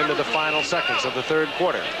head into the final seconds of the third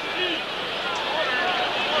quarter.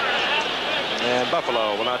 And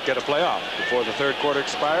Buffalo will not get a playoff before the third quarter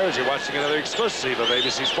expires. You're watching another exclusive of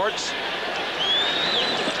ABC Sports.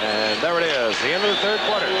 And there it is, the end of the third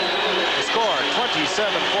quarter. The score,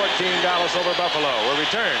 27-14 Dallas over Buffalo. We'll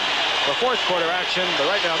return for fourth quarter action, but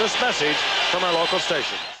right now this message from our local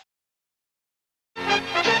station.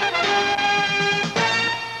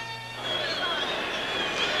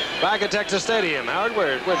 Back at Texas Stadium. Howard,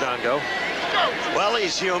 where'd Don go? Well,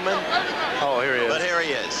 he's human. Oh, here he is. But here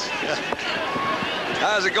he is.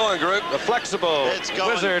 How's it going, group? The flexible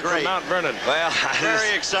wizard great. from Mount Vernon. Well,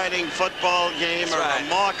 Very exciting football game. That's right.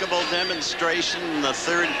 Remarkable demonstration in the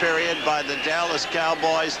third period by the Dallas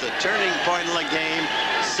Cowboys. The turning point of the game,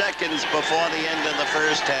 seconds before the end of the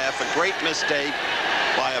first half. A great mistake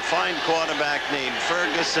by a fine quarterback named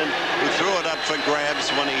Ferguson, who threw it up for grabs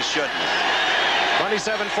when he shouldn't.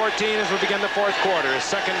 27-14 as we begin the fourth quarter.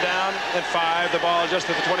 Second down and 5. The ball just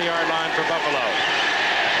at the 20-yard line for Buffalo.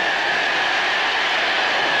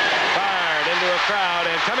 Fired into a crowd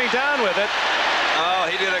and coming down with it. oh,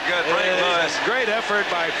 he did a good Frank Lewis. Great effort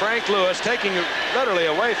by Frank Lewis, taking it literally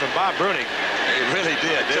away from Bob Bruning. He really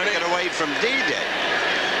did. Took it away from D-Day.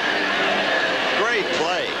 Great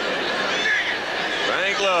play.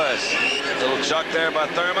 Frank Lewis. Little chuck there by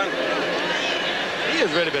Thurman. He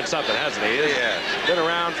has really been something, hasn't he? Yeah. Been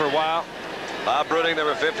around for a while. Bob Bruning,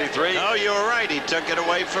 number 53. No, you were right. He took it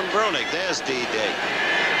away from Bruning. There's D-Day.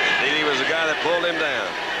 He was the guy that pulled him down.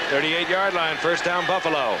 38-yard line, first down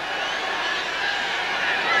Buffalo.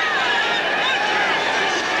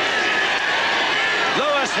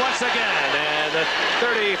 Lewis once again, and the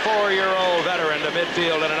 34-year-old veteran to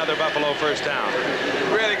midfield and another Buffalo first down.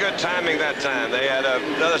 Really good timing that time. They had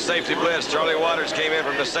another safety blitz. Charlie Waters came in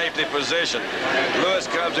from the safety position. Lewis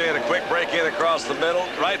comes in, a quick break in across the middle,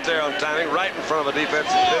 right there on timing, right in front of a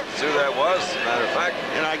defensive blitz. Who that was, matter of fact.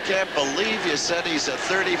 And I can't believe you said he's a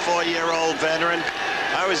 34-year-old veteran.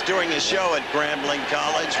 I was doing a show at Grambling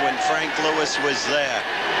College when Frank Lewis was there.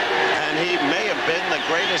 And he may have been the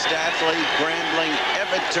greatest athlete Grambling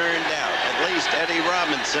ever turned out. At At least Eddie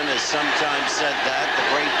Robinson has sometimes said that, the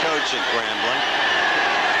great coach at Grambling.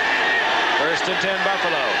 1st and 10,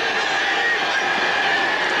 Buffalo.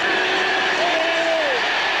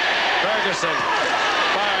 Ferguson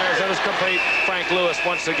fires and is complete. Frank Lewis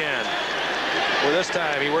once again. Well, this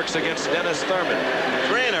time he works against Dennis Thurman.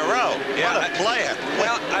 3 in a row. Yeah, what a player.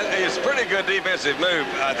 Well, it's a pretty good defensive move,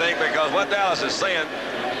 I think, because what Dallas is saying,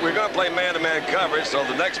 we're going to play man-to-man coverage, so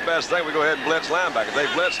the next best thing, we go ahead and blitz linebackers. They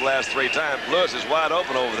blitzed the last 3 times. Lewis is wide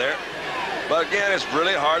open over there. But again, it's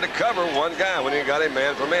really hard to cover one guy when you got a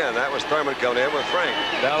man for man. That was Thurman coming in with Frank.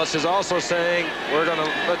 Dallas is also saying, we're going to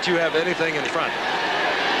let you have anything in front.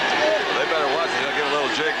 They better watch it. They'll give a little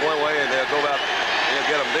jig one way, and they'll go out and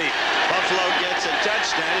get them deep. Buffalo gets a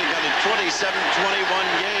touchdown. You got a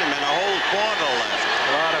 27-21 game and a whole quarter left.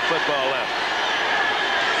 A lot of football left.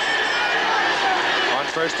 On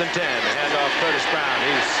 1st and 10, handoff Curtis Brown.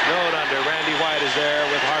 He's snowed under. Randy White is there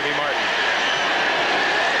with Harvey Martin.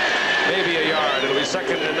 Maybe a yard. It'll be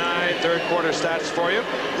 2nd and 9. 3rd quarter stats for you.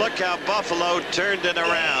 Look how Buffalo turned it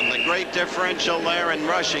around. The great differential there in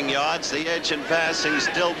rushing yards. The edge and passing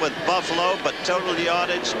still with Buffalo, but total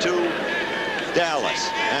yardage to Dallas.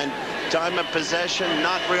 And time of possession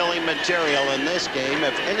not really material in this game.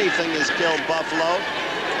 If anything has killed Buffalo,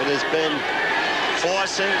 it has been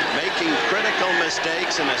forcing, making critical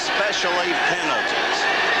mistakes, and especially penalties.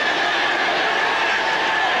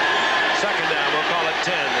 2nd down, we'll call it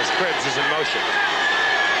 10 as Cribbs is in motion.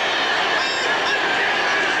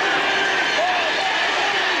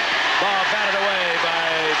 Ball batted away by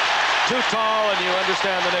Too Tall, and you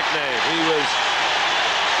understand the nickname. He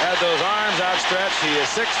had those arms outstretched. He is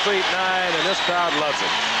 6'9", and this crowd loves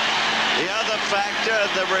him. The other factor,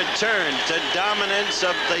 the return to dominance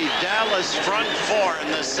of the Dallas front 4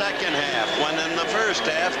 in the 2nd half, when in the 1st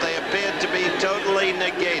half they appeared to be totally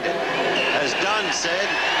negated. As Dunn said,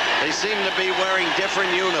 they seem to be wearing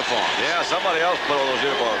different uniforms. Yeah, somebody else put on those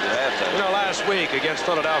uniforms at halftime. You know, last week against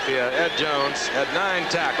Philadelphia, Ed Jones had 9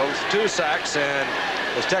 tackles, 2 sacks, and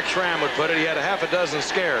as Tex Schramm would put it, he had a half a dozen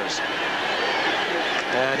scares.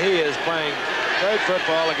 And he is playing great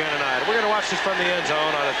football again tonight. We're going to watch this from the end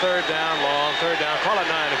zone on a 3rd down, long 3rd down. Call it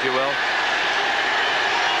 9 if you will.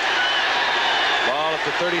 Ball at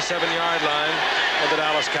the 37-yard line of the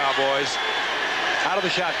Dallas Cowboys. Out of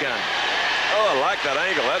the shotgun. Oh, I like that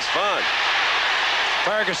angle. That's fun.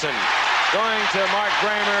 Ferguson going to Mark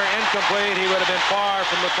Bramer. Incomplete. He would have been far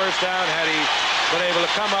from the 1st down had he been able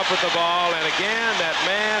to come up with the ball. And again, that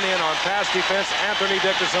man in on pass defense, Anthony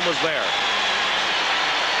Dickerson, was there.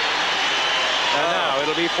 And now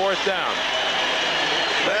it'll be 4th down.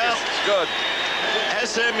 Well, it's good.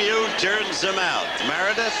 SMU turns them out.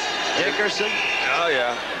 Meredith, Dickerson. Oh,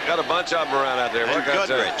 yeah. Got a bunch of them around out there. And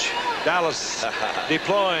Goodrich. Dallas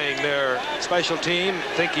deploying their special team,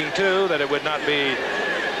 thinking, too, that it would not be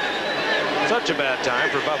such a bad time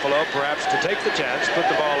for Buffalo, perhaps, to take the chance, put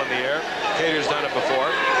the ball in the air. Cater's done it before.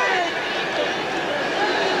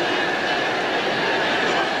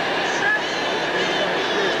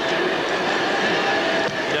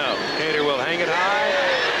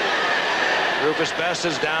 Rufus Best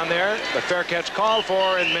is down there. The fair catch called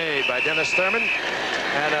for and made by Dennis Thurman.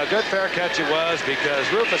 And a good fair catch it was because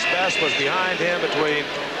Rufus Best was behind him between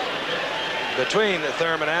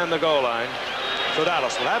Thurman and the goal line. So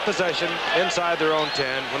Dallas will have possession inside their own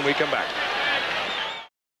 10 when we come back.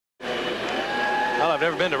 Well, I've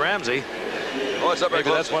never been to Ramsey. Oh, it's up there Maybe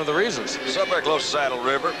close. that's one of the reasons. It's up there close to Saddle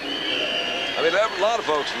River. I mean, a lot of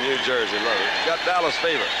folks from New Jersey love it. Got Dallas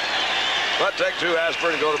fever. But take 2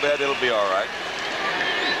 aspirin and go to bed. It'll be all right.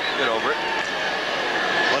 Get over it.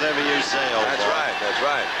 Whatever you say, old That's boy. right. That's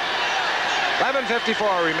right.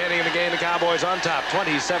 11:54 remaining in the game. The Cowboys on top,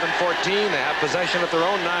 27-14. They have possession at their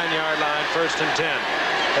own 9-yard line, 1st and 10.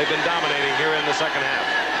 They've been dominating here in the 2nd half.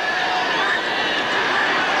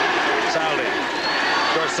 Saldi,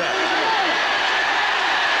 Dorsett,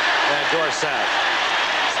 and Dorsett.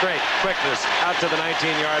 Straight, quickness, out to the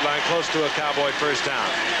 19-yard line, close to a Cowboy 1st down.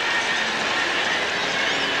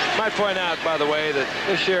 Might point out, by the way, that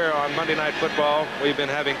this year on Monday Night Football, we've been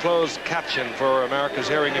having closed caption for America's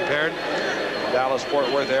hearing impaired.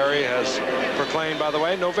 Dallas-Fort Worth area has proclaimed, by the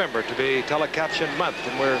way, November to be telecaption month,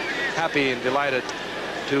 and we're happy and delighted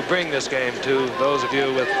to bring this game to those of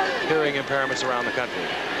you with hearing impairments around the country.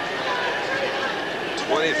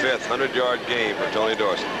 25th 100-yard game for Tony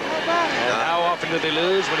Dorsett. And how often do they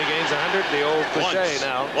lose when he gains 100? The old cliche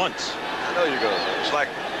now. Once. I know you're going to. It's like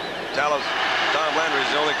Dallas. Tom Landry is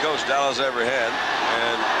the only coach Dallas ever had,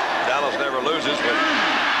 and Dallas never loses when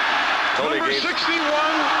Tony Number gave 61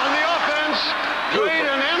 on the offense played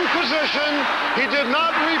an end position. He did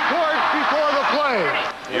not report before the play.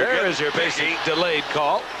 There is your basic delayed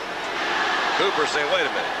call. Cooper saying, wait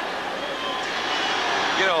a minute.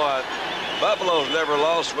 You know, Buffalo's never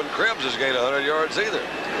lost when Krebs has gained 100 yards either.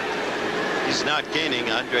 He's not gaining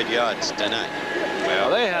 100 yards tonight.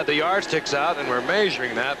 Well, they had the yardsticks out and were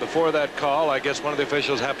measuring that before that call. I guess one of the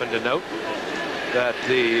officials happened to note that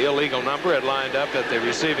the illegal number had lined up at the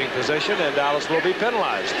receiving position, and Dallas will be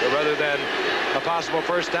penalized. But rather than a possible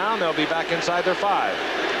first down, they'll be back inside their 5.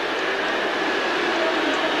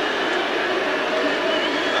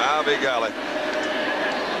 I'll be golly.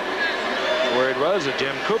 The word was that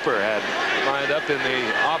Jim Cooper had lined up in the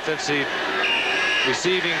offensive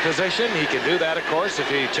receiving position. He can do that, of course, if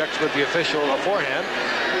he checks with the official beforehand.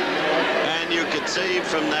 And you can see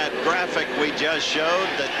from that graphic we just showed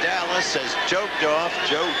that Dallas has choked off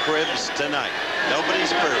Joe Cribbs tonight.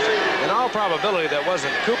 Nobody's perfect. In all probability, that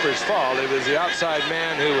wasn't Cooper's fault. It was the outside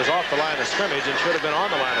man who was off the line of scrimmage and should have been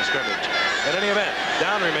on the line of scrimmage. In any event,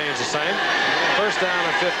 down remains the same. First down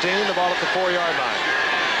at 15, the ball at the 4-yard line.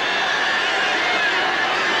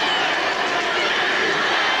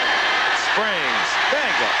 Springs,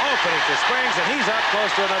 Bengal opening for Springs, and he's up close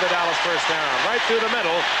to another Dallas first down, right through the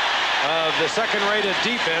middle of the second-rated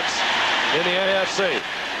defense in the AFC.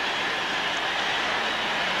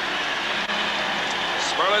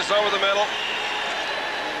 Smirlis over the middle.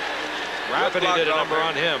 Rafferty did a number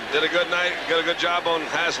on him. Did a good night. Got a good job on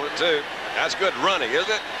Haslett too. That's good running, isn't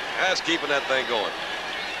it? That's keeping that thing going.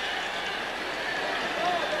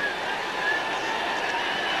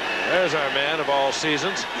 There's our man of all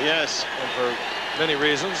seasons. Yes. And for many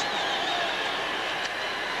reasons.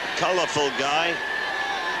 Colorful guy.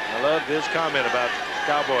 I loved his comment about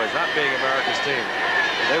Cowboys not being America's team.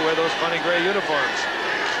 They wear those funny gray uniforms.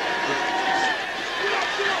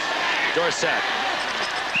 Dorsett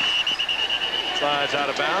slides out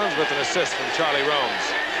of bounds with an assist from Charlie Romes.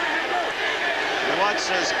 You watch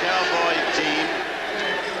this Cowboy team.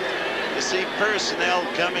 You see personnel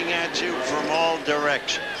coming at you from all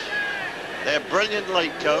directions. They're brilliantly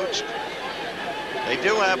coached. They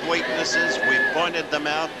do have weaknesses. We've pointed them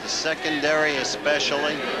out, the secondary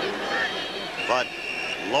especially. But,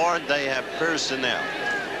 Lord, they have personnel.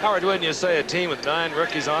 Howard, wouldn't you say a team with 9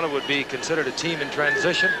 rookies on it would be considered a team in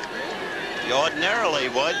transition? You ordinarily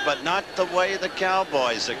would, but not the way the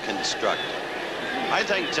Cowboys are constructed. I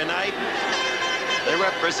think tonight they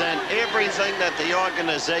represent everything that the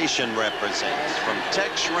organization represents, from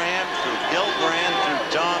Tex Schramm through Gil Brandt through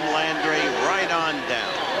Tom Landry, right on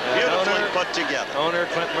down. Beautifully put together. Owner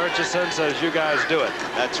Clint Murchison says, you guys do it.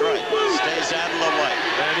 That's right. Stays out of the way.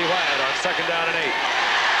 Randy Wyatt on second down and 8.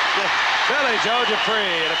 Billy Joe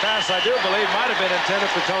Dupree, and a pass I do believe might have been intended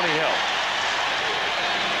for Tony Hill.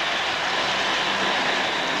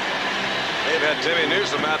 They've had Timmy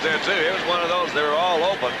Newsome out there too. It was one of those. They were all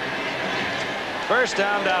open. First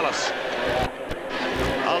down, Dallas.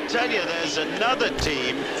 I'll tell you, there's another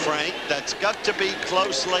team, Frank, that's got to be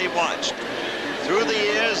closely watched. Through the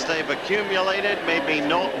years, they've accumulated maybe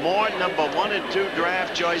more number 1 and 2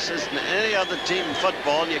 draft choices than any other team in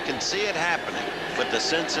football. You can see it happening with the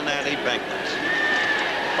Cincinnati Bengals.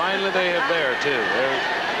 Finally, they have there, too.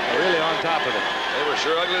 They're really on top of it. They were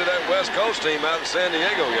sure ugly to that West Coast team out in San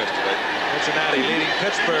Diego yesterday. Cincinnati leading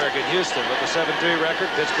Pittsburgh and Houston with a 7-3 record.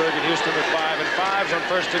 Pittsburgh and Houston with 5-5s. On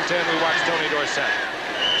first and 10, we watch Tony Dorsett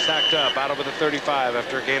stacked up out over the 35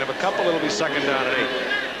 after a gain of a couple. It'll be second down and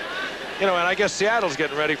 8. You know, and I guess Seattle's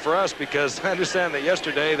getting ready for us, because I understand that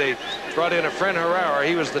yesterday they brought in a friend Herrera.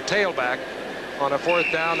 He was the tailback on a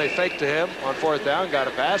 4th down. They faked to him on 4th down, got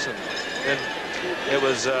a pass, and then it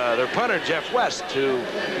was their punter, Jeff West, who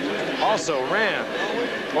also ran.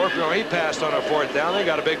 Or he passed on a 4th down. They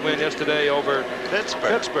got a big win yesterday over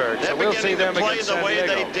Pittsburgh. They're so we'll see them play against the San way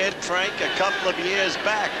Diego. they did, Frank, a couple of years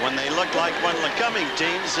back when they looked like one of the coming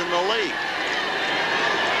teams in the league.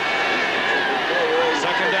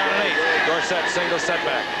 Second down and 8. Dorsett single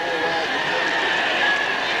setback.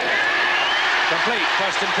 Complete.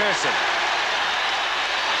 Preston Pearson.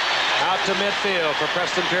 Out to midfield for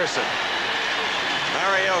Preston Pearson.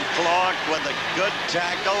 Mario Clark with a good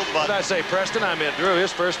tackle, but... Did I say Preston? I meant Drew,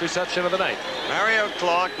 his first reception of the night. Mario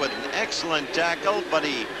Clark with an excellent tackle, but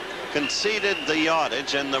he conceded the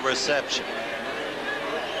yardage and the reception.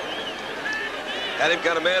 Had him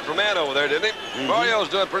kind of man for man over there, didn't he? Mario's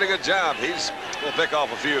doing a pretty good job. He's going to pick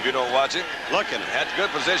off a few if you don't watch him. Looking at good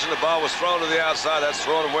position. The ball was thrown to the outside. That's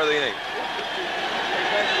throwing him where they ain't.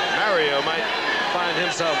 Mario might find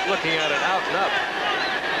himself looking at it out and up.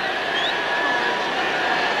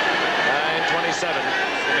 9:27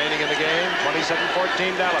 remaining in the game.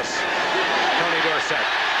 27-14 Dallas. Tony Dorsett.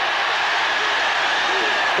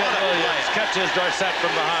 Ben Williams catches Dorsett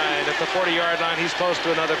from behind at the 40-yard line. He's close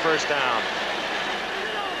to another first down.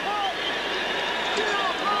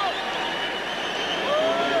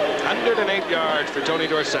 Under 108 yards for Tony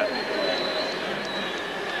Dorsett.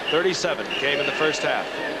 37 came in the first half.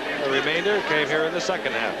 The remainder came here in the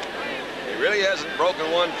second half. He really hasn't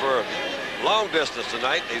broken one for long distance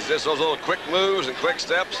tonight. He's just those little quick moves and quick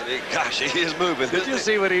steps, and gosh, he is moving. Did you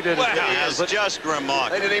see what he did? Wow, He is just remarkable.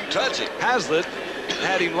 They didn't even touch him. Hazlitt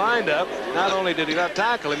had him lined up. Not only did he not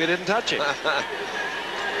tackle him, he didn't touch him.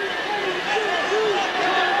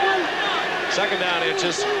 Second down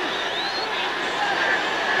inches.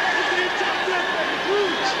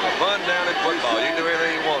 Fun down in football. You can do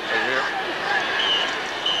anything you want from here.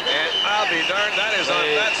 And I'll be darned,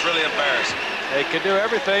 that's really embarrassing. They could do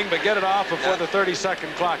everything but get it off before the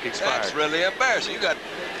 30-second clock expired. That's really embarrassing. You got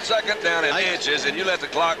second down in inches, and you let the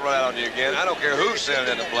clock run out on you again. I don't care who's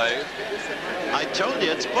sending the play. I told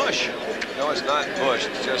you it's Bush. No, it's not Bush.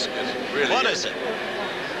 It's really. What is it?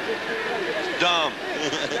 Dumb.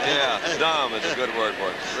 Yeah, dumb is a good word for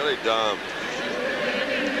it. Really dumb.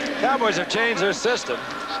 Cowboys have changed their system.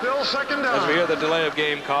 Still second down. As we hear the delay of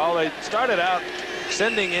game call, they started out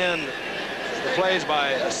sending in the plays by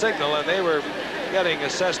a signal, and they were getting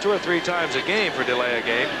assessed 2 or 3 times a game for delay of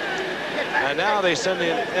game. And now they send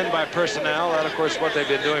it in by personnel. That, of course, is what they've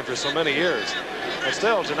been doing for so many years. And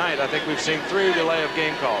still, tonight, I think we've seen 3 delay of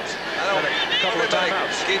game calls. And a couple of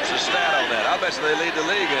timeouts. Keeps a stat on that. I bet you they lead the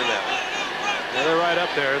league in that. Yeah, they're right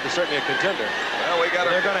up there. They're certainly a contender. Well,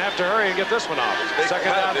 they're going to have to hurry and get this one off.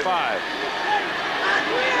 Second down 5.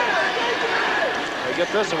 They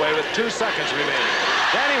get this away with 2 seconds remaining.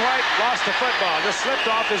 Danny White lost the football, just slipped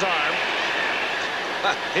off his arm.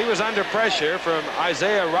 He was under pressure from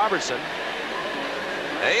Isaiah Robertson.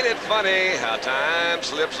 Ain't it funny how time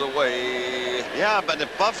slips away? Yeah, but if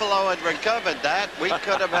Buffalo had recovered that, we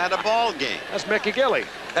could have had a ball game. That's Mickey Gilley.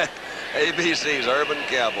 ABC's Urban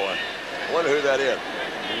Cowboy. I wonder who that is.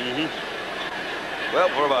 Well,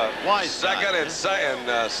 for about second and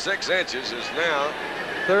 6 inches is now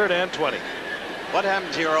 3rd and 20. What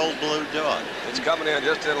happened to your old blue dog? It's coming in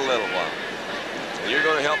just in a little while. And you're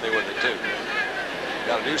going to help me with it, too.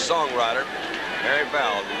 Got a new songwriter, Mary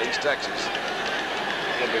Val, in East Texas.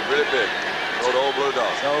 It's going to be really big. Old blue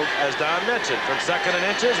dog. So, as Don mentioned, from 2nd and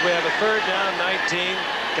inches, we have a 3rd down, 19.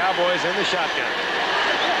 Cowboys in the shotgun.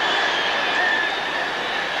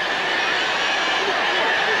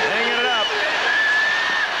 Hanging it up.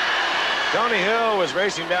 Tony Hill was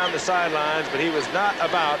racing down the sidelines, but he was not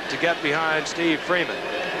about to get behind Steve Freeman.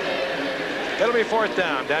 It'll be 4th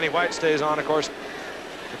down. Danny White stays on, of course,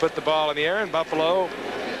 to put the ball in the air, and Buffalo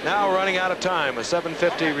now running out of time with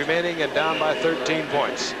 7:50 remaining and down by 13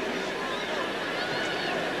 points.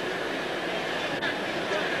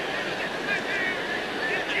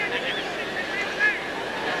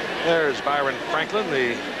 There's Byron Franklin,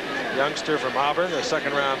 the youngster from Auburn, a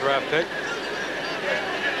 2nd-round draft pick.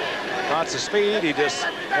 Lots of speed. He just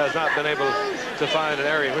has not been able to find an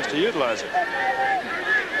area in which to utilize it.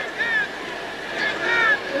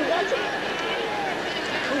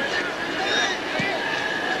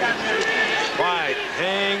 White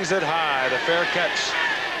hangs it high. The fair catch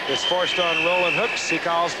is forced on Roland Hooks. He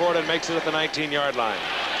calls for it and makes it at the 19-yard line.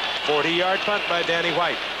 40-yard punt by Danny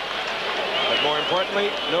White. But more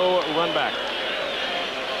importantly, no run back.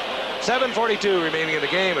 7:42 remaining in the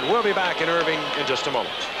game, and we'll be back in Irving in just a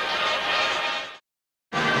moment.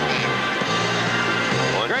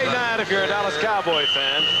 Great night if you're a Dallas Cowboy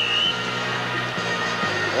fan.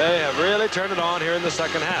 They have really turned it on here in the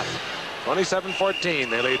second half. 27-14,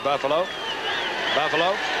 they lead Buffalo.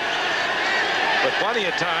 Buffalo, with plenty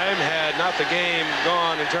of time, had not the game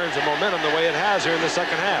gone in terms of momentum the way it has here in the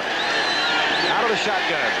second half. Out of the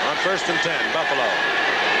shotgun on 1st and 10, Buffalo.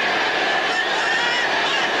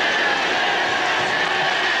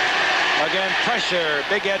 Again, pressure.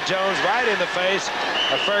 Big Ed Jones right in the face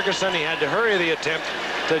of Ferguson. He had to hurry the attempt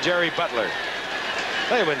to Jerry Butler.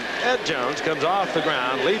 Hey, when Ed Jones comes off the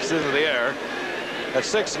ground, leaps into the air at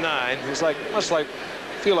 6'9", he's must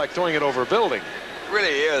feel like throwing it over a building.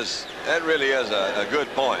 Really is. That really is a good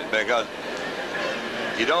point, because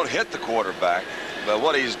you don't hit the quarterback, but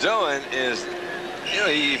what he's doing is,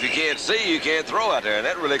 if you can't see, you can't throw out there, and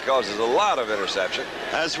that really causes a lot of interception.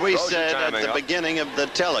 As we said at the beginning of the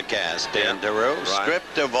telecast, Dan DeRue,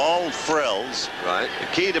 stripped of all frills, the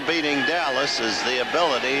key to beating Dallas is the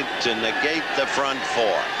ability to negate the front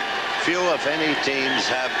four. Few, if any, teams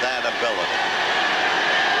have that ability.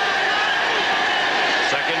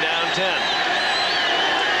 2nd down 10.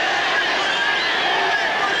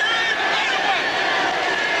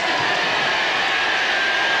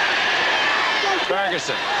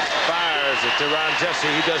 Ferguson fires it to Ron Jesse.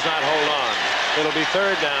 He does not hold on. It'll be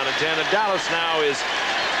 3rd down and 10. And Dallas now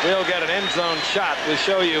will get an end zone shot. We'll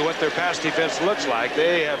show you what their pass defense looks like.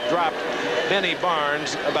 They have dropped Benny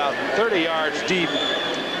Barnes about 30 yards deep,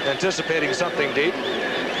 anticipating something deep.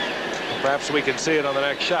 Perhaps we can see it on the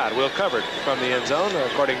next shot. We'll cover it from the end zone,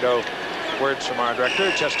 according to words from our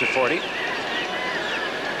director, Chester 40.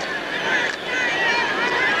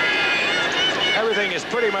 Everything is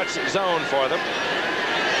pretty much zoned for them.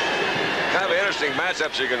 Kind of interesting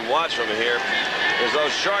matchups you can watch from here is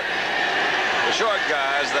those short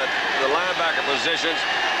guys, that the linebacker positions,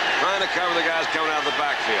 trying to cover the guys coming out of the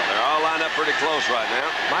backfield. They're all lined up pretty close right now.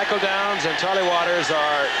 Michael Downs and Charlie Waters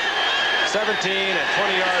are 17 and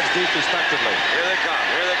 20 yards deep respectively. Here they come.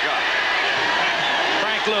 Here they come.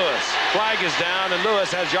 Frank Lewis. Flag is down, and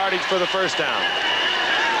Lewis has yardage for the 1st down.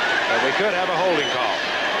 But we could have a holding call.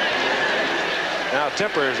 Now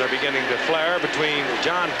tempers are beginning to flare between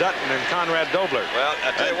John Dutton and Conrad Dobler. Well,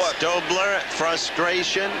 I tell you what. Dobler,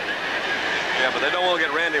 frustration. Yeah, but they don't want to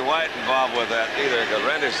get Randy White involved with that either, because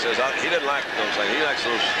Randy says he didn't like those things. He likes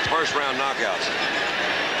those 1st-round knockouts.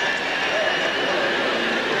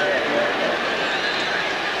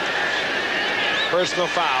 Personal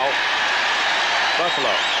foul.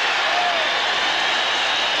 Buffalo.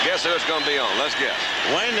 Guess who it's going to be on? Let's guess.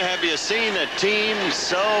 When have you seen a team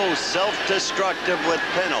so self-destructive with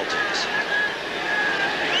penalties?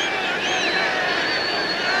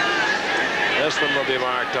 This one will be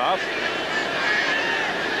marked off.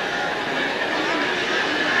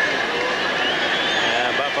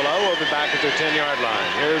 And Buffalo will be back at their 10-yard line.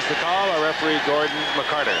 Here's the call, our referee Gordon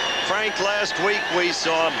McCarter. Frank, last week we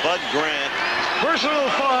saw Bud Grant. Personal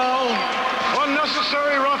foul,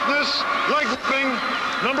 unnecessary roughness, leg whipping,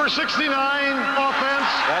 number 69, offense.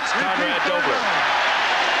 That's Conrad Dobler.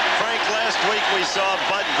 Frank, last week we saw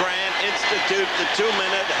Bud Grant institute the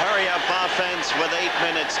 2-minute hurry-up offense with 8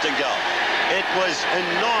 minutes to go. It was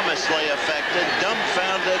enormously effective,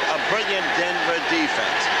 dumbfounded a brilliant Denver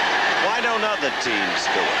defense. Why don't other teams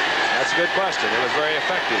do it? That's a good question. It was very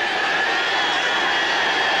effective.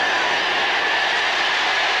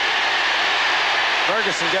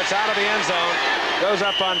 Ferguson gets out of the end zone, goes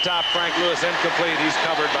up on top. Frank Lewis incomplete. He's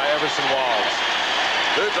covered by Everson Walls.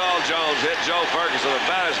 Too Tall Jones hit Joe Ferguson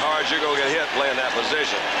about as hard as you're going to get hit playing that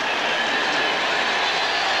position.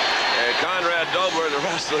 And Conrad Dobler and the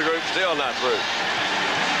rest of the group still not through.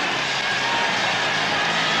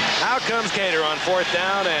 Out comes Cater on 4th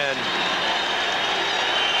down, and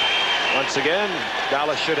once again,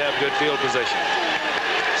 Dallas should have good field position.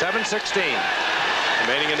 7:16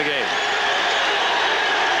 remaining in the game.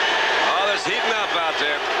 It's heating up out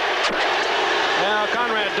there. Now,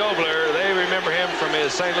 Conrad Dobler, they remember him from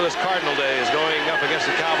his St. Louis Cardinal days, going up against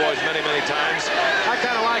the Cowboys many, many times. I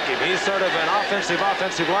kind of like him. He's sort of an offensive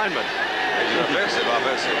lineman. He's an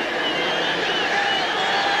offensive.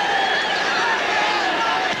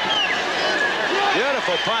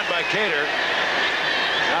 Beautiful punt by Cater.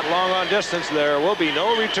 Not long on distance. There will be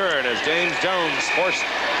no return as James Jones forced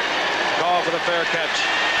the call for the fair catch.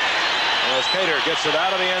 As Cater gets it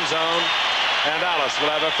out of the end zone, and Dallas will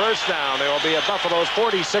have a 1st down. They will be at Buffalo's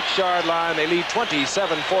 46-yard line. They lead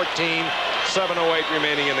 27-14, 7:08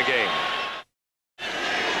 remaining in the game.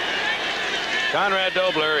 Conrad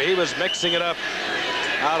Dobler, he was mixing it up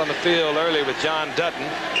out on the field early with John Dutton.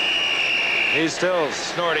 He's still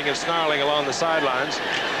snorting and snarling along the sidelines.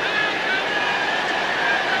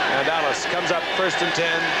 And Dallas comes up 1st and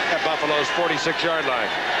 10 at Buffalo's 46-yard line.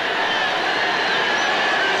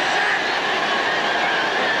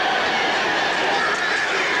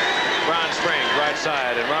 Ron Springs, right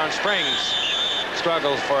side, and Ron Springs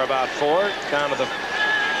struggles for about 4 down to the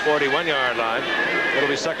 41-yard line. It'll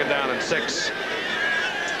be 2nd down and 6.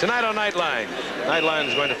 Tonight on Nightline, Nightline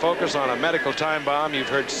is going to focus on a medical time bomb. You've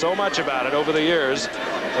heard so much about it over the years.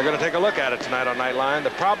 We're going to take a look at it tonight on Nightline. The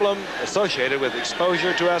problem associated with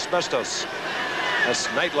exposure to asbestos. That's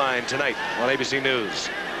Nightline tonight on ABC News.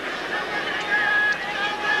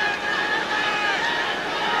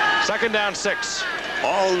 2nd down 6.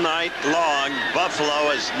 All night long, Buffalo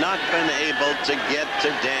has not been able to get to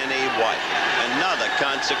Danny White. Another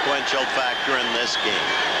consequential factor in this game.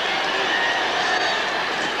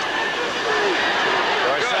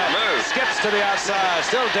 Skips to the outside,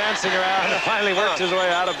 still dancing around, and finally works his way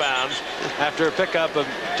out of bounds after a pickup of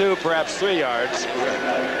 2, perhaps 3 yards.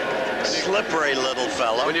 Slippery little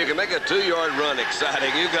fellow. When you can make a 2-yard run exciting,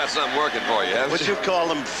 you've got something working for you, haven't Would you call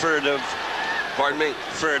him furtive? Pardon me?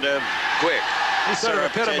 Furtive. Quick. He sort of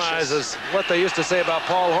epitomizes what they used to say about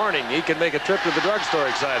Paul Hornung. He can make a trip to the drugstore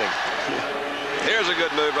exciting. Here's a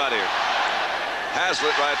good move right here.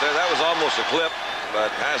 Haslett right there. That was almost a clip.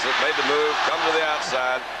 but hasn't made the move. Come to the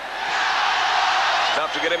outside. It's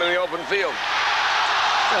tough to get him in the open field.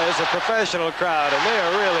 Yeah, it's a professional crowd, and they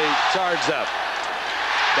are really charged up.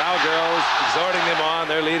 Cowgirls exhorting them on.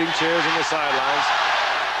 They're leading cheers in the sidelines.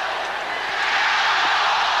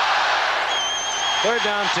 Third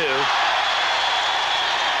down 2.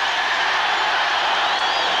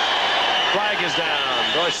 Flag is down.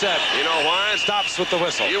 Dorsett. You know why? Stops with the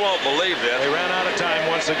whistle. You won't believe this. They ran out of time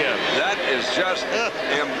once again. That is just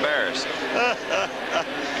embarrassing.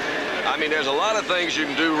 I mean, there's a lot of things you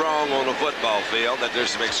can do wrong on the football field that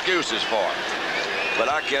there's some excuses for. But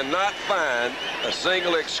I cannot find a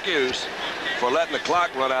single excuse for letting the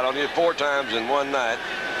clock run out on you 4 times in one night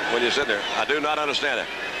when you sit there. I do not understand it.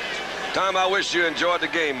 Tom, I wish you enjoyed the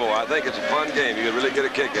game more. I think it's a fun game. You could really get a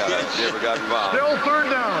kick out of it if you ever got involved. Still third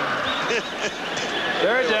down.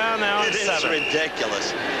 Third down now. It is 7.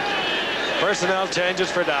 ridiculous. Personnel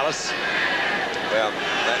changes for Dallas. Well,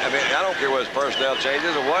 I mean, I don't care whether it's personnel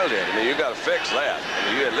changes or what it is. I mean, you got to fix that.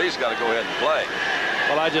 I mean, you at least got to go ahead and play.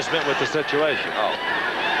 Well, I just meant with the situation. Oh,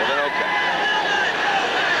 well then okay.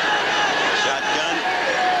 Shotgun.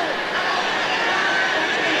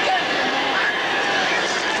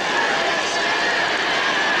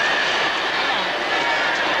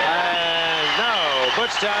 And no,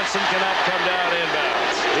 Butch Johnson cannot come down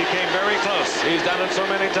inbounds. He came very close. He's done it so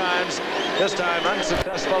many times. This time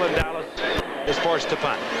unsuccessful, and Dallas is forced to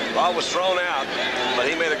punt. Ball was thrown out, but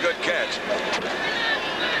he made a good catch.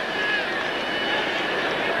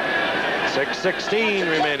 6:16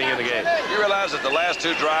 remaining in the game. You realize that the last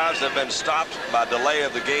 2 drives have been stopped by delay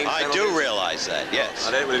of the game I penalty? do realize that, yes.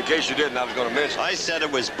 In case you didn't, I was going to mention. I said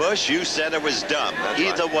it was Bush. You said it was dumb. That's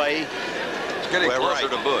Either right. way, It's getting we're closer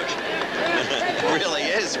right. to Bush. it really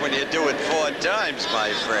is when you do it 4 times,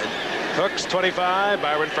 my friend. Cooks 25,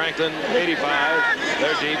 Byron Franklin 85.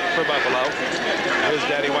 They're deep for Buffalo. Here's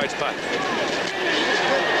Danny White's punt.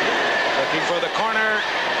 Looking for the corner.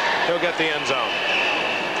 He'll get the end zone.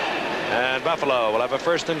 And Buffalo will have a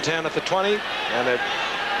 1st and 10 at the 20. And it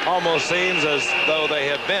almost seems as though they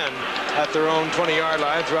have been at their own 20-yard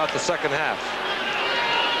line throughout the second half.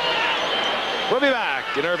 We'll be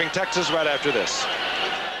back in Irving, Texas right after this.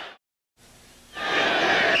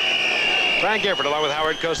 Frank Gifford, along with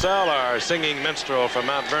Howard Cosell, our singing minstrel from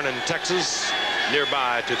Mount Vernon, Texas,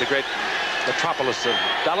 nearby to the great metropolis of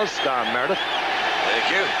Dallas. Don Meredith. Thank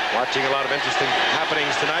you. Watching a lot of interesting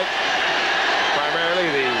happenings tonight. Primarily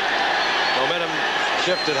the momentum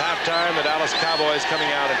shift at halftime. The Dallas Cowboys coming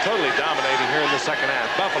out and totally dominating here in the second half.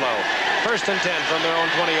 Buffalo, 1st and 10 from their own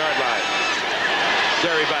 20-yard line.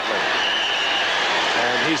 Jerry Butler.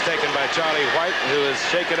 And he's taken by Charlie White, who is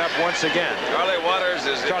shaken up once again. Charlie Waters,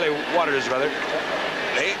 rather.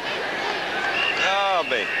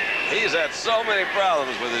 He's had so many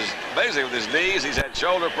problems with basically with his knees. He's had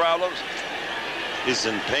shoulder problems. He's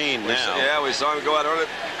in pain now. Yeah, we saw him go out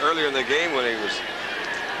earlier in the game when he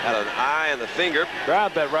had an eye and the finger.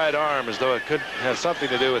 Grabbed that right arm as though it could have something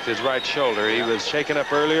to do with his right shoulder. He was shaken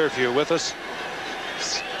up earlier, if you're with us.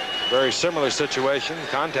 Very similar situation.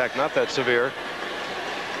 Contact not that severe.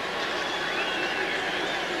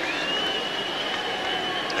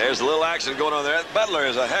 There's a little action going on there. Butler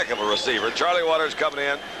is a heck of a receiver. Charlie Waters coming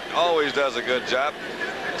in, always does a good job.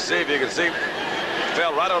 See if you can see,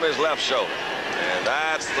 fell right on his left shoulder. And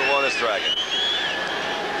that's the one that's dragging.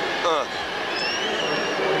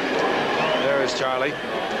 There's Charlie.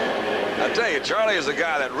 I tell you, Charlie is a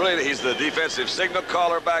guy that really, he's the defensive signal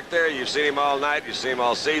caller back there. You've seen him all night. You've seen him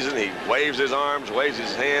all season. He waves his arms, waves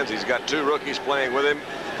his hands. He's got 2 rookies playing with him.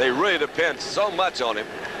 They really depend so much on him.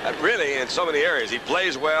 Really, in so many areas. He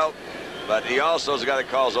plays well, but he also is the guy that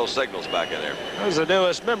calls those signals back in there. There's the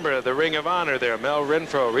newest member of the Ring of Honor there. Mel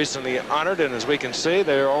Renfro recently honored, and as we can see,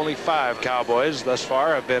 there are only 5 Cowboys thus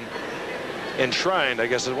far have been enshrined, I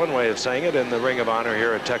guess is one way of saying it, in the Ring of Honor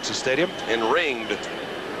here at Texas Stadium. Enringed.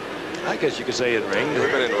 I guess you could say enringed. We've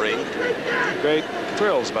been enringed. Great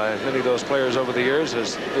thrills by many of those players over the years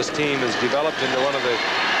as this team has developed into one of the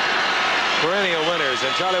perennial winners. And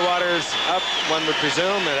Charlie Waters up, one would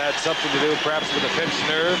presume. It had something to do perhaps with a pinched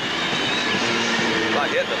nerve. Like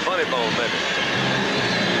hitting a funny bone, maybe.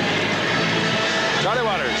 Charlie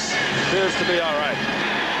Waters appears to be all right.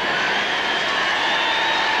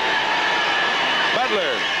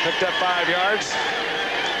 Butler picked up 5 yards.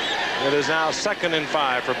 It is now 2nd and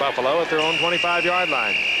 5 for Buffalo at their own 25-yard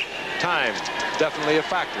line. Time definitely a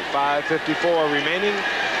factor. 5:54 remaining,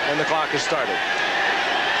 and the clock has started.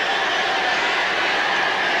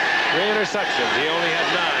 3 interceptions. He only had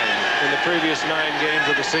 9 in the previous 9 games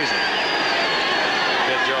of the season.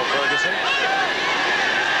 Did Joe Ferguson.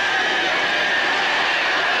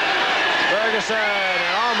 Ferguson, and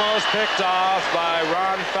almost picked off by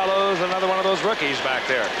Ron Fellows, another one of those rookies back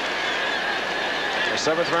there. A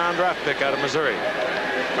 7th-round draft pick out of Missouri.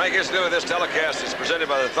 Frank, it's new with this telecast. It's presented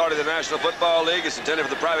by the authority of the National Football League. It's intended for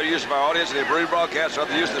the private use of our audience, and the rebroadcast or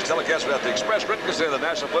the use of this telecast without the express written consent of the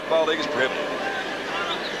National Football League is prohibited.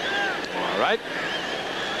 All right.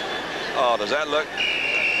 Oh, does that look?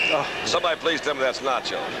 Oh. Somebody please tell me that's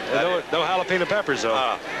nacho. No jalapeno peppers, though.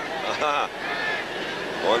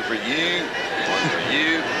 One for you. One for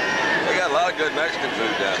you. They got a lot of good Mexican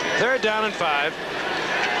food down here. 3rd down and 5.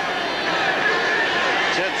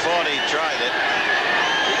 Ted Forty tried it.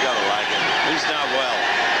 You gotta like it. He's not well.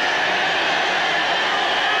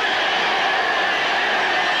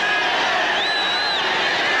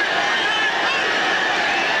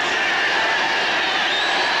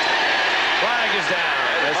 Flag is down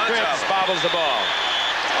as Fritz bobbles the ball.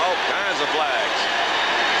 All kinds of flags.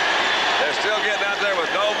 They're still getting out there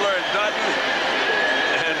with Dobler and Dutton.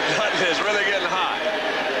 And Dutton is really getting hot.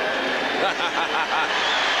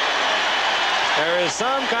 There is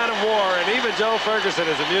some kind of war, and even Joe Ferguson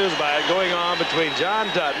is amused by it, going on between John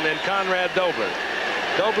Dutton and Conrad Dobler.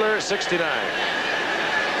 Dobler, 69.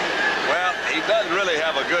 Well, he doesn't really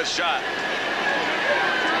have a good shot.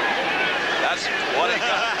 That's what he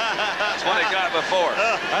got. That's what he got before.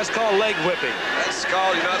 That's called leg whipping. That's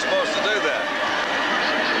called, you're not supposed to do that.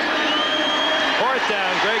 4th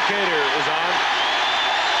down, Greg Cater is on.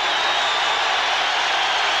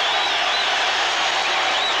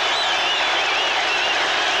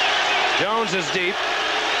 Jones is deep.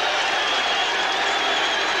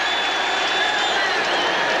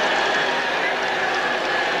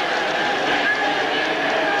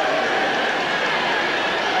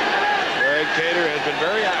 Greg Cater has been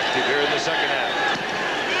very active here in the second half.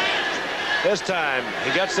 This time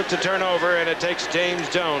he gets it to turn over, and it takes James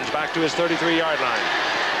Jones back to his 33-yard line,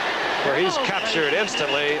 where he's captured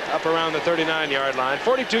instantly up around the 39-yard line.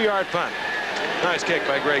 42-yard punt. Nice kick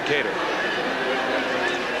by Greg Cater.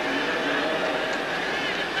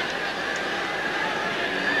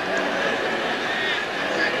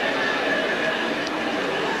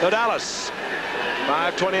 So Dallas,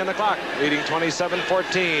 5:20 on the clock, leading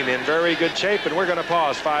 27-14, in very good shape, and we're going to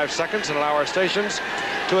pause 5 seconds and allow our stations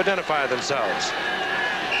to identify themselves.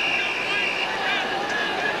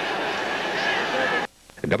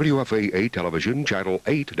 WFAA Television, Channel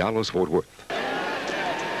 8, Dallas-Fort Worth.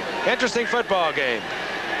 Interesting football game.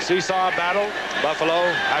 Seesaw battle,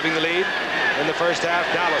 Buffalo having the lead. In the first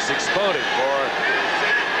half, Dallas exploded for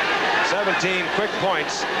 17 quick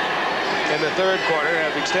points. In the third quarter,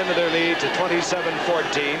 have extended their lead to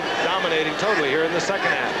 27-14, dominating totally here in the second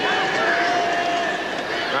half.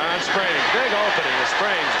 Ron Springs, big opening as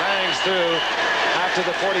Springs bangs through after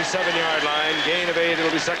the 47-yard line. Gain of 8, it'll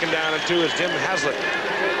be 2nd down and 2 as Jim Haslett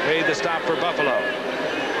made the stop for Buffalo.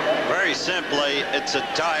 Very simply, it's a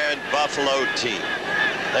tired Buffalo team.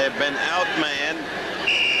 They have been outmanned.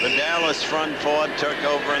 The Dallas front four took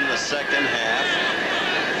over in the second half.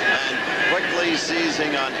 And quickly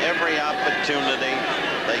seizing on every opportunity,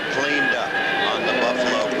 they cleaned up on the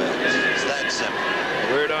Buffalo Bills. It's that simple.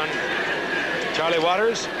 Word on Charlie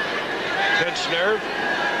Waters, pinched nerve.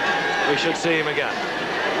 We should see him again.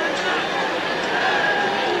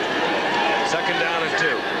 2nd down and 2.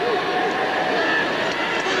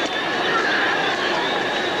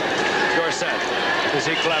 Dorsett, is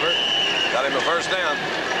he clever? Got him a 1st down.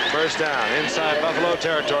 1st down, inside Buffalo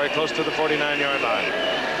territory, close to the 49-yard line.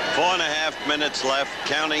 4.5 minutes left,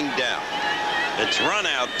 counting down. It's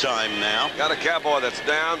run-out time now. Got a Cowboy that's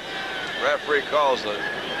down. Referee calls the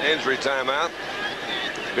injury timeout.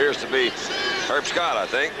 Appears to be Herb Scott, I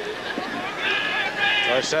think.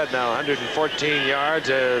 I said now 114 yards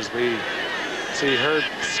as we see Herb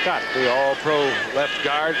Scott, the all-pro left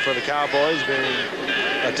guard for the Cowboys, being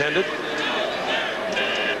attended.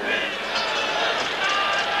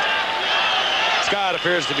 Scott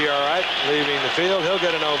appears to be all right, leaving the field. He'll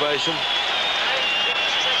get an ovation.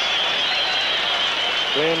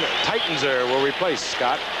 Glenn Titans will replace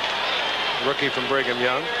Scott, rookie from Brigham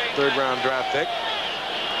Young, 3rd-round draft pick.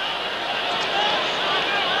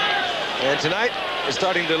 And tonight is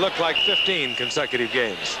starting to look like 15 consecutive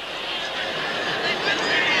games.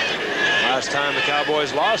 Last time the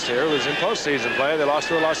Cowboys lost here was in postseason play. They lost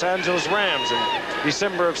to the Los Angeles Rams in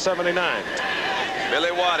December of '79.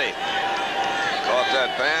 Billy Waddy caught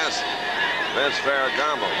that pass. Vince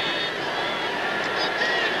Ferragamo.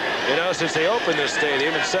 You know, since they opened this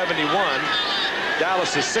stadium in '71,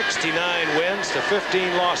 Dallas is 69 wins to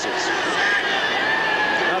 15 losses.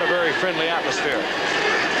 Not a very friendly atmosphere.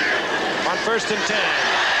 On 1st and 10.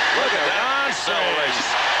 Look at that acceleration.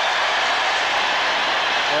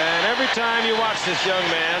 And every time you watch this young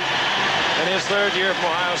man in his third year from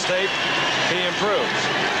Ohio State, he improves.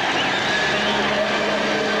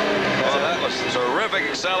 Well, that was terrific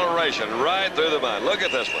acceleration right through the mind. Look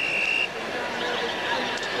at this one.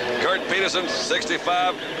 Kurt Peterson,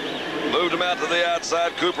 65, moved him out to the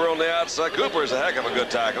outside. Cooper on the outside. Cooper is a heck of a good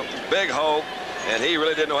tackle. Big hole, and he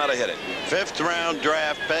really didn't know how to hit it. 5th round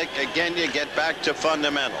draft pick. Again, you get back to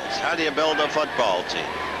fundamentals. How do you build a football team?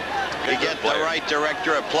 You get the right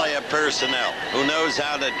director of player personnel who knows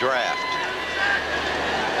how to draft.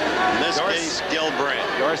 In this case, Gilbrand.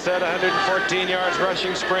 Dorsett, 114 yards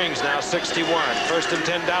rushing. Springs now 61. 1st and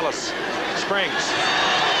 10, Dallas. Springs.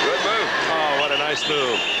 Good move. Oh, what a nice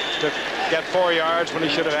move. To get 4 yards when he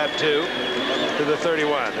should have had 2 to the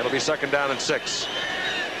 31. It'll be 2nd down and 6.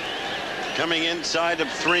 Coming inside of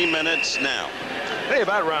 3 minutes now. Hey,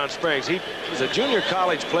 about Ron Springs, he was a junior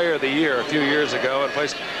college player of the year a few years ago and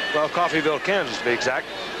placed, well, Coffeyville, Kansas to be exact.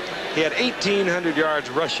 He had 1,800 yards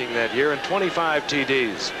rushing that year and 25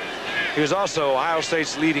 TDs. He was also Ohio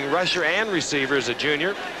State's leading rusher and receiver as a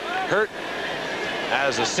junior. Hurt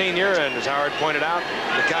as a senior, and as Howard pointed out,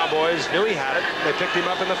 the Cowboys knew he had it. They picked him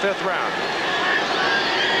up in the 5th round.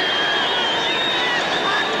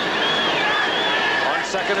 On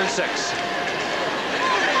 2nd and 6.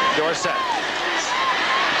 Dorsett.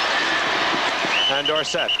 And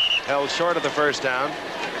Dorsett held short of the 1st down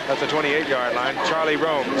at the 28-yard line. Charlie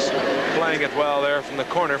Romes playing it well there from the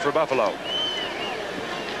corner for Buffalo.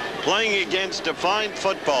 Playing against a fine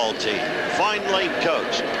football team, finely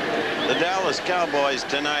coached. The Dallas Cowboys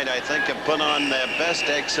tonight, I think, have put on their best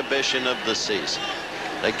exhibition of the season.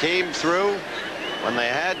 They came through when they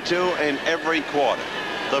had to in every quarter.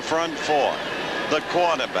 The front four, the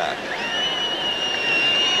quarterback.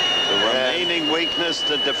 The remaining weakness,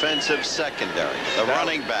 the defensive secondary. The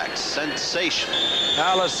running backs, sensational.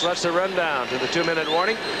 Dallas lets it run down to the 2-minute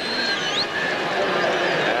warning.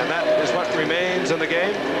 And that is what remains in the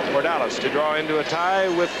game for Dallas to draw into a tie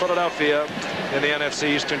with Philadelphia in the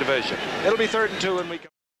NFC Eastern Division. It'll be 3rd and 2 when we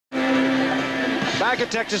come back at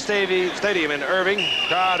Texas Stadium in Irving.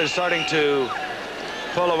 Crowd is starting to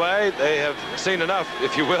pull away. They have seen enough,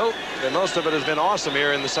 if you will, and most of it has been awesome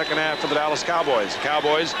here in the second half for the Dallas Cowboys. The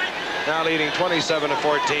Cowboys now leading 27-14.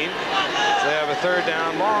 They have a 3rd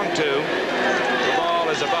down, long 2. The ball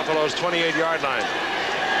is at Buffalo's 28-yard line.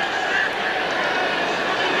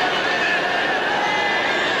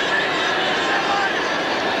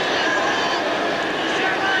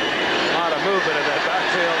 A lot of movement in that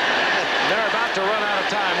backfield. They're about to run out of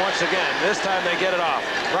time once again. This time they get it off.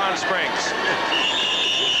 Ron Springs.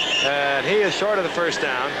 And he is short of the 1st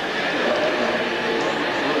down.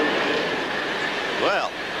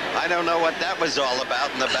 Well, I don't know what that was all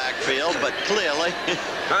about in the backfield, but clearly.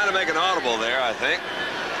 Trying to make an audible there, I think.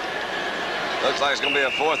 Looks like it's going to be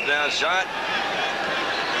a 4th down shot.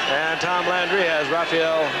 And Tom Landry has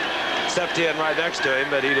Raphael Septien right next to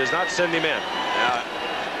him, but he does not send him in. Now,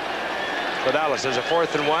 So Dallas is a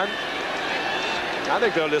 4th and 1. I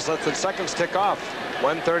think they'll just let the seconds tick off.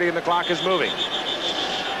 1:30 and the clock is moving.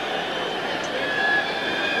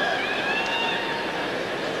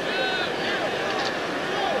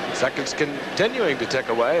 Seconds continuing to tick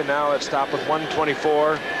away, and now it's stopped with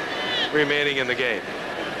 1:24 remaining in the game.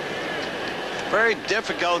 Very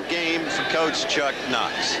difficult game for Coach Chuck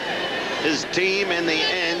Knox. His team in the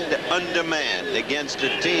end undermanned against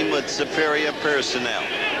a team with superior personnel.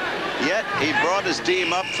 Yet he brought his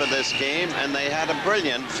team up for this game, and they had a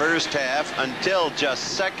brilliant first half until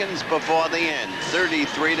just seconds before the end,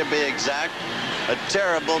 33 to be exact. A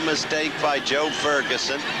terrible mistake by Joe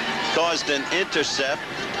Ferguson caused an intercept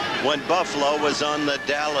when Buffalo was on the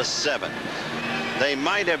Dallas 7. They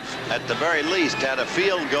might have, at the very least, had a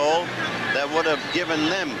field goal that would have given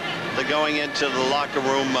them the going into the locker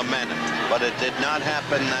room momentum, but it did not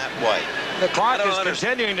happen that way. The clock is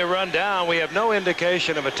continuing to run down. We have no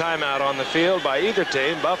indication of a timeout on the field by either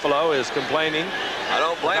team. Buffalo is complaining. I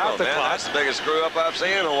don't blame about him, the man. clock. That's the biggest screw-up I've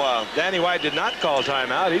seen in a while. Danny White did not call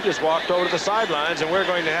timeout. He just walked over to the sidelines, and we're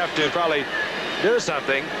going to have to probably do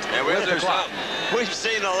something. And we'll with do the clock. something. We've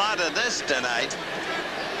seen a lot of this tonight.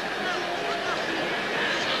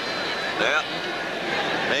 Yeah.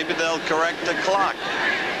 Maybe they'll correct the clock.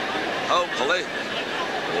 Hopefully.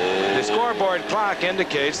 The scoreboard clock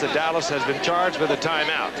indicates that Dallas has been charged with a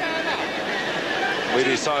timeout.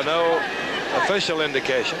 We saw no official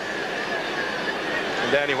indication.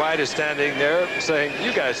 And Danny White is standing there saying,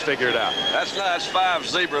 you guys figure it out. That's 5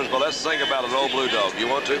 zebras, but let's think about an old blue dog. You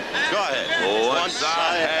want to? Go ahead. Once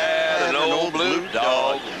I had had an old blue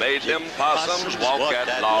dog, made them possums walk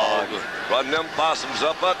that log, run them possums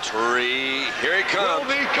up a tree. Here he Will comes.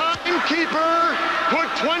 the timekeeper put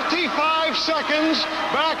 25 seconds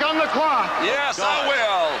back on the clock? Yes, I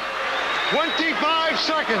will. 25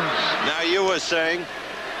 seconds. Now you were saying?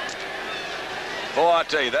 Boy, I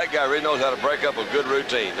tell you, that guy really knows how to break up a good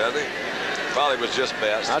routine, doesn't he? Probably was just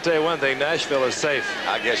best. I'll tell you one thing, Nashville is safe.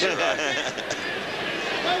 I guess you're right.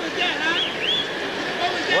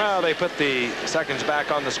 Well, they put the seconds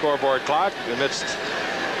back on the scoreboard clock amidst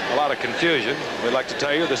a lot of confusion. We'd like to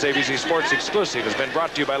tell you this ABC Sports exclusive has been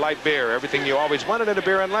brought to you by Light Beer, everything you always wanted in a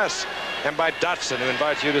beer and less, and by Datsun, who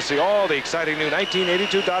invites you to see all the exciting new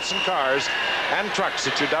 1982 Datsun cars and trucks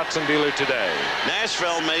at your Datsun dealer today.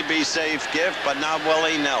 Nashville may be safe, Gift, but not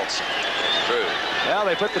Willie Nelson. True. Well,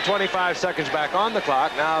 they put the 25 seconds back on the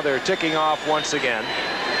clock. Now they're ticking off once again.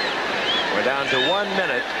 We're down to 1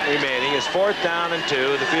 minute remaining. It's 4th down and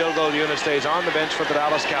 2. The field goal unit stays on the bench for the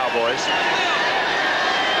Dallas Cowboys.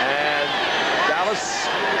 And Dallas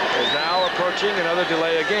is now approaching another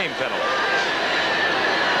delay of game penalty.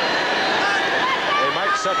 They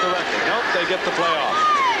might set the record. Nope, they get the play off.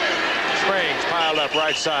 Springs piled up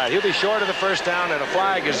right side. He'll be short of the first down, and a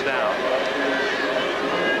flag is down.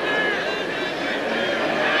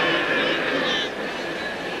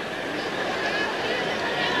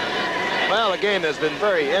 Well, a game that's been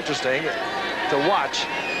very interesting to watch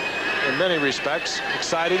in many respects,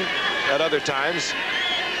 exciting at other times,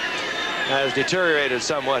 has deteriorated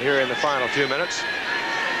somewhat here in the final few minutes.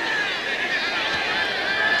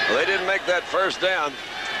 Well, they didn't make that first down.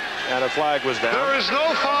 And a flag was down. There is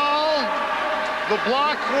no foul. The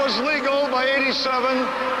block was legal by 87.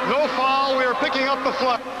 No foul. We are picking up the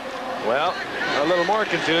flag. Well, a little more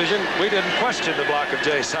confusion. We didn't question the block of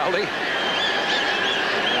Jay Saldi.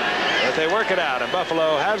 But they work it out, and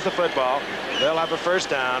Buffalo has the football. They'll have a first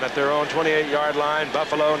down at their own 28-yard line.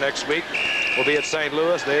 Buffalo next week will be at St.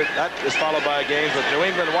 Louis. That is followed by games with New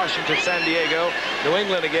England, Washington, San Diego, New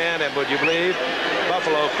England again, and would you believe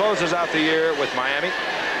Buffalo closes out the year with Miami.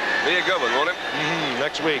 Be a good one, won't it?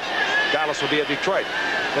 Next week, Dallas will be at Detroit.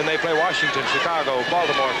 Then they play Washington, Chicago,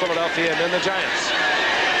 Baltimore, Philadelphia, and then the Giants.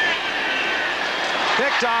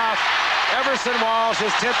 Picked off. Everson Walls,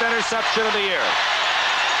 his 10th interception of the year.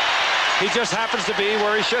 He just happens to be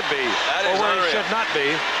where he should be, or where he should not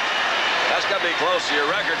be. That's got to be close to your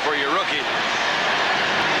record for your rookie.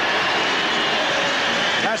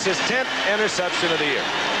 That's his 10th interception of the year.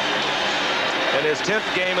 In his 10th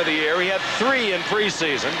game of the year, he had 3 in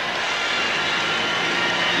preseason.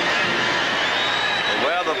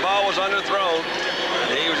 Well, the ball was underthrown,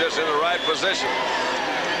 and he was just in the right position.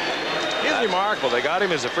 He's remarkable. They got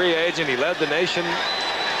him as a free agent. He led the nation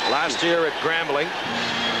last year at Grambling.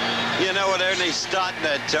 You know what Ernie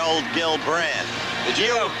Stotner told Gil Brandt? Did you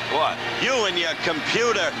know what? You and your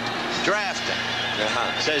computer drafting.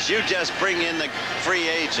 Says you just bring in the free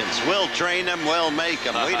agents. We'll train them, we'll make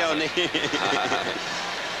them. We don't need...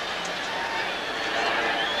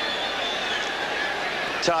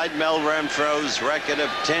 Tied Mel Renfro's record of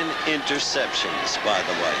 10 interceptions, by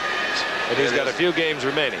the way. And he's got a few games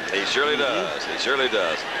remaining. He surely does. He surely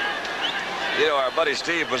does. You know, our buddy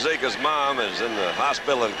Steve Bazika's mom is in the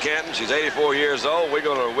hospital in Canton. She's 84 years old. We're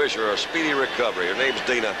going to wish her a speedy recovery. Her name's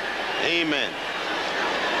Dina. Amen.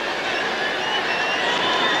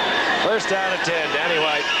 First down at 10. Danny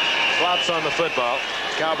White flops on the football.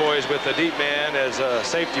 Cowboys with the deep man as a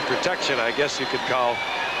safety protection, I guess you could call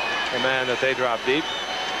the man that they drop deep.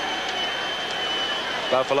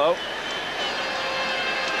 Buffalo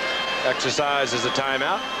exercises a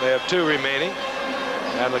timeout. They have 2 remaining.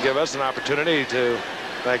 And will give us an opportunity to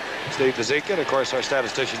thank Steve Bazika and, of course, our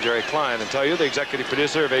statistician, Jerry Klein, and tell you the executive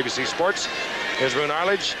producer of ABC Sports is Roone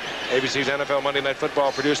Arledge. ABC's NFL Monday Night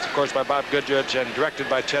Football produced, of course, by Bob Goodrich and directed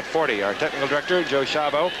by Chet Forty. Our technical director, Joe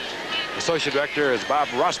Chavo. Associate director is Bob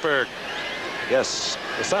Rosberg. Yes,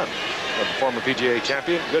 the son of the former PGA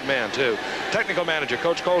champion. Good man, too. Technical manager,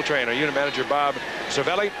 Coach Coltrane. Our unit manager, Bob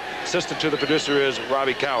Cervelli. Assistant to the producer is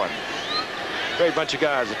Robbie Cowan. Great bunch of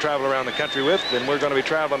guys to travel around the country with, and we're going to be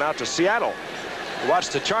traveling out to Seattle to watch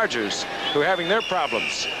the Chargers, who are having their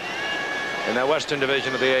problems in that Western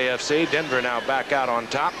Division of the AFC. Denver now back out on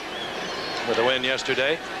top with a win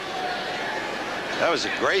yesterday. That was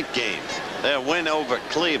a great game. Their win over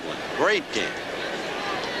Cleveland. Great game.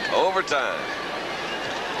 Overtime.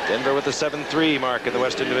 Denver with the 7-3 mark in the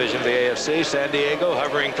Western Division of the AFC. San Diego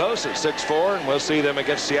hovering close at 6-4, and we'll see them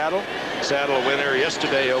against Seattle. Seattle a winner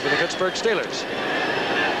yesterday over the Pittsburgh Steelers.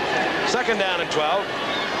 Second down and 12.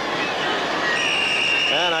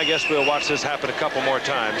 And I guess we'll watch this happen a couple more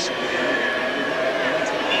times.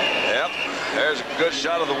 Yep. There's a good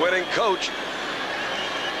shot of the winning coach.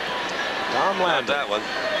 Tom Not Landry. that one.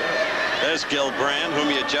 There's Gilbrand,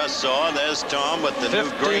 whom you just saw. There's Tom with the new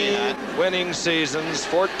green hat. 15 winning seasons,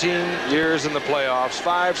 14 years in the playoffs,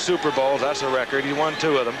 5 Super Bowls. That's a record. He won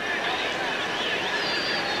 2 of them.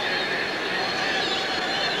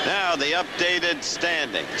 Now the updated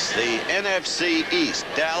standings. The NFC East.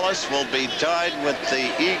 Dallas will be tied with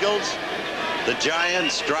the Eagles. The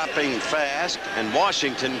Giants dropping fast, and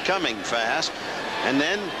Washington coming fast. And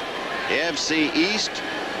then the AFC East.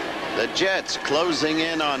 The Jets closing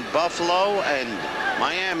in on Buffalo, and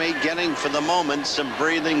Miami getting, for the moment, some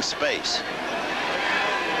breathing space.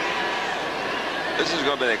 This is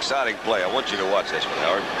going to be an exciting play. I want you to watch this one,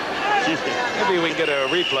 Howard. Maybe we can get a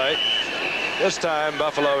replay. This time,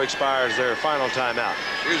 Buffalo expires their final timeout.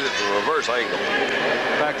 Use it in reverse angle.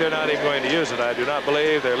 In fact, they're not even going to use it. I do not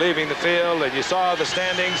believe. They're leaving the field, and you saw the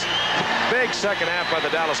standings. Big second half by the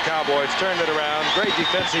Dallas Cowboys. Turned it around. Great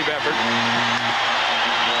defensive effort.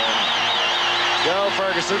 Joe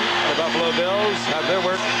Ferguson, the Buffalo Bills, have their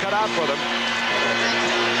work cut out for them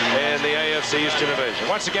in the AFC Eastern Division.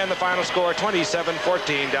 Once again, the final score,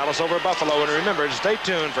 27-14, Dallas over Buffalo. And remember to stay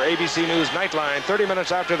tuned for ABC News Nightline 30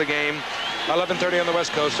 minutes after the game, 11:30 on the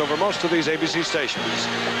West Coast over most of these ABC stations.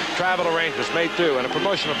 Travel arrangements made through and a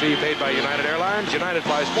promotional fee paid by United Airlines. United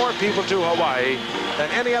flies more people to Hawaii than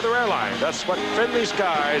any other airline. That's what friendly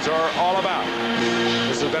skies are all about.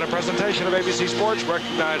 This has been a presentation of ABC Sports,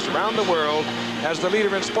 recognized around the world as the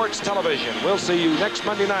leader in sports television. We'll see you next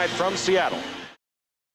Monday night from Seattle.